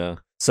 Yeah.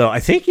 So I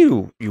think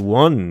you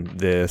won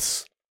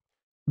this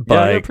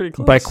by pretty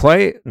close. by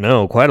quite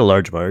a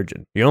large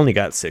margin. You only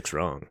got 6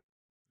 wrong.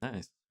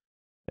 Nice.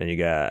 And you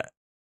got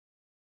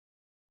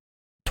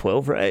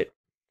 12 right.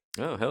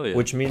 Oh, hell yeah.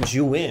 Which means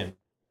you win.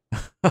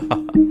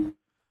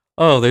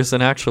 Oh, there's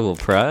an actual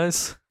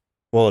prize?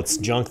 Well, it's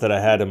junk that I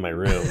had in my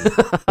room,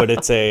 but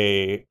it's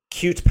a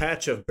cute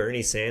patch of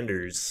Bernie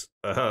Sanders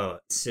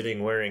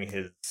sitting wearing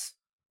his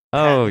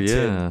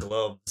patented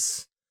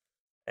gloves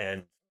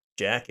and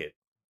jacket.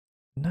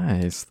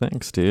 Nice.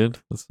 Thanks, dude.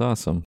 That's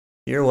awesome.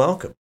 You're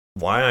welcome.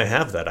 Why I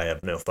have that, I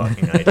have no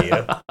fucking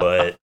idea,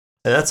 but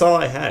that's all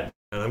I had.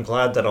 And I'm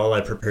glad that all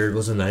I prepared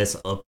was a nice,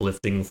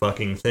 uplifting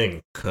fucking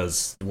thing,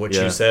 because what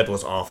you said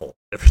was awful.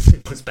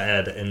 Everything was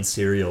bad, and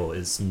cereal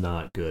is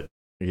not good.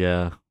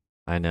 Yeah,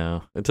 I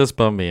know. It just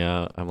bummed me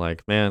out. I'm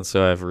like, man,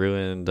 so I've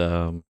ruined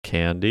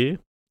candy,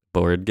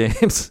 board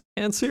games,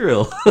 and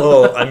cereal.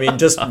 Well, I mean,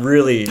 just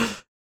really,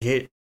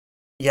 you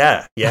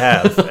have.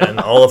 And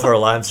all of our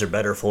lives are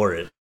better for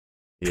it.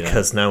 Yeah.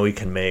 Because now we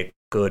can make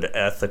good,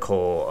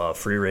 ethical,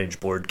 free-range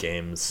board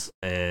games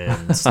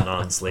and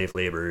non-slave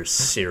labor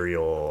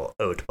cereal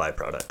oat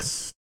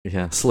byproducts.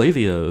 Yeah,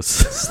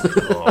 Slavios.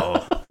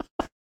 Oh.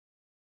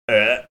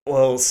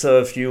 Well,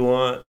 so if you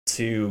want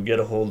to get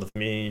a hold of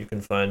me, you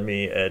can find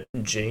me at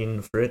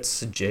Jane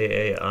Fritz,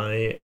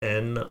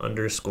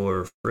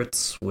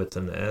 JAIN_Fritz with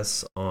an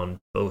S on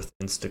both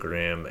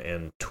Instagram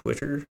and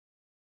Twitter.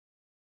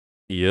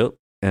 Yep.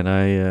 And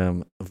I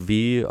am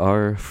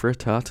VR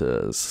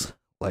Frittatas,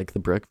 like the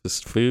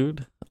breakfast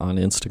food on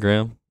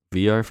Instagram,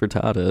 VR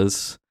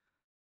Frittatas.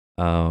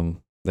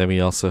 Then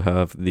we also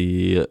have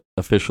the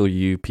official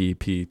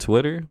UPP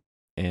Twitter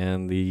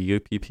and the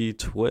UPP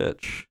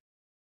Twitch.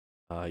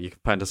 You can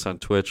find us on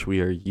Twitch.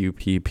 We are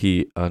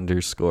UPP_playa,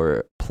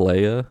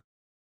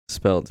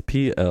 spelled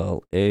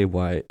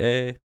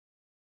PLAYA.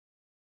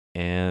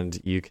 And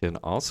you can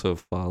also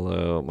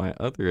follow my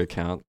other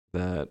account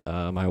that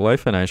my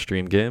wife and I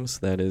stream games.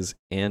 That is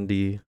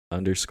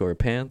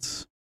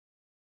Andy_pants.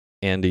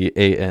 Andy,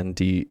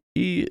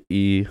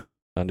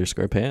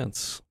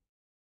 ANDEE_pants.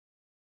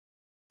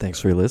 Thanks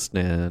for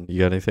listening. You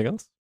got anything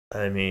else?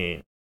 I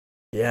mean,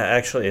 yeah,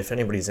 actually, if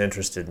anybody's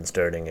interested in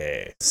starting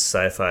a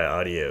sci-fi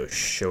audio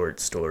short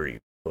story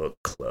book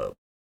club,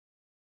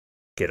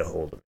 get a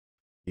hold of me.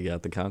 You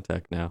got the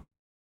contact now.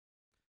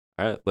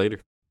 All right,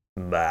 later.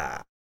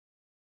 Bye.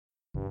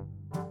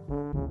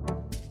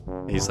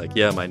 He's like,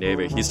 yeah, my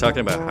neighbor. He's talking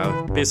about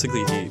how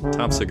basically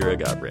Tom Segura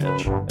got rich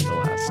in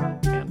the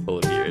last handful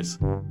of years.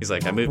 He's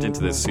like, I moved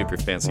into this super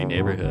fancy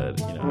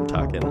neighborhood. You know, I'm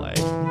talking like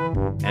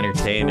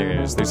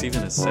entertainers. There's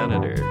even a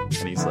senator.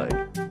 And he's like,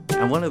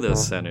 I'm one of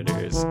those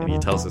senators. And he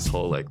tells this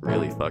whole like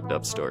really fucked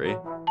up story.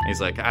 And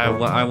he's like,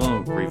 I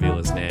won't reveal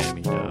his name,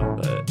 you know,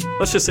 but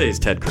let's just say he's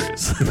Ted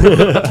Cruz.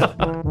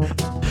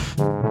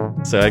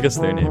 So I guess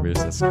they're neighbors.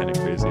 That's kind of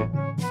crazy.